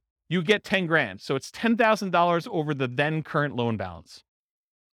from you, you get 10 grand. So it's $10,000 over the then current loan balance.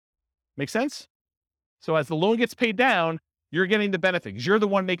 Make sense? So as the loan gets paid down, you're getting the benefit because you're the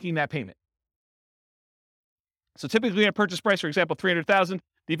one making that payment. So typically a purchase price, for example, $300,000,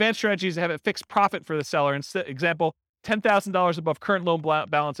 the advanced strategy is to have a fixed profit for the seller. Example, $10,000 above current loan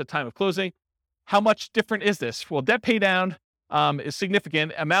balance at time of closing. How much different is this? Well, debt pay down is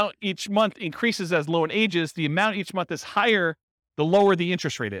significant. Amount each month increases as loan ages. The amount each month is higher, the lower the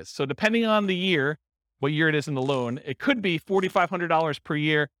interest rate is. So depending on the year, what year it is in the loan, it could be $4,500 per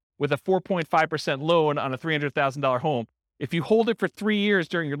year with a 4.5% loan on a $300,000 home. If you hold it for 3 years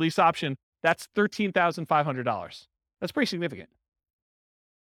during your lease option, that's $13,500. That's pretty significant.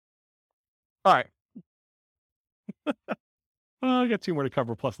 All right. I got 2 more to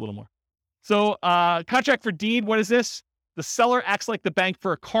cover, plus a little more. So contract for deed, what is this? The seller acts like the bank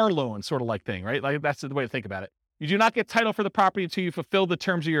for a car loan sort of like thing, right? Like that's the way to think about it. You do not get title for the property until you fulfill the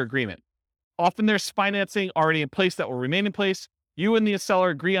terms of your agreement. Often there's financing already in place that will remain in place. You and the seller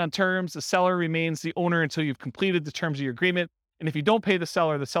agree on terms. The seller remains the owner until you've completed the terms of your agreement. And if you don't pay the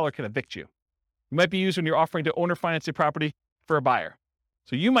seller can evict you. It might be used when you're offering to owner finance a property for a buyer.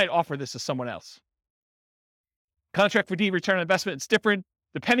 So you might offer this to someone else. Contract for deed, return on investment, it's different.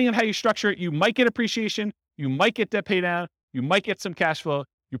 Depending on how you structure it, you might get appreciation, you might get debt pay down, you might get some cash flow.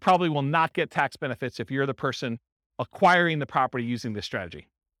 You probably will not get tax benefits if you're the person acquiring the property using this strategy.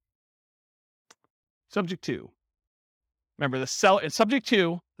 Subject 2. Remember, in subject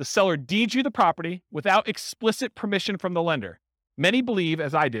 2, the seller deeds you the property without explicit permission from the lender. Many believe,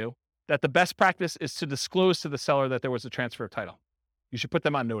 as I do, that the best practice is to disclose to the seller that there was a transfer of title. You should put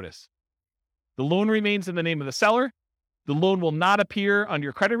them on notice. The loan remains in the name of the seller. The loan will not appear on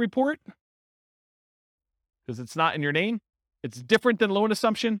your credit report because it's not in your name. It's different than loan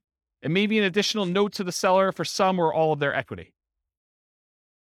assumption. It may be an additional note to the seller for some or all of their equity.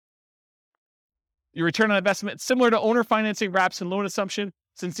 Your return on investment, similar to owner financing, wraps, and loan assumption.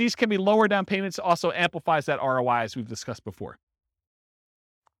 Since these can be lower down payments, also amplifies that ROI as we've discussed before.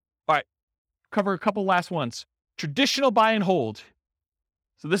 All right, cover a couple last ones. Traditional buy and hold.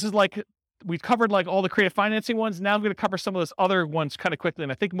 So this is like, we've covered like all the creative financing ones. Now I'm going to cover some of those other ones kind of quickly.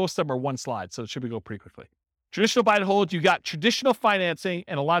 And I think most of them are one slide, so it should go pretty quickly. Traditional buy and hold, you got traditional financing,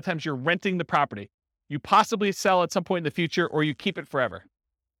 and a lot of times you're renting the property. You possibly sell at some point in the future, or you keep it forever.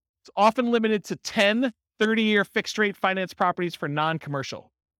 It's often limited to 10 30-year fixed rate finance properties for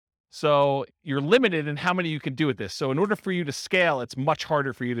non-commercial. So you're limited in how many you can do with this. So in order for you to scale, it's much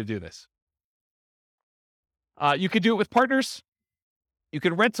harder for you to do this. You could do it with partners. You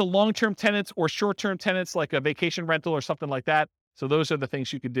can rent to long-term tenants or short-term tenants like a vacation rental or something like that. So those are the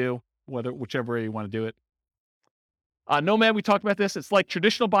things you could do, whichever way you want to do it. Nomad, we talked about this. It's like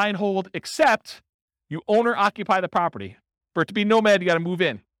traditional buy and hold, except you owner occupy the property. For it to be Nomad, you got to move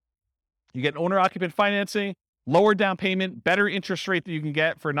in. You get owner occupant financing, lower down payment, better interest rate that you can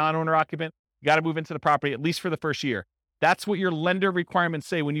get for non-owner occupant. You got to move into the property at least for the first year. That's what your lender requirements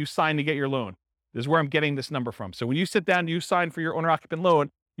say when you sign to get your loan. This is where I'm getting this number from. So when you sit down, you sign for your owner-occupant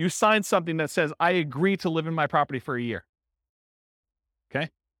loan, you sign something that says, I agree to live in my property for a year. Okay?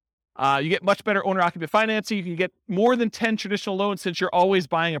 You get much better owner-occupant financing. You can get more than 10 traditional loans since you're always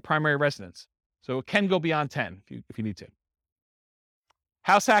buying a primary residence. So it can go beyond 10 if you need to.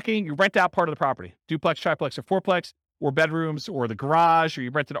 House hacking, you rent out part of the property. Duplex, triplex, or fourplex, or bedrooms, or the garage, or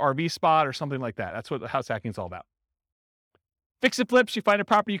you rent an RV spot, or something like that. That's what the house hacking is all about. Fix and flips, you find a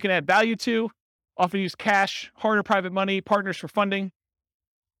property you can add value to. Often use cash, hard or private money, partners for funding.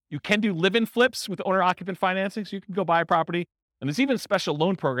 You can do live-in flips with owner-occupant financing, so you can go buy a property. And there's even special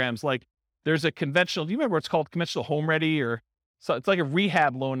loan programs, like there's a conventional, do you remember what's called conventional Home Ready, or so it's like a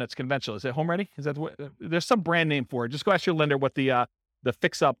rehab loan that's conventional. Is it Home Ready? Is that what, there's some brand name for it. Just go ask your lender what the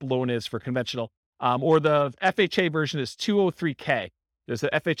fix-up loan is for conventional. Or the FHA version is 203K. There's the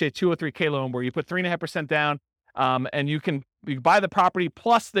FHA 203K loan where you put 3.5% down, and you can buy the property,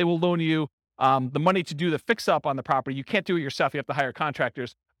 plus they will loan you the money to do the fix-up on the property. You can't do it yourself. You have to hire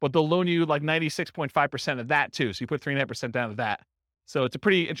contractors, but they'll loan you like 96.5% of that too. So you put 3.5% down of that. So it's a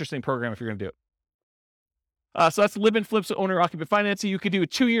pretty interesting program if you're going to do it. So that's live-in flips with owner-occupant financing. You could do a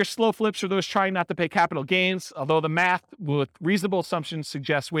 2-year slow flips for those trying not to pay capital gains, although the math with reasonable assumptions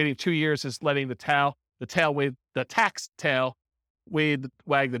suggests waiting 2 years is letting the tax tail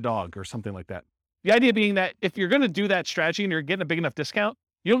wag the dog or something like that. The idea being that if you're going to do that strategy and you're getting a big enough discount,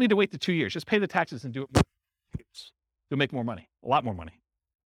 you don't need to wait the 2 years. Just pay the taxes and do it. You'll make more money, a lot more money.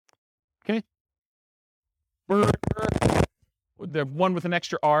 Okay. The one with an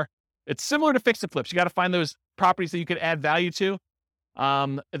extra R. It's similar to fix and flips. You got to find those properties that you could add value to.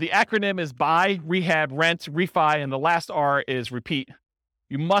 The acronym is buy, rehab, rent, refi, and the last R is repeat.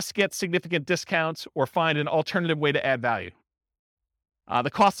 You must get significant discounts or find an alternative way to add value.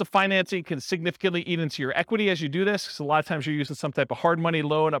 The cost of financing can significantly eat into your equity as you do this, because a lot of times you're using some type of hard money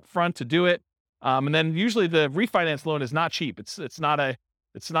loan up front to do it. And then usually the refinance loan is not cheap. It's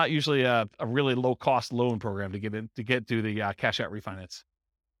not usually a really low cost loan program to get to the cash out refinance.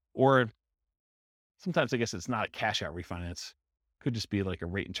 Or sometimes I guess it's not a cash out refinance. Could just be like a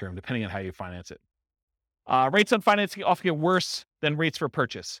rate and term, depending on how you finance it. Rates on financing often get worse than rates for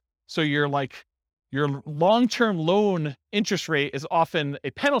purchase. So your long-term loan interest rate is often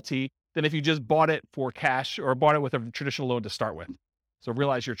a penalty than if you just bought it for cash or bought it with a traditional loan to start with. So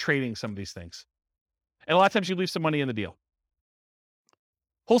realize you're trading some of these things. And a lot of times you leave some money in the deal.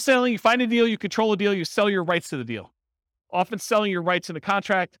 Wholesaling, you find a deal, you control a deal, you sell your rights to the deal. Often selling your rights in a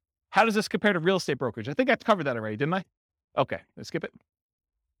contract. How does this compare to real estate brokerage? I think I covered that already, didn't I? Okay, let's skip it.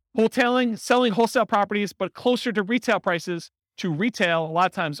 Wholesaling, selling wholesale properties, but closer to retail prices to retail, a lot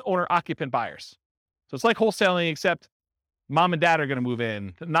of times owner-occupant buyers. So it's like wholesaling, except mom and dad are going to move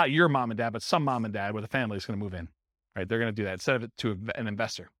in. Not your mom and dad, but some mom and dad with a family is going to move in. Right? They're going to do that instead of it to an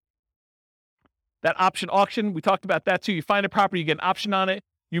investor. That option auction, we talked about that too. You find a property, you get an option on it.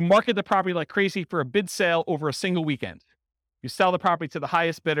 You market the property like crazy for a bid sale over a single weekend. You sell the property to the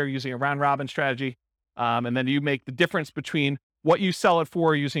highest bidder using a round robin strategy. And then you make the difference between what you sell it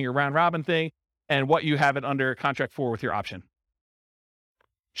for using your round robin thing and what you have it under contract for with your option.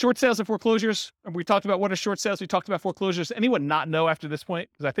 Short sales and foreclosures. We talked about what are short sales. We talked about foreclosures. Anyone not know after this point?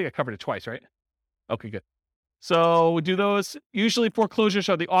 Because I think I covered it twice, right? Okay, good. So we do those. Usually foreclosures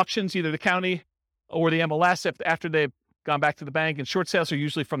are the auctions, either the county or the MLS after they've gone back to the bank. And short sales are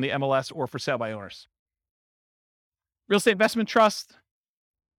usually from the MLS or for sale by owners. Real estate investment trust.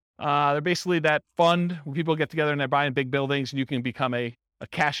 They're basically that fund where people get together and they're buying big buildings and you can become a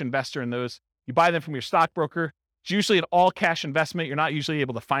cash investor in those. You buy them from your stockbroker. It's usually an all cash investment. You're not usually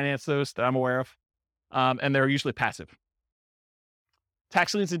able to finance those that I'm aware of. And they're usually passive.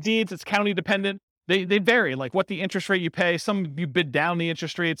 Tax liens and deeds, it's county dependent. They vary, like what the interest rate you pay. Some you bid down the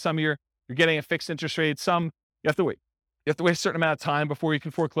interest rate. Some you're getting a fixed interest rate. Some you have to wait. You have to wait a certain amount of time before you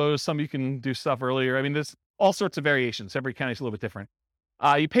can foreclose. Some you can do stuff earlier. I mean, there's all sorts of variations. Every county is a little bit different.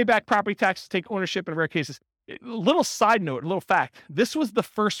 You pay back property taxes, take ownership in rare cases. A little side note, a little fact. This was the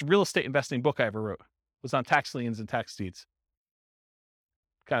first real estate investing book I ever wrote. It was on tax liens and tax deeds.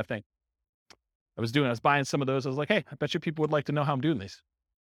 Kind of thing. I was buying some of those. I was like, hey, I bet you people would like to know how I'm doing these.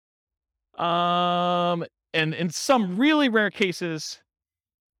 And in some really rare cases,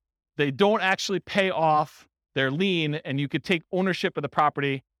 they don't actually pay off their lien and you could take ownership of the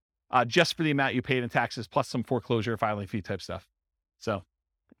property just for the amount you paid in taxes, plus some foreclosure filing fee type stuff. So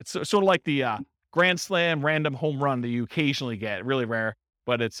it's sort of like the grand slam random home run that you occasionally get, really rare,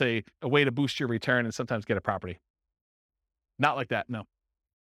 but it's a way to boost your return and sometimes get a property. Not like that, no.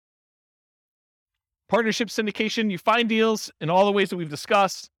 Partnership syndication, you find deals in all the ways that we've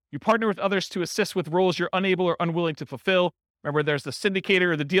discussed. You partner with others to assist with roles you're unable or unwilling to fulfill. Remember, there's the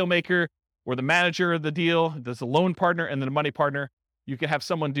syndicator or the deal maker. or the manager of the deal, there's a loan partner and then a money partner. You can have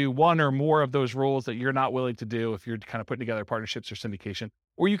someone do one or more of those roles that you're not willing to do if you're kind of putting together partnerships or syndication.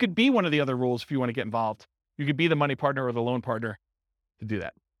 Or you could be one of the other roles if you want to get involved. You could be the money partner or the loan partner to do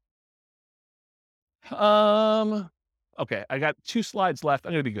that. Okay, I got 2 slides left.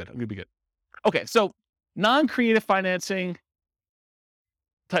 I'm going to be good. Okay, so non-creative financing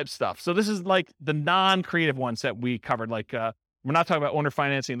type stuff. So this is like the non-creative ones that we covered. Like we're not talking about owner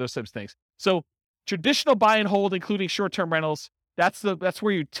financing, those types of things. So traditional buy and hold, including short-term rentals, that's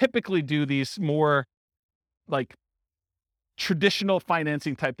where you typically do these more like traditional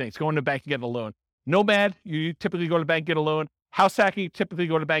financing type things, going to the bank and getting a loan. Nomad, you typically go to the bank, get a loan. House hacking, typically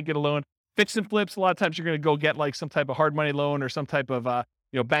go to the bank, get a loan. Fix and flips, a lot of times you're going to go get like some type of hard money loan or some type of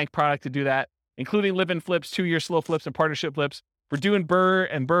bank product to do that, including live-in flips, 2-year slow flips, and partnership flips. We're doing Burr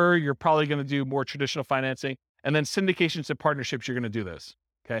and Burr, you're probably going to do more traditional financing. And then syndications and partnerships, you're going to do those.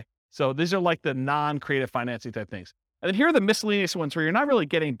 Okay. So these are like the non-creative financing type things. And then here are the miscellaneous ones where you're not really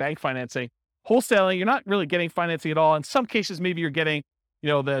getting bank financing. Wholesaling, you're not really getting financing at all. In some cases, maybe you're getting,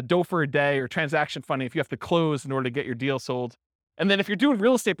 the dough for a day or transaction funding if you have to close in order to get your deal sold. And then if you're doing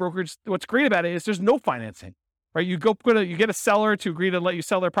real estate brokerage, what's great about it is there's no financing, right? You get a seller to agree to let you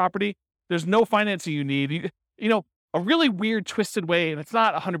sell their property. There's no financing you need. A really weird, twisted way, and it's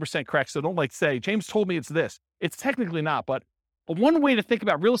not 100% correct, so don't say, James told me it's this. It's technically not, but one way to think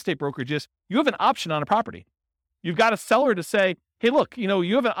about real estate brokerage is you have an option on a property. You've got a seller to say, hey, look,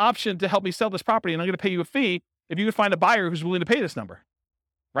 you have an option to help me sell this property, and I'm going to pay you a fee if you can find a buyer who's willing to pay this number,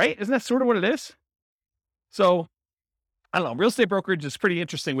 right? Isn't that sort of what it is? So, I don't know, real estate brokerage is a pretty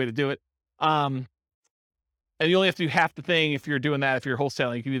interesting way to do it. And you only have to do half the thing if you're doing that. If you're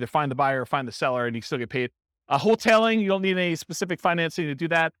wholesaling, you can either find the buyer or find the seller and you still get paid. Wholesaling, you don't need any specific financing to do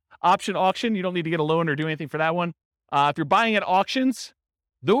that. Option auction, you don't need to get a loan or do anything for that one. If you're buying at auctions,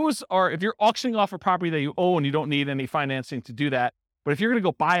 if you're auctioning off a property that you own, you don't need any financing to do that. But if you're going to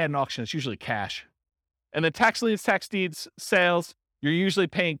go buy at an auction, it's usually cash. And then tax liens, tax deeds, sales, you're usually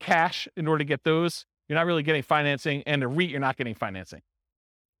paying cash in order to get those. You're not really getting financing. And a REIT, you're not getting financing.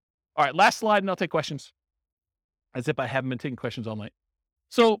 All right, last slide, and I'll take questions. As if I haven't been taking questions all night.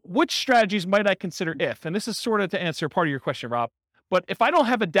 So which strategies might I consider if? And this is sort of to answer part of your question, Rob. But if I don't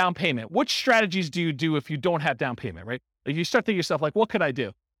have a down payment, which strategies do you do if you don't have down payment, right? Like you start thinking to yourself, like, what could I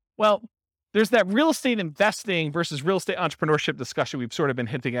do? Well, there's that real estate investing versus real estate entrepreneurship discussion we've sort of been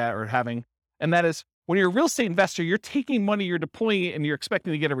hinting at or having. And that is when you're a real estate investor, you're taking money, you're deploying it, and you're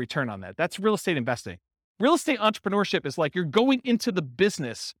expecting to get a return on that. That's real estate investing. Real estate entrepreneurship is like you're going into the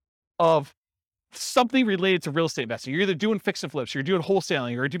business of something related to real estate investing. You're either doing fix and flips, you're doing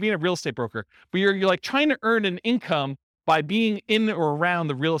wholesaling, or you're being a real estate broker, but you're like trying to earn an income by being in or around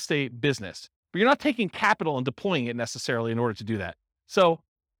the real estate business. But you're not taking capital and deploying it necessarily in order to do that. So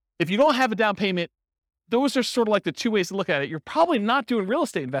if you don't have a down payment, those are sort of like the 2 ways to look at it. You're probably not doing real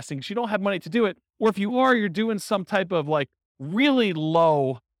estate investing because you don't have money to do it. Or if you are, you're doing some type of like really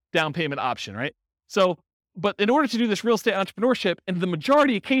low down payment option, right? So, but in order to do this real estate entrepreneurship, in the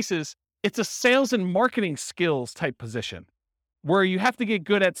majority of cases, it's a sales and marketing skills type position where you have to get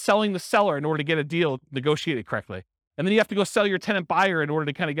good at selling the seller in order to get a deal negotiated correctly. And then you have to go sell your tenant buyer in order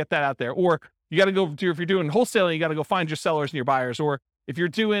to kind of get that out there. Or you got to go do, if you're doing wholesaling, you got to go find your sellers and your buyers. Or if you're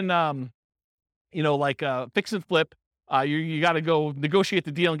doing, fix and flip, you got to go negotiate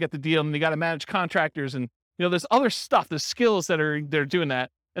the deal and get the deal. And you got to manage contractors. And, there's other stuff, there's skills they're doing that.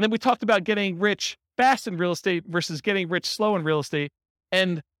 And then we talked about getting rich fast in real estate versus getting rich slow in real estate.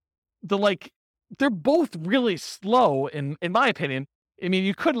 And they're both really slow in my opinion. I mean,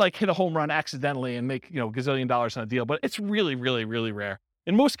 you could hit a home run accidentally and make, gazillion dollars on a deal, but it's really, really, really rare.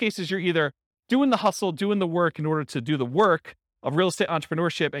 In most cases, you're either doing the hustle, doing the work in order to do the work of real estate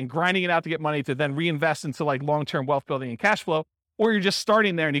entrepreneurship and grinding it out to get money to then reinvest into long-term wealth building and cash flow, or you're just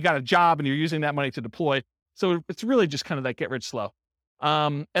starting there and you got a job and you're using that money to deploy. So it's really just kind of that get rich slow.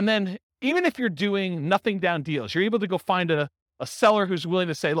 And then even if you're doing nothing down deals, you're able to go find a seller who's willing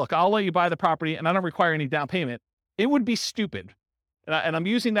to say, look, I'll let you buy the property and I don't require any down payment. It would be stupid. And I'm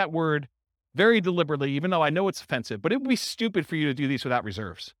using that word very deliberately, even though I know it's offensive, but it would be stupid for you to do these without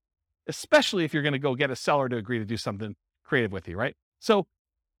reserves, especially if you're going to go get a seller to agree to do something creative with you, right? So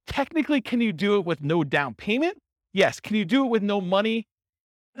technically, can you do it with no down payment? Yes. Can you do it with no money?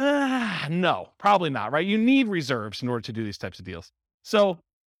 No, probably not, right? You need reserves in order to do these types of deals. So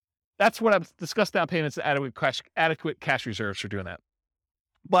that's what I've discussed, down payments and adequate cash reserves for doing that.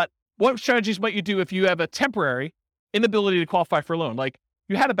 But what strategies might you do if you have a temporary inability to qualify for a loan? Like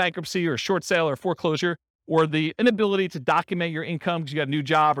you had a bankruptcy or a short sale or foreclosure, or the inability to document your income because you got a new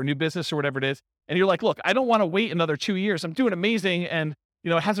job or new business or whatever it is. And you're like, look, I don't want to wait another 2 years. I'm doing amazing. And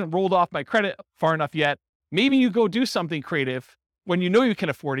it hasn't rolled off my credit far enough yet. Maybe you go do something creative when you know you can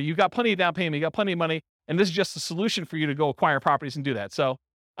afford it. You've got plenty of down payment, you got plenty of money, and this is just a solution for you to go acquire properties and do that. So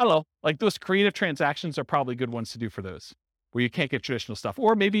I don't know, like those creative transactions are probably good ones to do for those, where you can't get traditional stuff.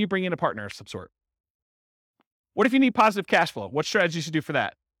 Or maybe you bring in a partner of some sort. What if you need positive cash flow? What strategies to do for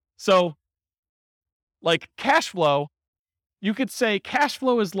that? So like cash flow, you could say cash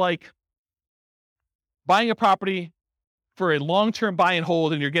flow is like buying a property for a long-term buy and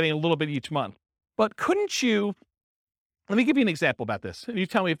hold, and you're getting a little bit each month. But couldn't you, let me give you an example about this, and you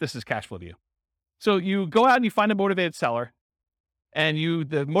tell me if this is cash flow to you. So you go out and you find a motivated seller, and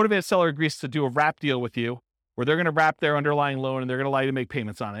the motivated seller agrees to do a wrap deal with you, where they're going to wrap their underlying loan and they're going to allow you to make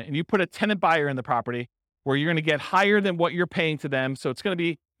payments on it. And you put a tenant buyer in the property where you're going to get higher than what you're paying to them. So it's going to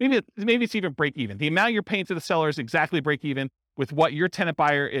be, maybe it's even break even. The amount you're paying to the seller is exactly break even with what your tenant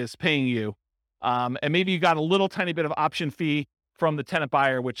buyer is paying you. And maybe you got a little tiny bit of option fee from the tenant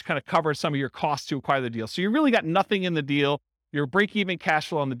buyer, which kind of covers some of your costs to acquire the deal. So you really got nothing in the deal. You're break even cash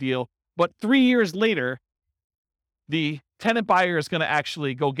flow on the deal. But 3 years later, the tenant buyer is going to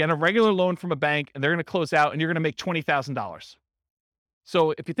actually go get a regular loan from a bank, and they're going to close out, and you're going to make $20,000.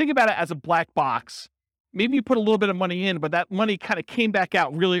 So if you think about it as a black box, maybe you put a little bit of money in, but that money kind of came back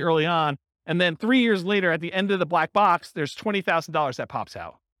out really early on. And then 3 years later, at the end of the black box, there's $20,000 that pops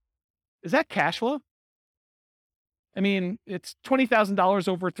out. Is that cash flow? I mean, it's $20,000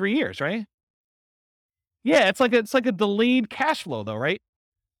 over 3 years, right? Yeah, it's like a delayed cash flow though, right?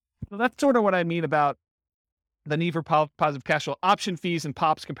 So that's sort of what I mean about the need for positive cash flow, option fees and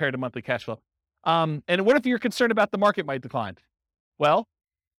pops compared to monthly cash flow. And what if you're concerned about the market might decline? Well,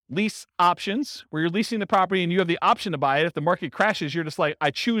 lease options, where you're leasing the property and you have the option to buy it. If the market crashes, you're just like, I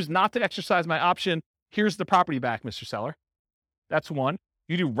choose not to exercise my option. Here's the property back, Mr. Seller. That's one.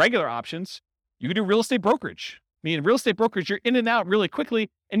 You do regular options. You can do real estate brokerage. I mean, real estate brokerage, you're in and out really quickly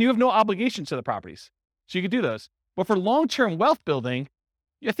and you have no obligation to the properties. So you can do those. But for long-term wealth building,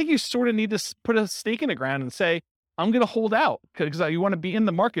 I think you sort of need to put a stake in the ground and say, I'm going to hold out because you want to be in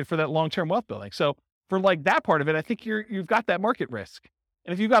the market for that long-term wealth building. So for like that part of it, I think you've got that market risk.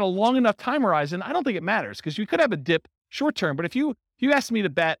 And if you've got a long enough time horizon, I don't think it matters because you could have a dip short term. But if you asked me to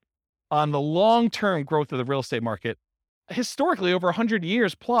bet on the long-term growth of the real estate market, historically over 100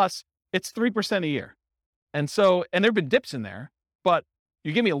 years plus, it's 3% a year. And there've been dips in there, but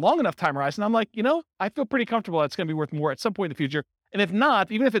you give me a long enough time horizon, I'm like, I feel pretty comfortable it's going to be worth more at some point in the future. And if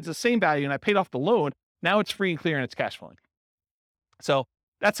not, even if it's the same value and I paid off the loan, now it's free and clear and it's cash flowing. So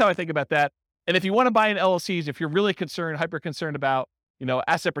that's how I think about that. And if you want to buy in LLCs, if you're really hyper concerned about,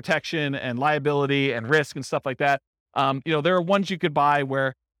 asset protection and liability and risk and stuff like that, there are ones you could buy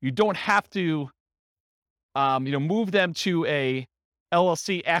where you don't have to, move them to a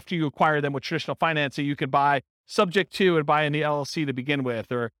LLC after you acquire them with traditional financing. You could buy subject to and buy in the LLC to begin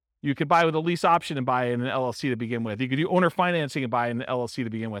with, or you could buy with a lease option and buy in an LLC to begin with. You could do owner financing and buy in an LLC to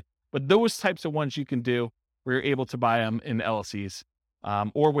begin with. But those types of ones you can do where you're able to buy them in LLCs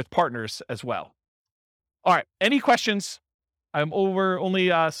or with partners as well. All right. Any questions? I'm only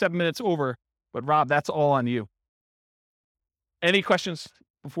 7 minutes over, but Rob, that's all on you. Any questions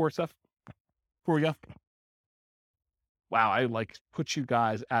before we go? Wow, I put you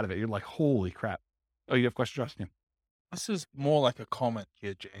guys out of it. You're like, holy crap. Oh, you have questions, Justin? This is more like a comment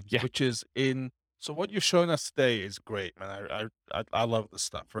here, James, Yeah. which is so what you've shown us today is great, man. I love this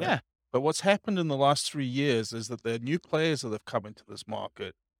stuff, right? Yeah. But what's happened in the last 3 years is that there are new players that have come into this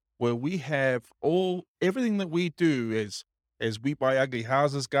market where we have everything that we do is we buy ugly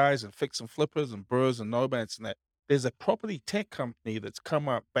houses, guys, and fix and flippers and burrs and nomads and that. There's a property tech company that's come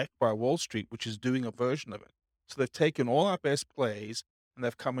up backed by Wall Street, which is doing a version of it. So they've taken all our best plays and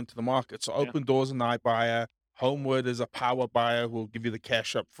they've come into the market. So Open Doors is an iBuyer, Homeward is a power buyer who will give you the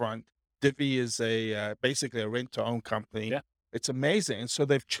cash up front. Divvy is basically a rent-to-own company. Yeah. It's amazing. And so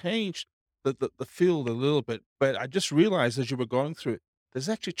they've changed the field a little bit. But I just realized as you were going through it, there's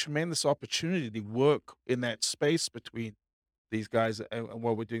actually tremendous opportunity to work in that space between these guys and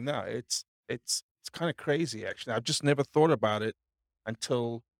what we're doing now. It's kind of crazy, actually. I've just never thought about it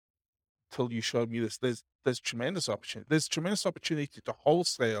until you showed me this. There's tremendous opportunity. There's tremendous opportunity to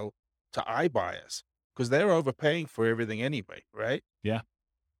wholesale to iBuyers because they're overpaying for everything anyway, right? Yeah,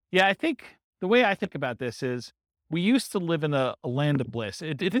 I think the way I think about this is we used to live in a land of bliss.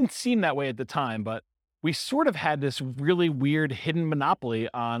 It didn't seem that way at the time, but we sort of had this really weird hidden monopoly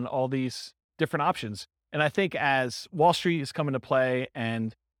on all these different options. And I think as Wall Street is coming to play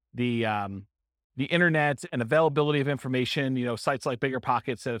and the internet and availability of information, sites like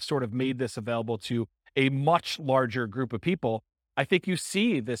BiggerPockets that have sort of made this available to a much larger group of people, I think you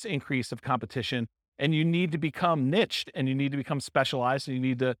see this increase of competition and you need to become niched, and you need to become specialized, and you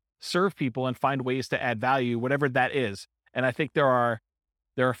need to serve people and find ways to add value, whatever that is. And I think there are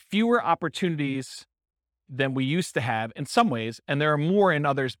fewer opportunities than we used to have in some ways, and there are more in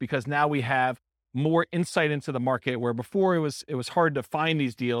others because now we have more insight into the market, where before it was hard to find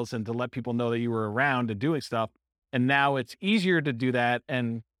these deals and to let people know that you were around and doing stuff. And now it's easier to do that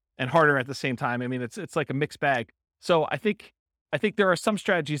and harder at the same time. I mean, it's like a mixed bag. So I think there are some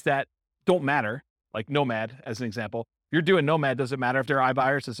strategies that don't matter, like Nomad as an example. If you're doing Nomad, does it matter if they're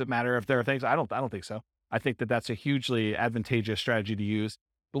iBuyers? Does it matter if there are things? I don't think so. I think that's a hugely advantageous strategy to use.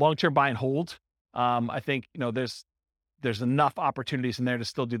 Long-term buy and hold. I think, there's enough opportunities in there to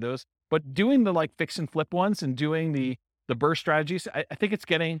still do those, but doing the like fix and flip ones and doing the burst strategies, I think it's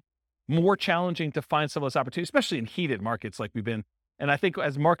getting more challenging to find some of those opportunities, especially in heated markets like we've been. And I think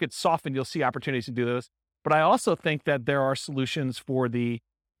as markets soften, you'll see opportunities to do those. But I also think that there are solutions for the,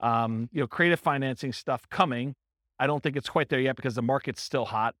 creative financing stuff coming. I don't think it's quite there yet because the market's still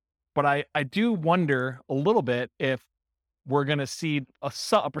hot. But I do wonder a little bit if we're going to see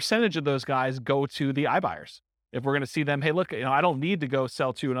a percentage of those guys go to the iBuyers. If we're going to see them, hey, look, I don't need to go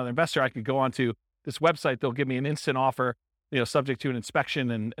sell to another investor. I could go onto this website. They'll give me an instant offer, subject to an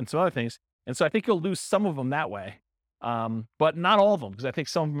inspection and some other things. And so I think you'll lose some of them that way. But not all of them, because I think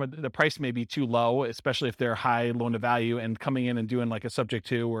some of them, the price may be too low, especially if they're high loan to value, and coming in and doing like a subject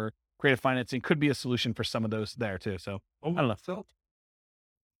to or creative financing could be a solution for some of those there too. So I don't know.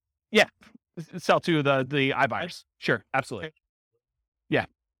 Sell to the iBuyers. Sure. Absolutely. Yeah.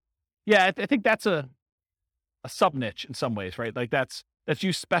 I think that's a sub niche in some ways, right? Like that's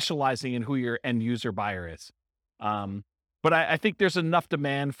you specializing in who your end user buyer is. But I think there's enough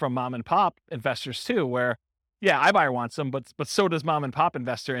demand from mom and pop investors too, where iBuyer wants them, but so does mom and pop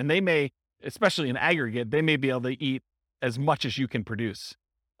investor. And they may, especially in aggregate, they may be able to eat as much as you can produce.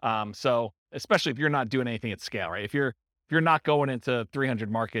 So especially if you're not doing anything at scale, right? If you're not going into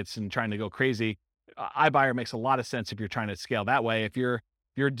 300 markets and trying to go crazy, iBuyer makes a lot of sense if you're trying to scale that way. If you're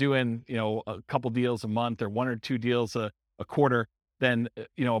doing, a couple deals a month or one or two deals a quarter, then,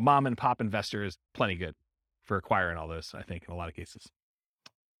 a mom and pop investor is plenty good for acquiring all those, I think, in a lot of cases.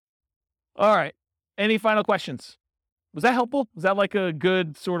 All right. Any final questions? Was that helpful? Was that like a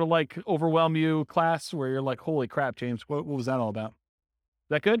good sort of like overwhelm you class where you're like, holy crap, James, what was that all about? Is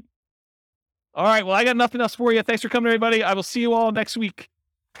that good? All right. Well, I got nothing else for you. Thanks for coming, everybody. I will see you all next week.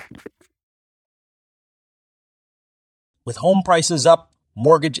 With home prices up,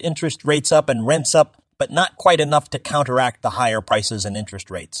 mortgage interest rates up, and rents up, but not quite enough to counteract the higher prices and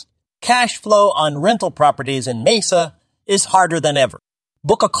interest rates. Cash flow on rental properties in Mesa is harder than ever.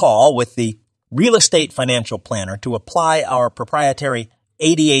 Book a call with the Real Estate Financial Planner to apply our proprietary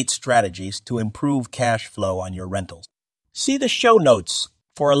 88 strategies to improve cash flow on your rentals. See the show notes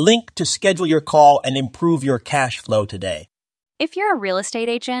for a link to schedule your call and improve your cash flow today. If you're a real estate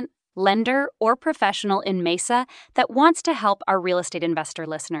agent, lender, or professional in Mesa that wants to help our real estate investor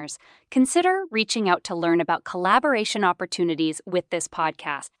listeners, consider reaching out to learn about collaboration opportunities with this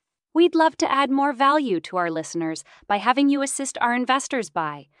podcast. We'd love to add more value to our listeners by having you assist our investors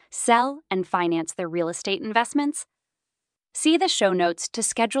buy, sell, and finance their real estate investments. See the show notes to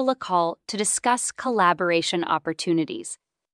schedule a call to discuss collaboration opportunities.